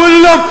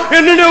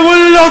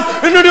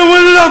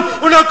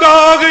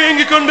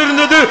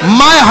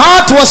 My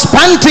heart was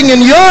panting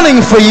and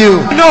yearning for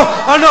you.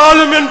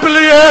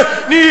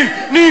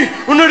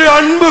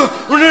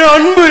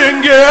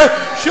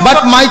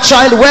 But my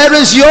child, where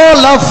is your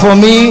love for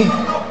me?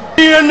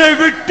 நீ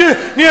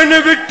என்னை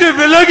விட்டு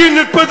விலகி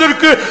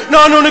நிற்பதற்கு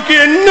நான் உனக்கு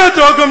என்ன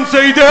துரோகம்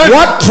செய்தேன்?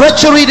 What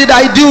treachery did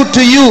I do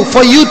to you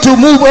for you to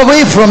move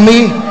away from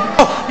me?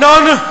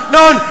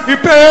 நான்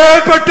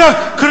இப்பேற்பட்ட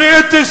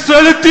கிரியத்தை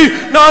செலுத்தி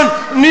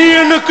நீ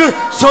எனக்கு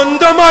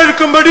சொந்தமா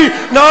இருக்கும்படி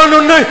நான்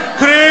உன்னை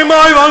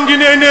கிரயமாய்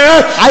வாங்கினேனே.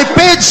 I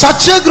paid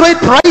such a great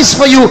price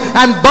for you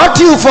and bought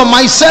you for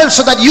myself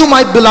so that you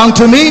might belong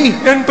to me.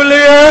 என்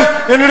பிள்ளையே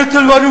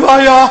என்னிடத்தில்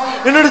வருவாயா?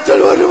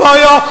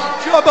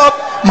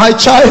 My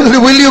child,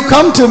 will you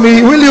come to me?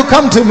 Will you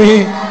come to me?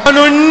 நான்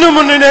இன்னும்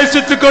உன்னை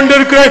நேசித்துக்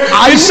கொண்டிருக்கிறேன்.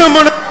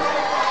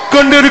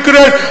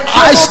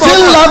 I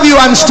still love you.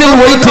 I'm still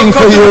waiting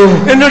for you.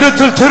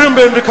 என்னிடத்தில் திரும்ப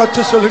என்று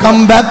கர்த்தர் சொல்லுகிறார்.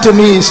 Come back to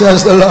me, says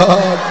the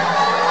Lord.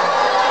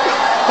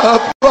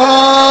 அப்பா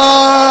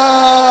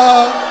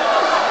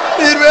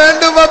நீர்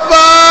வேண்டும்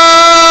அப்பா.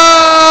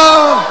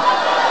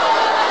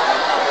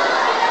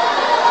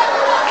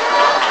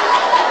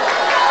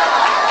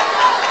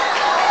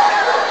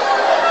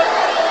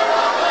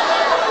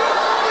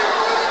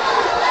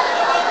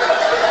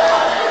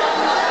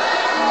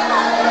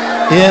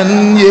 என்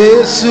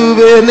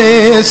இயேசுவே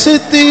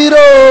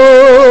நேசித்தீரோ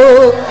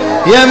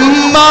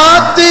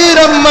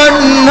எம்மாத்திரம்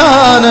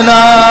மண்ணான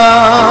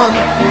நான்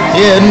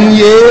என்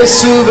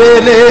இயேசுவே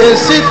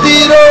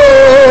நேசித்தீரோ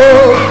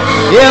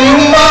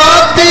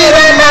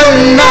எம்மாத்திரம்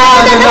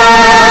மண்ணான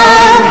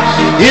நான்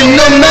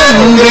இன்னும்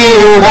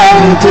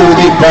நன்றியுடன்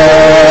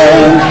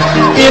துதிப்பேன்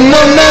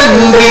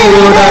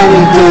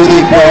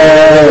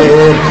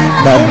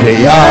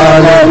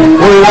நன்றியாளன்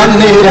உள்ளம்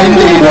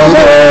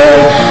நிறைந்திடுவே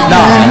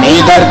நான்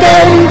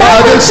இதற்கென்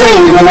பதில்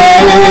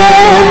செய்வேன்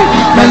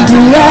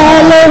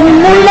நன்றியாளன்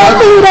உள்ளம்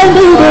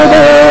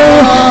நிறைந்திடுவே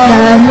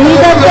நான்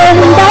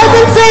இதற்கென்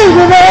பதில்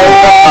செய்வேன்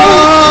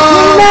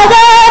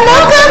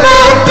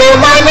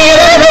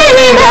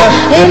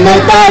என்னை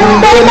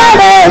தந்தை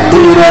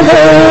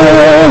நடத்திடுவே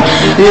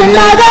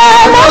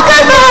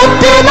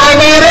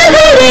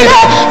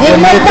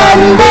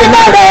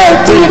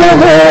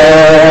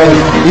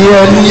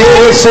என்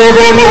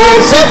இயேசுவை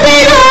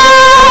நேசிக்கிறேன்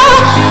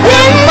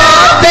என்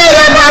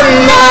மாத்திரம்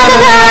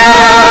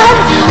அண்ணாதான்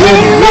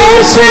என்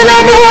இயேசுவை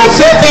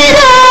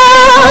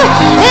நேசிக்கிறேன்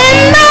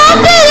என்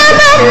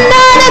மாத்திரம்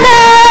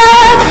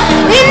அண்ணாதான்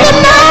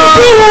இன்னும்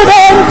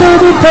நன்றியுடன்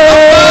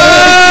துதிப்பேன்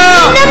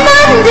இன்னும்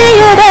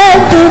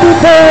நன்றியுடன்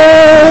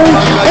துதிப்பேன்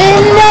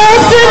என்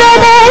இயேசுவை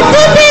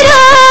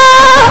நேசிக்கிறேன்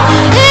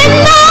என்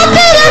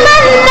மாத்திரம்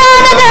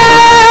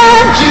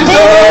அண்ணாதான்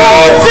என்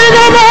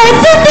இயேசுவை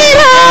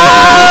நேசிக்கிறேன்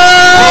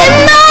என்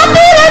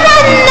மாத்திரம்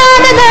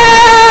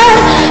அண்ணாதான்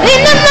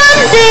இன்னும்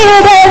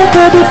நன்றியுடன்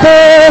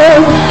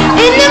துதிப்பேன்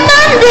இன்னும்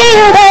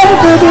நன்றியுடன்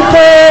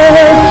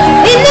துதிப்பேன்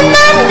இன்னும்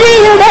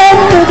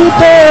நன்றியுடன்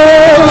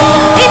துதிப்பேன்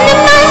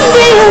இன்னும்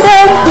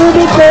நன்றியுடன்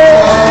துதிப்பேன்.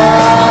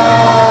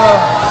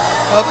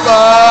 அப்பா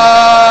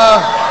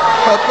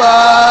அப்பா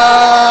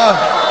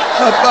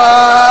அப்பா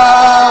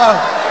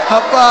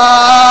அப்பா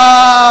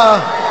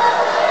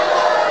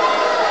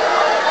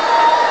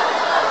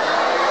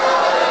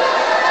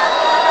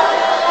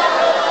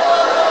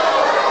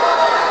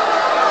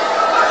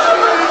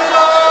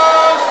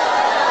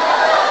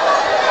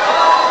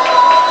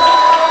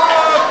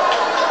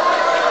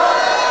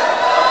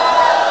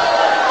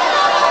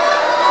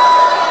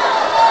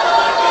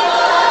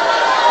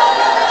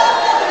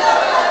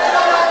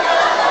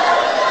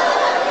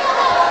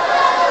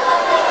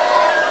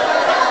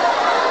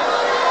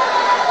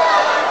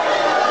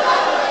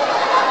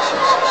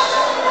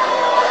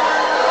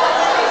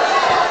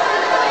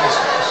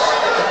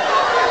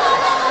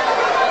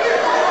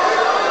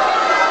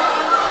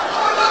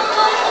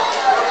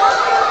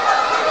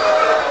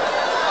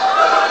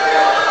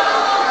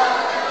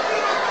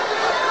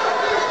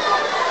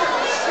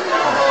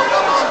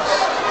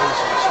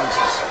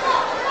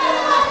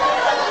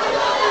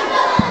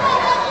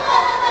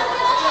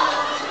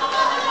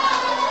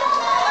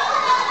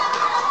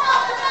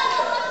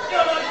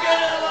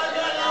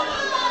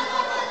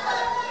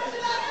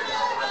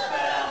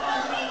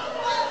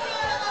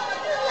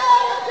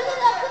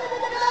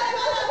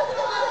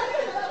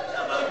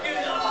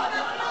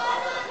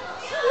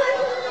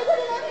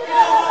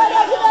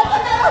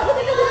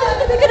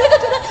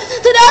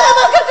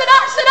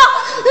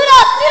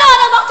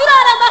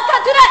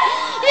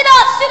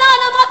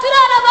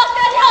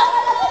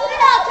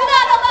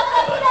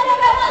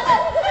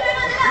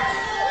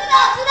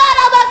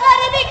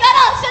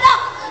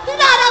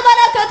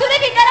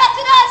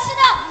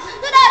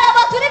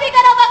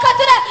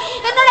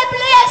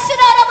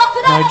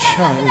My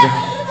child,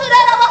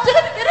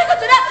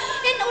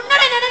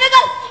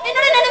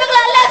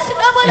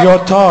 your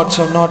thoughts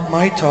are not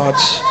my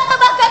thoughts.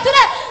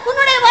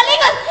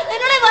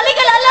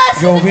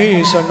 Your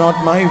ways are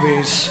not my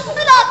ways.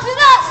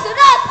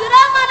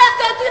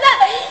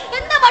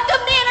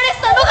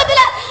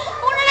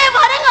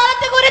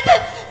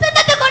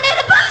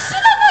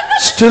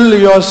 Still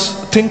you are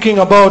thinking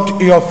about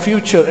your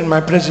future in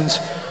my presence.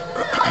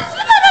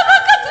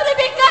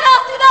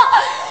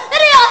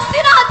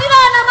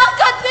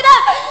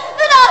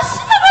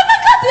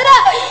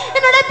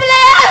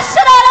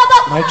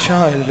 My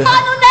child,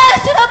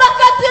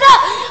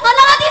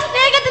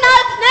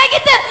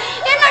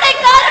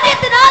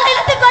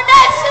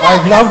 I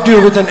have loved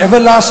you with an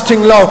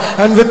everlasting love,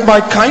 and with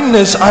my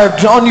kindness I have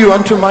drawn you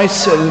unto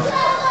myself.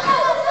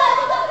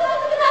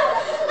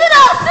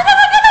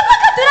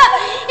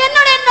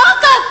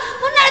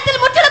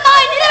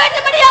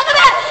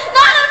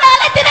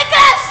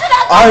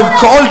 I have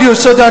called you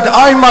so that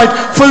I might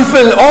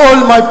fulfill all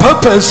my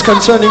purpose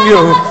concerning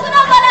you.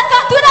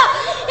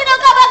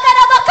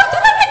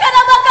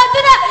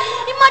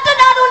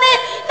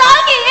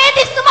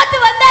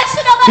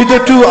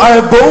 Hitherto I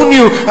have borne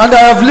you, and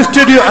I have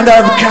lifted you, and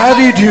I have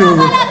carried you.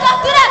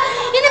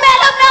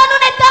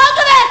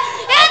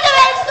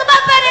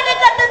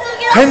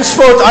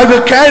 Henceforth I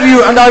will carry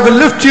you, and I will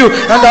lift you,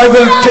 and I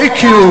will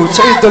take you,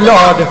 saith the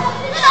Lord.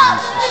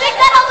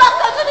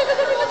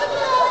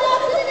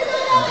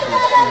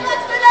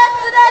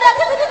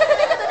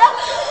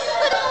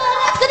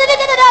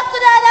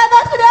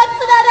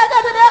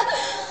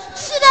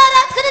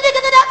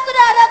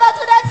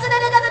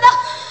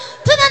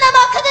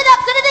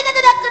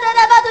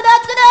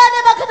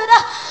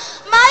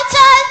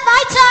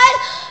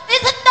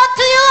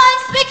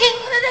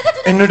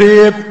 என்னுடைய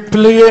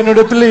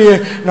பிள்ளையே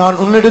நான்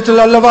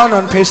உன்னிடத்தில் அல்லவா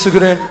நான்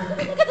பேசுகிறேன்.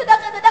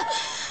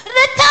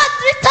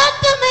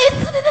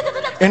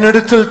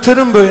 என்னிடத்தில்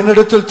திரும்பு.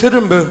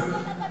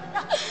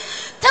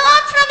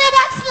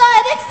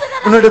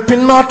 உன்னுடைய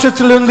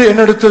பின்மாற்றத்திலிருந்து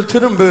என்னிடத்தில்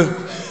திரும்பு.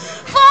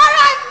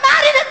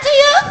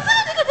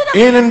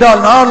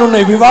 ஏனென்றால் நான்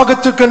உன்னை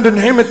விவாகத்துக்கென்று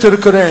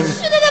நியமித்திருக்கிறேன்.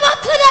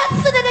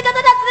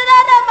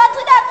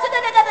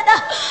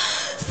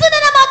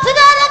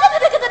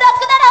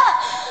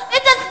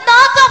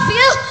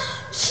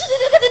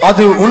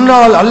 அது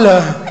உன்னால் அல்ல.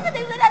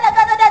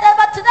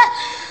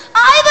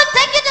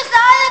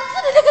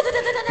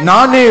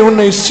 நானே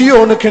உன்னை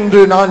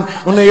சீயோனுக்கென்று நான்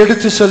உன்னை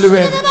எடுத்து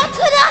செல்லுவேன்.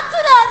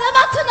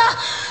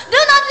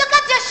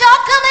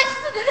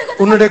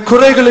 உன்னுடைய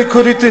குறைகளை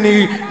குறித்து நீ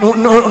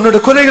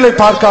உன்னுடைய குறைகளை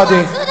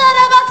பார்க்காதே.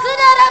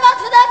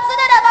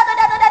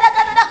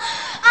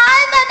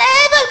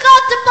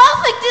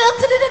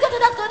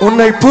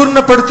 உன்னை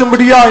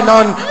பூர்ணப்படுத்தும்படியாய்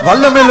நான்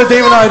வல்லமையுள்ள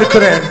தேவனாய்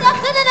இருக்கிறேன்.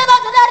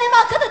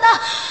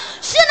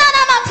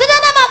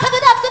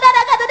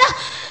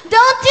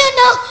 Don't you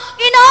know,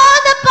 in all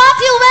the path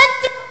you went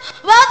through,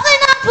 was I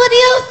not with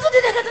you?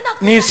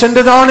 நீ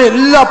சென்றதான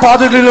எல்லா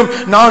பாதைகளிலும்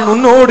நான்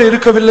உன்னோடு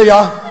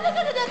இருக்கவில்லையா?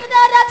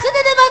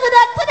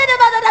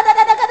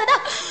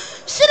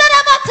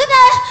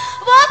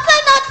 Was I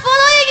not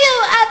following you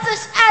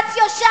as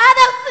your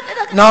shadow?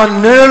 நான்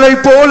நிழலை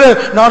போல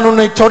நான்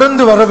உன்னை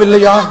தொடர்ந்து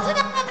வரவில்லையா?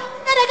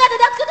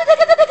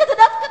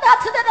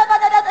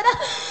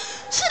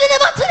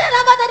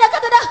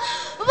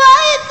 Why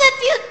is it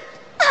you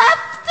have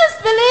this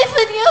belief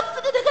in you?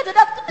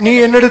 நீ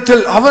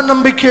என்னிடத்தில்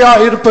அவநம்பிக்கையா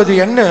இருப்பது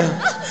என்ன?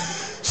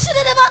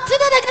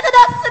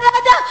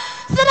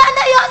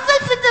 Surrender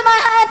yourself into my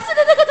hands.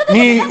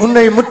 நீ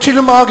உன்னை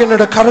முற்றிலுமாக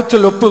என்னோட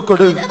கரத்தில்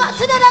ஒப்புக்கொடு.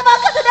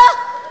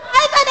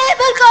 I'm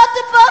unable, God,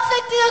 to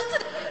perfect you.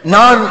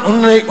 நான்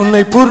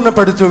உன்னை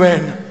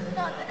பூர்ணப்படுத்துவேன்.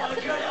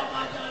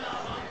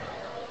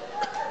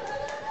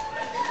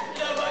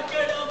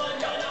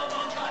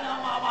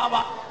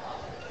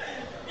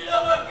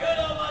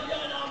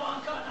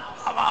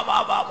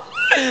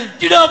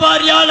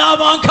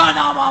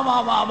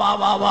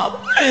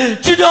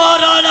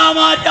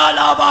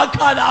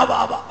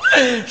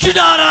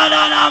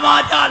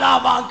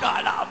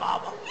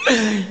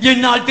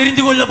 என்னால்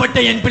தெரிந்து கொள்ளப்பட்ட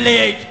என்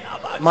பிள்ளையை,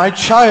 My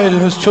child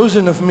who's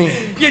chosen of me.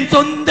 என்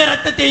சொந்த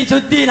ரத்தத்தை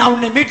சொத்தி நான்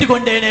உன்னை மீட்டுக்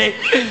கொண்டேனே.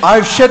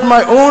 I've shed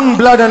my own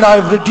blood and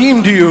I've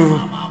redeemed you.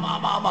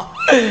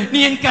 நீ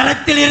என்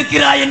கரத்தில்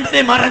இருக்கிறாய்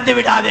என்பதை மறந்து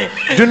விடாதே.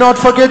 Do not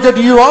forget that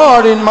you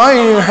are in my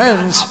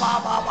hands.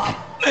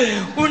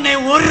 உன்னை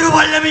ஒரு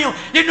வல்லமையும்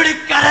என்னுடைய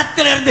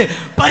கரத்திலிருந்து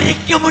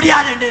பறிக்க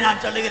முடியாது என்று நான்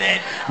சொல்லுகிறேன்.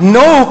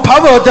 No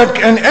power that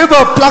can ever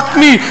pluck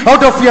me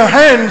out of your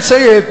hand, say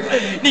it.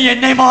 நீ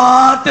என்னை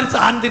மாத்திரம்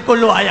சார்ந்து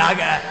கொள்வாயாக.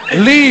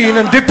 Lean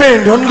and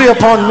depend only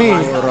upon me.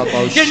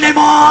 என்னை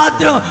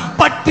மாத்திரம்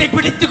பற்றி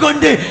பிடித்துக்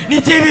கொண்டு நீ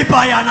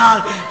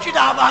ஜீவிப்பாயானால்,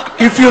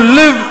 If you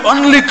live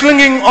only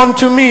clinging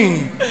onto me,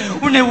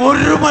 உன்னை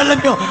ஒரு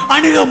வல்லமையும்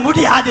அணுக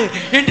முடியாது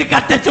என்று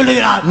கர்த்தர்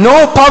சொல்லுகிறார். no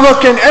power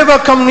can ever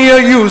come near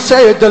you,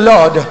 say it the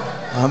Lord.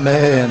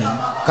 ஆமென்.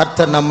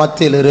 கர்த்தர் நம்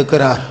மத்தியில்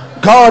இருக்கிறார்.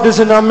 God is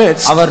in our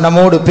midst. அவர்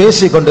நம்மோடு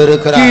பேசிக்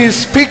கொண்டிருக்கிறார். He is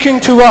speaking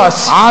to us.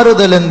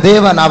 ஆறுதலின்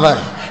தேவன் அவர்.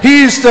 He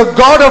is the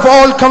God of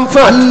all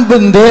comfort.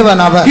 அன்பின்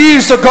தேவன் அவர். He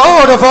is the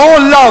God of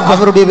all love.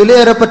 அவருடைய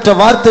விலையேறப்பட்ட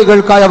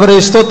வார்த்தைகளுக்காய் அவரை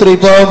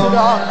ஸ்தோத்திரிப்போம்.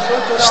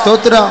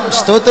 ஸ்தோத்திரம்,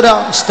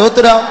 ஸ்தோத்திரம்,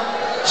 ஸ்தோத்திரம்,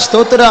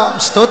 ஸ்தோத்திரம்,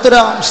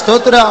 ஸ்தோத்திரம்,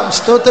 ஸ்தோத்திரம்,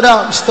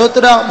 ஸ்தோத்திரம்,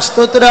 ஸ்தோத்திரம்,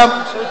 ஸ்தோத்திரம்.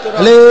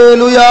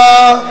 ஹல்லேலூயா.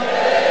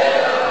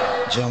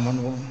 ஜெபம்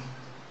பண்ணுவோம்.